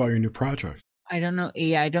talk about your new project. I don't know.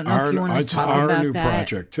 Yeah, I don't know if you want to talk about our new that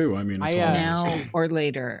project too. I mean, it's now or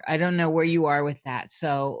later. I don't know where you are with that.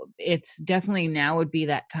 So it's definitely now would be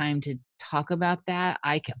that time to talk about that.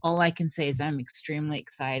 All I can say is I'm extremely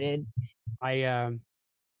excited.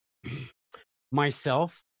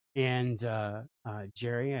 Myself and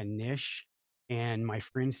Jerry and Nish and my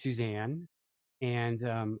friend Suzanne and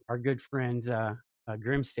our good friend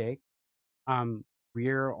Grimsteak.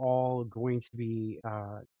 We're all going to be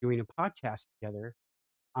doing a podcast together.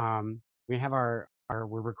 We have we're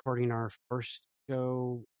recording our first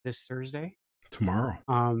show this Thursday. Tomorrow.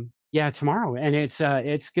 Tomorrow. And it's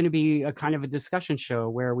going to be a kind of a discussion show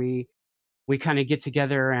where we kind of get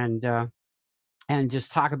together and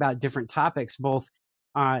just talk about different topics, both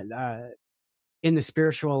in the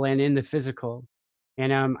spiritual and in the physical.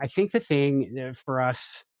 And I think the thing for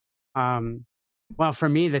us, for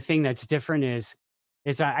me, the thing that's different is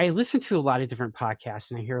I listen to a lot of different podcasts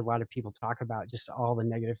and I hear a lot of people talk about just all the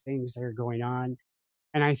negative things that are going on.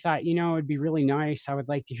 And I thought, it'd be really nice. I would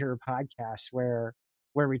like to hear a podcast where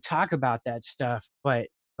we talk about that stuff, but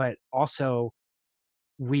also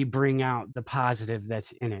we bring out the positive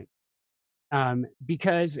that's in it.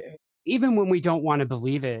 Because even when we don't want to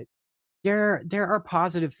believe it, there are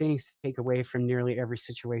positive things to take away from nearly every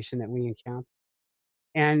situation that we encounter.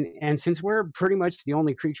 And since we're pretty much the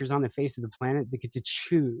only creatures on the face of the planet that get to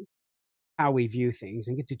choose how we view things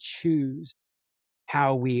and get to choose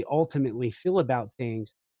how we ultimately feel about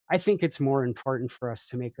things, I think it's more important for us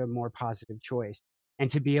to make a more positive choice and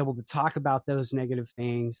to be able to talk about those negative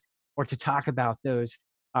things or to talk about those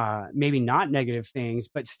maybe not negative things,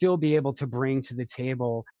 but still be able to bring to the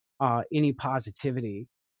table any positivity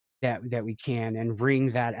that we can and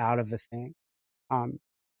bring that out of the thing.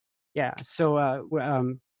 So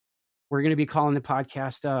we're going to be calling the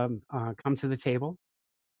podcast Come to the Table.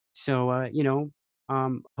 So,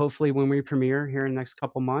 hopefully when we premiere here in the next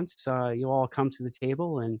couple months, you'll all come to the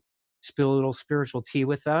table and spill a little spiritual tea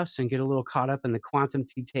with us and get a little caught up in the quantum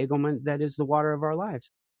entanglement that is the water of our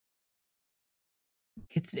lives.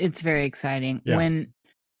 It's very exciting.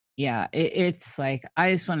 Yeah. It's like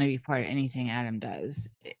I just want to be part of anything Adam does.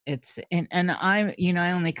 And I'm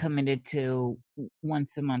I only committed to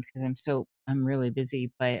once a month because I'm really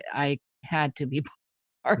busy, but I had to be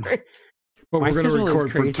part. Well, we're going to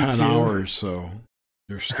record for 10 hours, so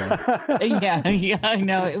you're stuck. yeah, I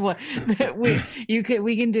know.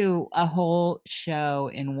 We can do a whole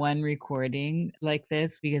show in one recording like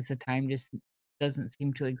this because the time just doesn't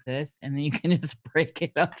seem to exist, and then you can just break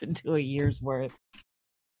it up into a year's worth.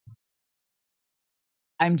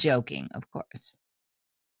 I'm joking, of course.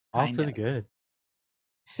 All to the good.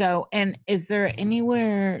 So, and is there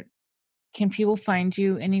anywhere, can people find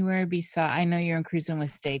you anywhere besides, I know you're in Cruising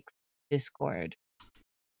with Stakes Discord.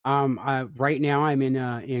 Right now I'm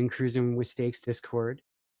in Cruising with Stakes Discord.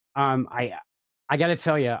 I got to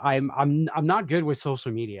tell you, I'm not good with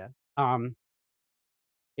social media.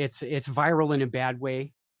 It's viral in a bad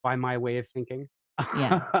way by my way of thinking.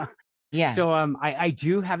 Yeah. Yeah. So I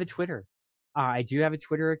do have a Twitter. I do have a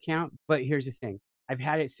Twitter account, but here's the thing. I've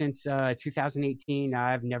had it since 2018.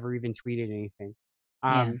 I've never even tweeted anything.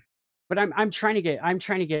 But I'm trying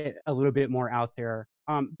to get a little bit more out there.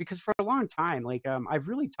 Because for a long time, I've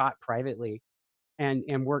really taught privately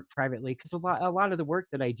and work privately, because a lot of the work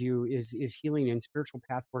that I do is healing and spiritual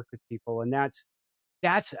path work with people, and that's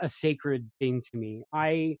a sacred thing to me.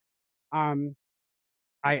 Um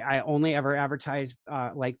I only ever advertise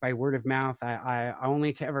like by word of mouth. I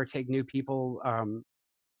only to ever take new people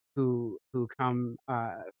who come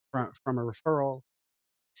from a referral.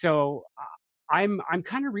 So I'm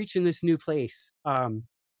kind of reaching this new place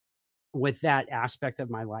with that aspect of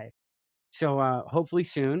my life. So hopefully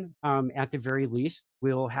soon, at the very least,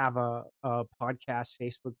 we'll have a podcast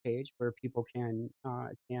Facebook page where people can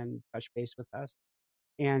touch base with us,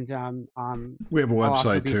 and We have a I'll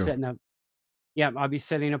also website be too. setting up. Yeah, I'll be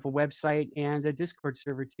setting up a website and a Discord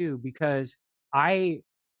server too, because I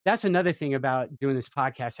that's another thing about doing this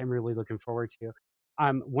podcast I'm really looking forward to.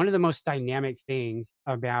 One of the most dynamic things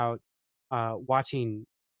about watching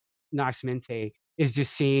Nox Mente is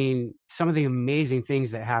just seeing some of the amazing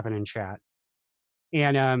things that happen in chat.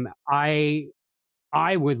 And I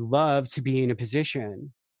would love to be in a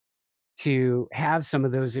position to have some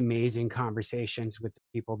of those amazing conversations with the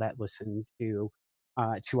people that listen to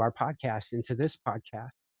our podcast and to this podcast.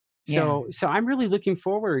 Yeah. So I'm really looking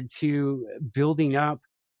forward to building up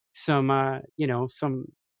some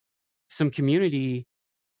some community,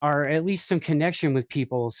 or at least some connection with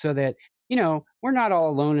people, so that we're not all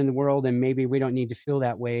alone in the world, and maybe we don't need to feel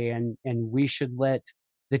that way, and we should let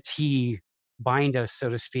the tea bind us, so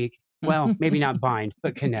to speak. Well, maybe not bind,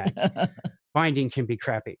 but connect. Binding can be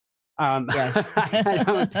crappy. Yes.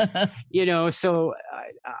 I don't, so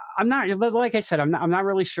I'm not, like I said, I'm not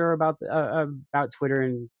really sure about Twitter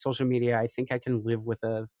and social media. I think I can live with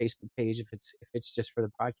a Facebook page if it's just for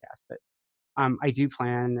the podcast. But I do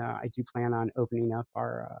plan on opening up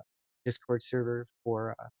our Discord server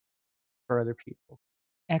for other people.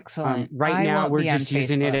 Excellent. Right I now, won't we're be on just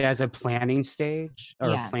using it Facebook. as a planning stage or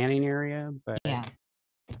Yeah. a planning area. But Yeah.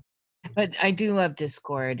 But I do love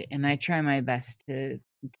Discord, and I try my best to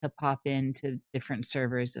pop into different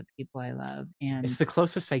servers of people I love. And it's the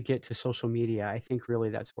closest I get to social media. I think really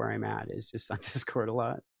that's where I'm at, is just on Discord a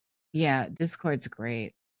lot. yeah, Discord's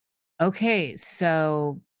great. Okay,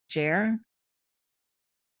 so Jer?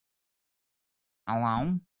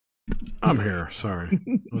 Hello? I'm here. Sorry,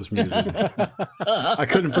 I was muted. I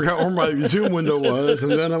couldn't figure out where my Zoom window was,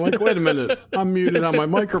 and then I'm like, wait a minute, I'm muted on my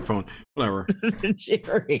microphone. Whatever.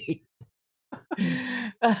 Jerry.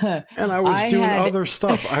 And I was doing other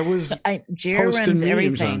stuff. I was Jer posting runs memes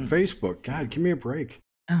everything on Facebook. God, give me a break.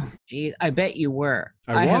 Oh, geez. I bet you were.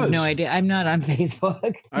 I have was. no idea. I'm not on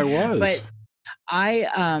Facebook. I was. But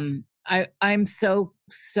I'm so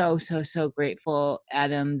grateful,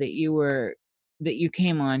 Adam, that you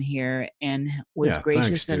came on here and was gracious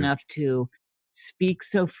thanks, dude. enough to speak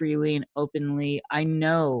so freely and openly. I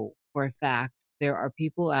know for a fact there are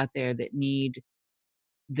people out there that need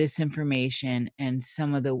this information, and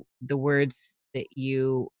some of the words that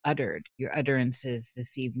you uttered, your utterances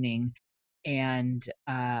this evening. And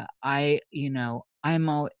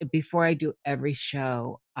before I do every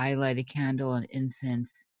show, I light a candle and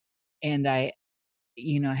incense, and I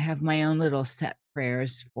have my own little set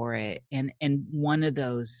prayers for it. And one of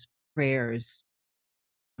those prayers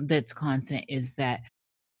that's constant is that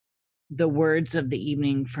the words of the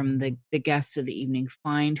evening from the guests of the evening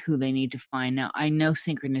find who they need to find. Now, I know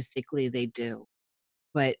synchronistically they do,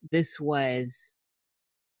 but this was,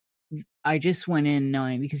 I just went in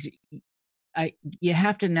knowing, because you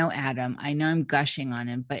have to know Adam. I know I'm gushing on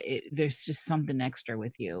him, but there's just something extra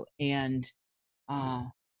with you. And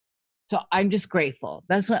so I'm just grateful.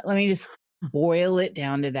 Let me just boil it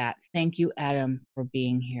down to that. Thank you, Adam, for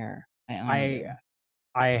being here. I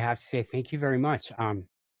have to say thank you very much.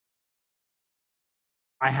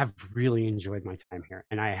 I have really enjoyed my time here,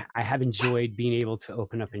 and I have enjoyed being able to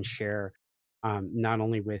open up and share, not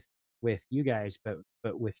only with you guys, but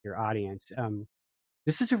with your audience.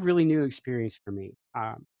 This is a really new experience for me.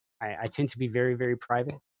 I tend to be very, very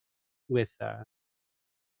private with the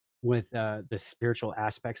spiritual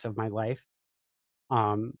aspects of my life,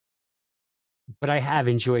 but I have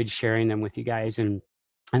enjoyed sharing them with you guys, and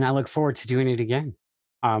I look forward to doing it again.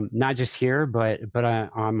 Not just here, but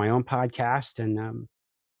on my own podcast. And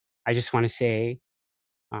I just want to say,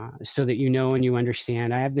 so that you know and you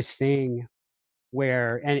understand, I have this thing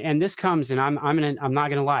where, and this comes, and I'm not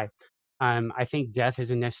gonna lie. I think death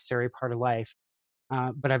is a necessary part of life,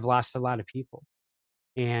 but I've lost a lot of people,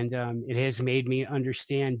 and it has made me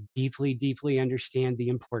deeply understand the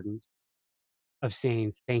importance of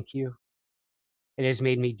saying thank you. It has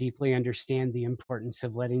made me deeply understand the importance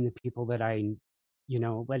of letting the people that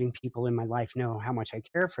letting people in my life know how much I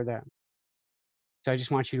care for them. So I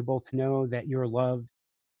just want you to both to know that you're loved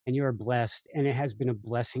and you are blessed. And it has been a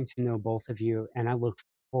blessing to know both of you. And I look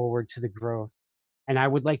forward to the growth. And I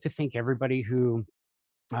would like to thank everybody who's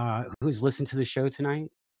listened to the show tonight.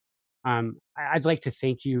 I'd like to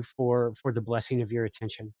thank you for the blessing of your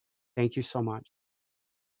attention. Thank you so much.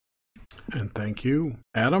 And thank you,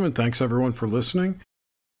 Adam, and thanks everyone for listening.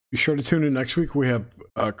 Be sure to tune in next week. We have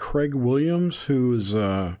Craig Williams, who is,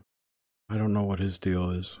 I don't know what his deal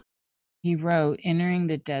is. He wrote Entering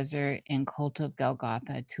the Desert and Cult of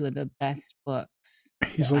Golgotha, two of the best books.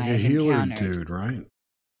 He's like a healer dude, right?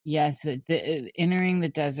 Yes, but Entering the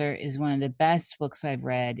Desert is one of the best books I've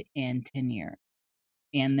read in 10 years.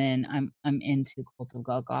 And then I'm into Cult of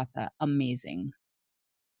Golgotha. Amazing.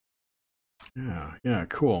 Yeah,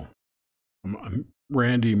 cool.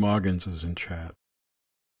 Randy Moggins is in chat.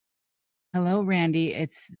 Hello, Randy.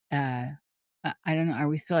 It's I don't know. Are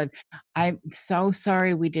we still? I'm so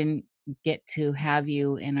sorry we didn't get to have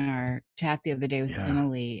you in our chat the other day with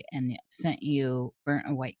Emily, and burnt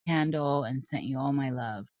a white candle and sent you all my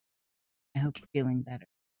love. I hope you're feeling better.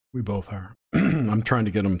 We both are. I'm trying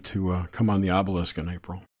to get him to come on the obelisk in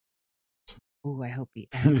April. Oh, I hope you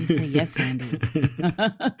say yes, Randy.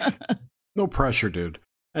 No pressure, dude.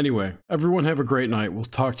 Anyway, everyone have a great night. We'll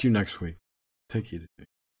talk to you next week. Take it easy.